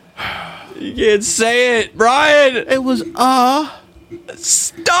 You can't say it, Brian. It was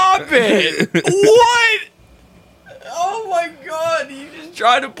Stop it. What? Oh my god, you just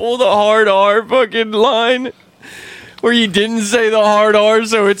tried to pull the hard R fucking line where you didn't say the hard R,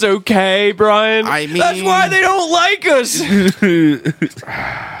 so it's okay, Brian. I mean- that's why they don't like us. The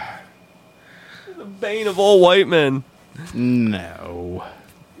bane of all white men. no.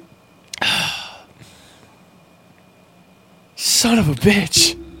 Son of a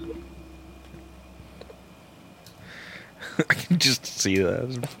bitch. I can just see that.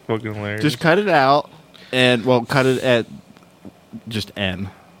 It's fucking hilarious. Just cut it out, and well, cut it at just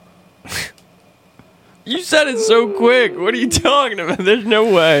N. You said it so quick. What are you talking about? There's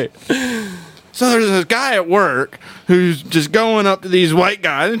no way. So there's this guy at work who's just going up to these white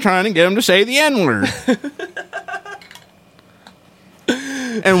guys and trying to get them to say the N word.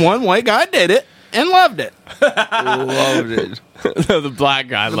 And one white guy did it and loved it. loved it. The black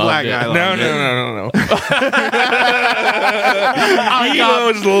guy loved black it. guy loved No, it. no. I He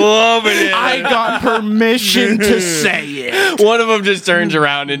got, was loving it. I got permission to say it. One of them just turns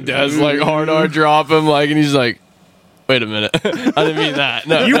around and does like hard R drop him, like, and he's like, "Wait a minute, I didn't mean that."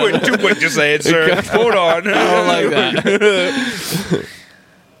 No, You no, wouldn't do what you said, sir. Hold on. I don't like that.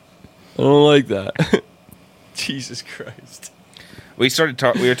 I don't like that. Jesus Christ. We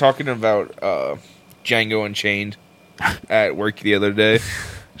were talking about Django Unchained at work the other day.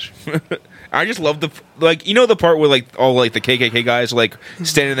 I just love the the part where like all like the KKK guys are, like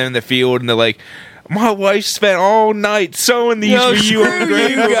standing there in the field and they're like, "My wife spent all night sewing these Yo, for you on screw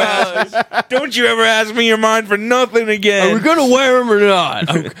you Green guys. Goblins. Don't you ever ask me your mind for nothing again." Are we gonna wear them or not?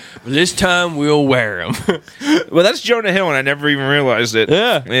 Okay. This time we'll wear them. Well, that's Jonah Hill, and I never even realized it.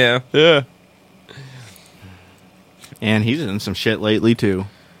 Yeah. Yeah. And he's in some shit lately too.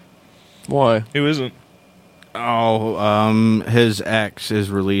 Why? Who isn't? Oh, his ex is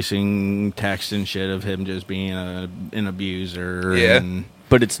releasing text and shit of him just being an abuser. Yeah. And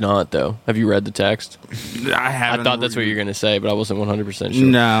But it's not though. Have you read the text? I haven't. I thought that's what you were gonna say, but I wasn't 100% sure.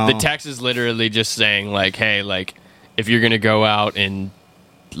 No. The text is literally just saying like, "Hey, like, if you're gonna go out and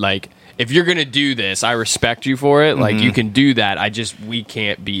like, if you're gonna do this, I respect you for it. Like, you can do that. We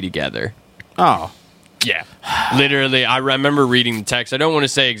can't be together." Oh, Yeah, literally. I remember reading the text. I don't want to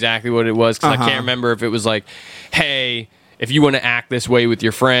say exactly what it was because I can't remember if it was like, "Hey, if you want to act this way with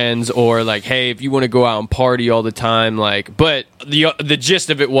your friends," or like, "Hey, if you want to go out and party all the time." Like, but the gist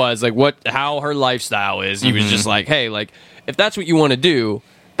of it was like how her lifestyle is. He was just like, "Hey, like, if that's what you want to do,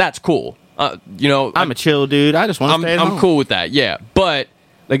 that's cool. I'm a chill dude. I just want to stay at home. I'm cool with that. Yeah, but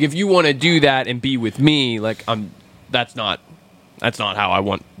like, if you want to do that and be with me, like, that's not how I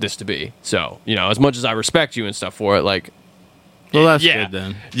want this to be. So, as much as I respect you and stuff for it, like, Well, that's yeah, good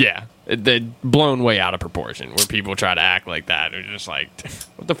then. Yeah, they're blown way out of proportion where people try to act like that. They're just like,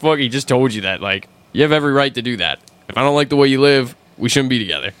 what the fuck? He just told you that. Like, you have every right to do that. If I don't like the way you live, we shouldn't be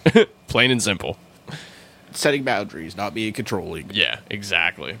together. Plain and simple. Setting boundaries, not being controlling. Yeah,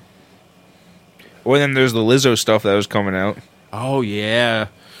 exactly. Well, then there's the Lizzo stuff that was coming out. Oh yeah,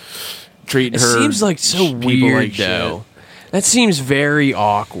 treating It her. seems like so people weird, like shit. though. That seems very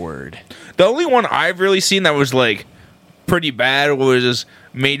awkward. The only one I've really seen that was like pretty bad was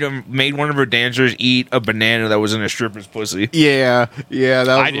made one of her dancers eat a banana that was in a stripper's pussy. Yeah, that was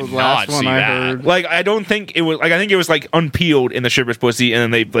I did the last not one see I that. heard. Like, I don't think it was. Like, I think it was like unpeeled in the stripper's pussy, and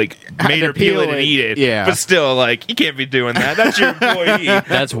then they like made to her peel peel it and it. eat it. Yeah. But still, like, you can't be doing that. That's your employee.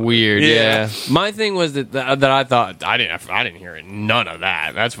 That's weird. Yeah. Yeah. My thing was that I thought I didn't hear it. None of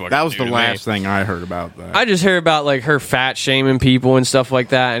that. That's fucking. That was new the to last me. thing I heard about that. I just heard about like her fat shaming people and stuff like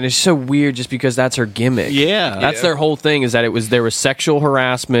that, and it's so weird just because that's her gimmick. Yeah. That's their whole thing is that there was sexual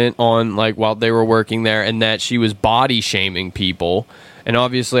harassment on like while they were working there, and that she was body shaming people. And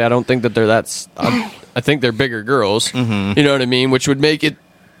obviously, I don't think that I think they're bigger girls. Mm-hmm. You know what I mean? Which would make it.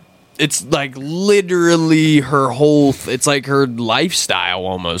 It's like literally her whole. It's like her lifestyle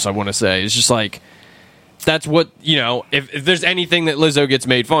almost. I want to say it's just like that's what If there's anything that Lizzo gets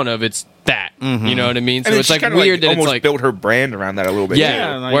made fun of, it's that. You know what I mean? So And then it's she like kinda, weird that it's almost like built her brand around that a little bit. yeah,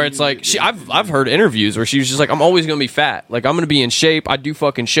 Yeah, like- where it's like I've heard interviews where she was just like, I'm always gonna be fat. Like I'm gonna be in shape. I do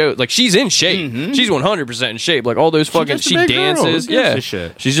fucking shows. Like she's in shape. She's 100% in shape. Like all those fucking just a she big girl. dances. Who gives Yeah, a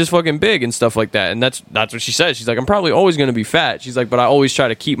shit? she's just fucking big and stuff like that. And that's what she says. She's like, I'm probably always gonna be fat. She's like, but I always try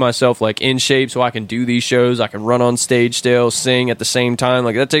to keep myself like in shape so I can do these shows. I can run on stage still, sing at the same time.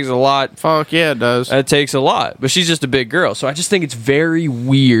 Like that takes a lot. Fuck yeah, it does. That takes a lot, but she's just a big girl. So I just think it's very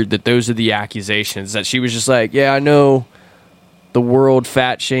weird that those are the accusations. That she was just like, yeah, I know the world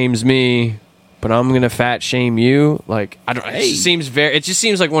fat shames me, but I'm gonna fat shame you. Like I don't. It just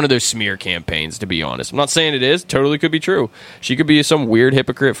seems like one of those smear campaigns. To be honest, I'm not saying it is. Totally could be true. She could be some weird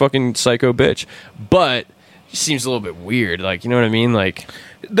hypocrite, fucking psycho bitch. But it seems a little bit weird. Like you know what I mean? Like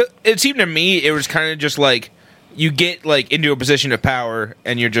It seemed to me it was kind of just like you get like into a position of power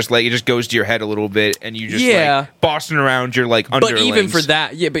and you're just like it just goes to your head a little bit and you just like bossing around your like underlings. But even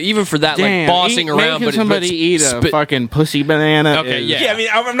for that, Damn, like bossing around, making but somebody eat a fucking pussy banana. Okay, is- yeah. Yeah, I mean,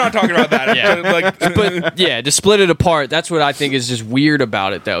 I'm not talking about that. Yeah. Like, But yeah, to split it apart, that's what I think is just weird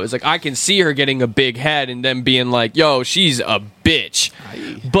about it, though. It's like I can see her getting a big head and then being like, "Yo, she's a bitch,"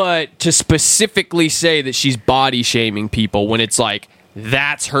 but to specifically say that she's body shaming people when it's like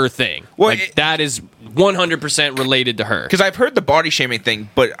that's her thing, Well, like that is 100% related to her. because I've heard the body shaming thing,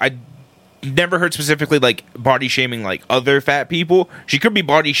 but I never heard specifically like body shaming like other fat people. She could be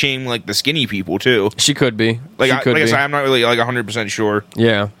body shaming like the skinny people too. She could be. Like she could I be. said, I'm not really like 100% sure.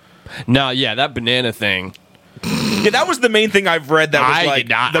 Yeah. No, yeah, that banana thing. Yeah, that was the main thing I've read that was I like did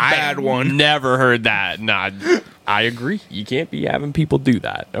not, the bad one. Never heard that. Nah, I agree. You can't be having people do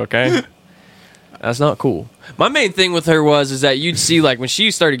that. Okay, that's not cool. My main thing with her is that you'd see like when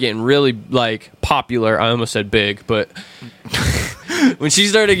she started getting really like popular. I almost said big, but when she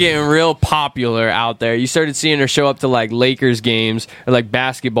started getting real popular out there, you started seeing her show up to like Lakers games or like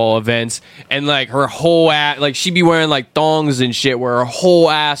basketball events, and like her whole ass, like she'd be wearing like thongs and shit where her whole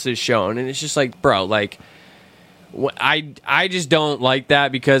ass is showing, and it's just like, bro, like. I just don't like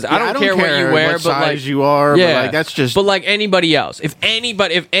that because I don't care what you wear, what but size like you are. yeah, But like that's just. But like anybody else, if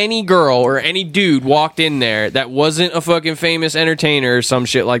any girl or any dude walked in there that wasn't a fucking famous entertainer or some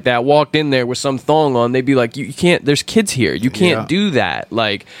shit like that, walked in there with some thong on, they'd be like, you can't. There's kids here. You can't do that.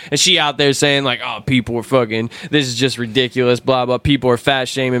 Like, and she out there saying like, oh, people are fucking. This is just ridiculous. Blah blah. People are fat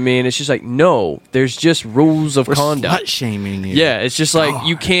shaming me, and it's just like, no. There's just rules of we're conduct. slut shaming you. Yeah, it's just like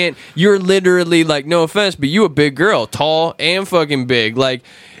you can't. You're literally like, no offense, but you a big girl, tall and fucking big. Like,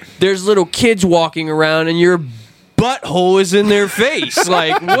 there's little kids walking around, and your butthole is in their face.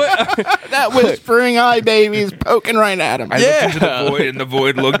 Like, what? That whispering eye baby is poking right at him. I looked into the void and the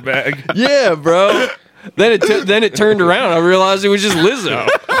void looked back. Yeah, bro. Then it turned around. I realized it was just Lizzo.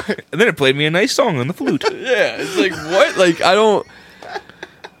 And then it played me a nice song on the flute. Yeah, it's like what? Like I don't.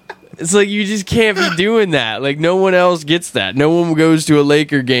 It's like you just can't be doing that. Like no one else gets that. No one goes to a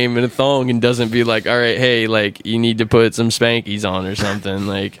Laker game in a thong and doesn't be like, all right, hey, like you need to put some Spankies on or something.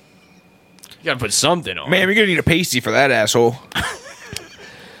 Like you gotta put something on. Man, we're gonna need a pasty for that asshole.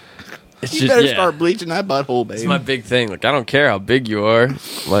 It's You just better yeah. start bleaching that butthole, baby. It's my big thing. Like I don't care how big you are.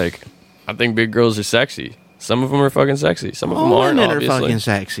 Like I think big girls are sexy. Some of them are fucking sexy. Some of them All aren't. women are Obviously, fucking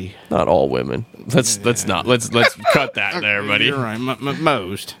sexy. not all women. Let's cut that there, buddy. You're right.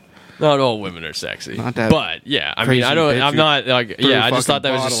 Most. Not all women are sexy. Not that But yeah, I mean, crazy I don't. bitch I'm who not like. threw Yeah, a I just thought that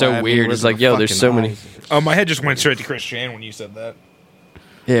fucking was just bottle so at me weird. with It's like, her yo, there's so fucking many. eyes. Oh, my head just went straight to Chris Chan when you said that.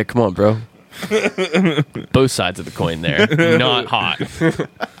 Yeah, come on, bro. Both sides of the coin there. Not hot.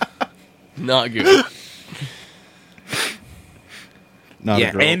 Not good. Not a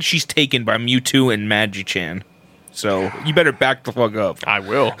Yeah, girl. and she's taken by Mewtwo and Magi-Chan. So you better back the fuck up. I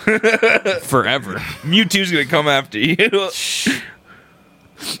will. Forever. Mewtwo's gonna come after you.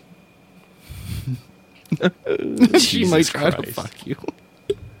 she might Jesus try to Christ. fuck you.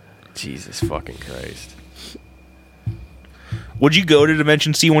 Jesus fucking Christ. Would you go to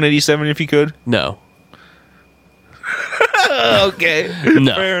Dimension C-187 if you could? No. Okay.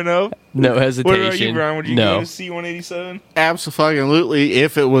 No. Fair enough. No hesitation. What about you, Brian? Would you no. go to C-187? Absolutely,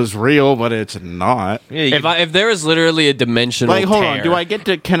 if it was real, but it's not. Yeah. You If there is literally a dimensional Like, hold tear, on.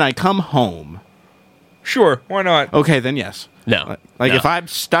 Can I come home? Sure. Why not? Okay, then yes. No. Like, No. if I'm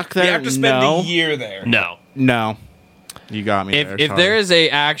stuck there, You have to spend no. a year there. No. No. You got me there. If sorry. there is a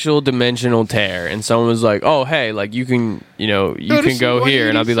actual dimensional tear and someone was like, "Oh, hey, like you can Go to go here,"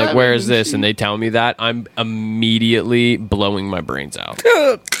 and I'll be like, "Where is this?" C-187 and they tell me that, I'm immediately blowing my brains out.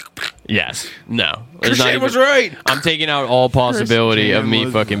 Yes. No. There's not Christian even- was right. I'm taking out all possibility of me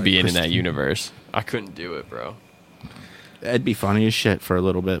was fucking right. being in that universe. I couldn't do it, bro. It'd be funny as shit for a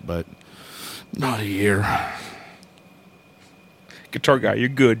little bit, but not a year. Guitar guy, you're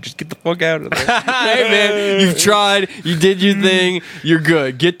good. Just get the fuck out of there. Hey, man, you've tried. You did your thing. You're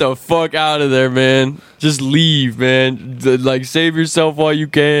good. Get the fuck out of there, man. Just leave, man. Like, save yourself while you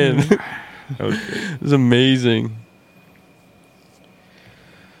can. It's amazing.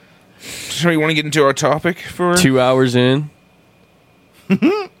 So you want to get into our topic for? 2 hours in.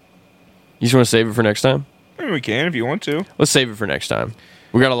 You just want to save it for next time? I mean, we can if you want to. Let's save it for next time.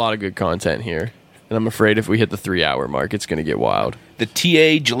 We got a lot of good content here. And I'm afraid if we hit the 3 hour mark, it's going to get wild. The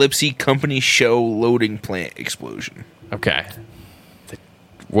TA Gillipsy Company Show loading plant explosion. Okay.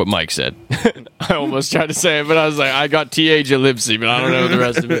 What Mike said. I almost tried to say it, but I was like, I got T.A. Ellipsy, but I don't know the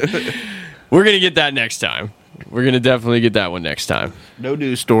rest of it. We're going to get that next time. We're going to definitely get that one next time. No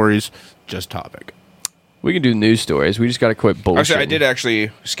news stories, just topic. We can do news stories. We just got to quit bullshit. Actually, I did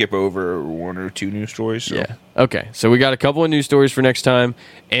actually skip over one or two news stories. So. Yeah. Okay. So we got a couple of news stories for next time,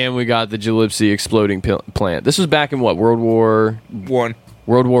 and we got the Gillipsy exploding plant. This was back in what, World War One.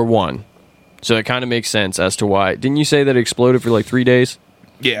 So it kind of makes sense as to why. Didn't you say that it exploded for like 3 days?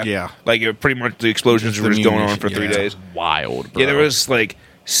 Yeah. Yeah. Like, pretty much the explosions Just were the just going on for munition, 3 yeah. days. Wild, bro. Yeah, there was like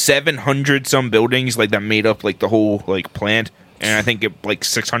 700 some buildings like that made up like the whole like plant, and I think like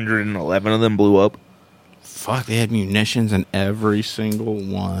 611 of them blew up. Fuck, they had munitions in every single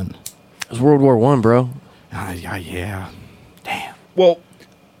one. It was World War One, bro. Yeah. Damn. Well,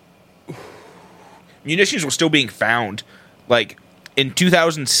 munitions were still being found, like in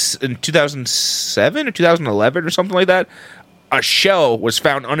 2007 or 2011 or something like that. A shell was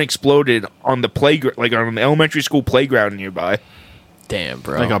found unexploded on the playground, like on the elementary school playground nearby. Damn,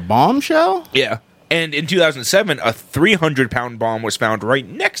 bro. Like a bombshell? Yeah, and in 2007, a 300-pound bomb was found right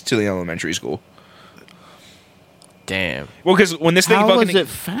next to the elementary school. Damn. Well, because when this thing How fucking was it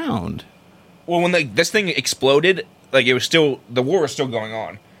found? well, when this thing exploded, like it was still the war was still going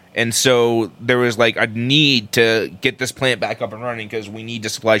on, and so there was like a need to get this plant back up and running because we need to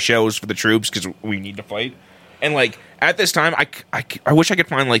supply shells for the troops because we need to fight. And like at this time, I wish I could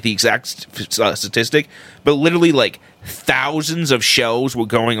find like the exact statistic, but literally like thousands of shells were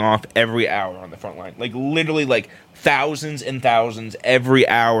going off every hour on the front line. Like literally like thousands and thousands every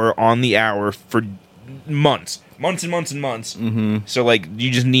hour on the hour for months and months and months. Mm-hmm. So like you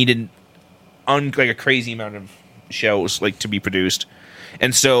just needed like a crazy amount of shells like to be produced.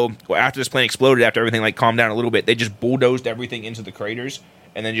 And so after this plant exploded, after everything like calmed down a little bit, they just bulldozed everything into the craters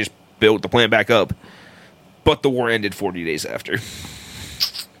and then just built the plant back up. But the war ended 40 days after.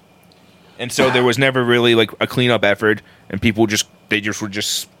 And so there was never really like a cleanup effort, and people would just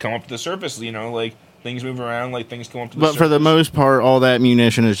come up to the surface, you know, like things move around, like things come up to the surface. But for the most part, all that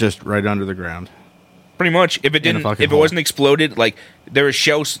munition is just right under the ground. Pretty much. If it didn't, if it wasn't exploded, like there were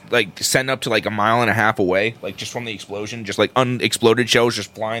shells like sent up to like 1.5 miles away, like just from the explosion, just like unexploded shells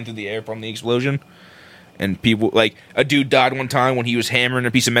just flying through the air from the explosion. And people, like a dude died one time when he was hammering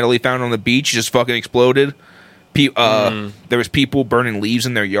a piece of metal he found on the beach, just fucking exploded. There was people burning leaves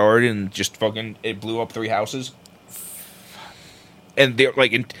in their yard and just fucking it blew up 3 houses. And they're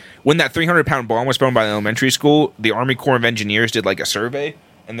like, when that 300-pound bomb was found by the elementary school, the Army Corps of Engineers did like a survey,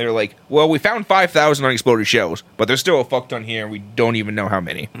 and they're like, "Well, we found 5,000 unexploded shells, but there's still a fuck ton here, and we don't even know how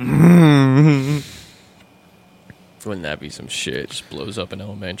many." Wouldn't that be some shit? It just blows up in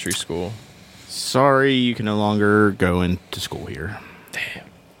elementary school. Sorry, you can no longer go into school here. Damn.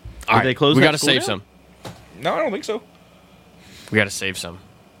 All right, they close we that got to school save down? some. No, I don't think so. We got to save some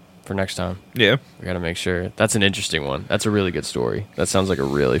for next time. Yeah. We got to make sure. That's an interesting one. That's a really good story. That sounds like a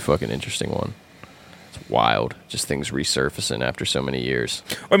really fucking interesting one. It's wild. Just things resurfacing after so many years.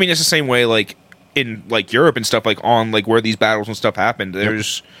 I mean, it's the same way, like in like Europe and stuff, like on like where these battles and stuff happened.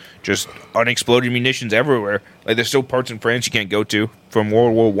 There's just unexploded munitions everywhere. Like there's still parts in France you can't go to from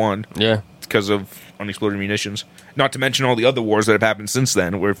World War One. Yeah. Because of unexploded munitions. Not to mention all the other wars that have happened since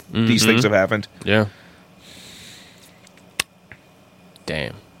then, where these things have happened. Yeah.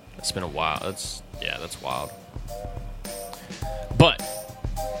 Damn. It's been a while. That's wild.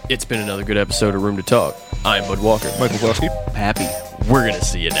 It's been another good episode of Room to Talk. I'm Bud Walker. Michael Flosky. Happy. We're going to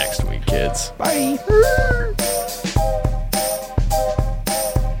see you next week, kids. Bye.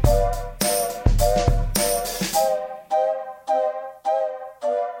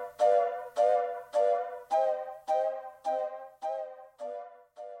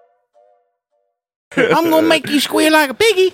 I'm gonna make you squeal like a piggy.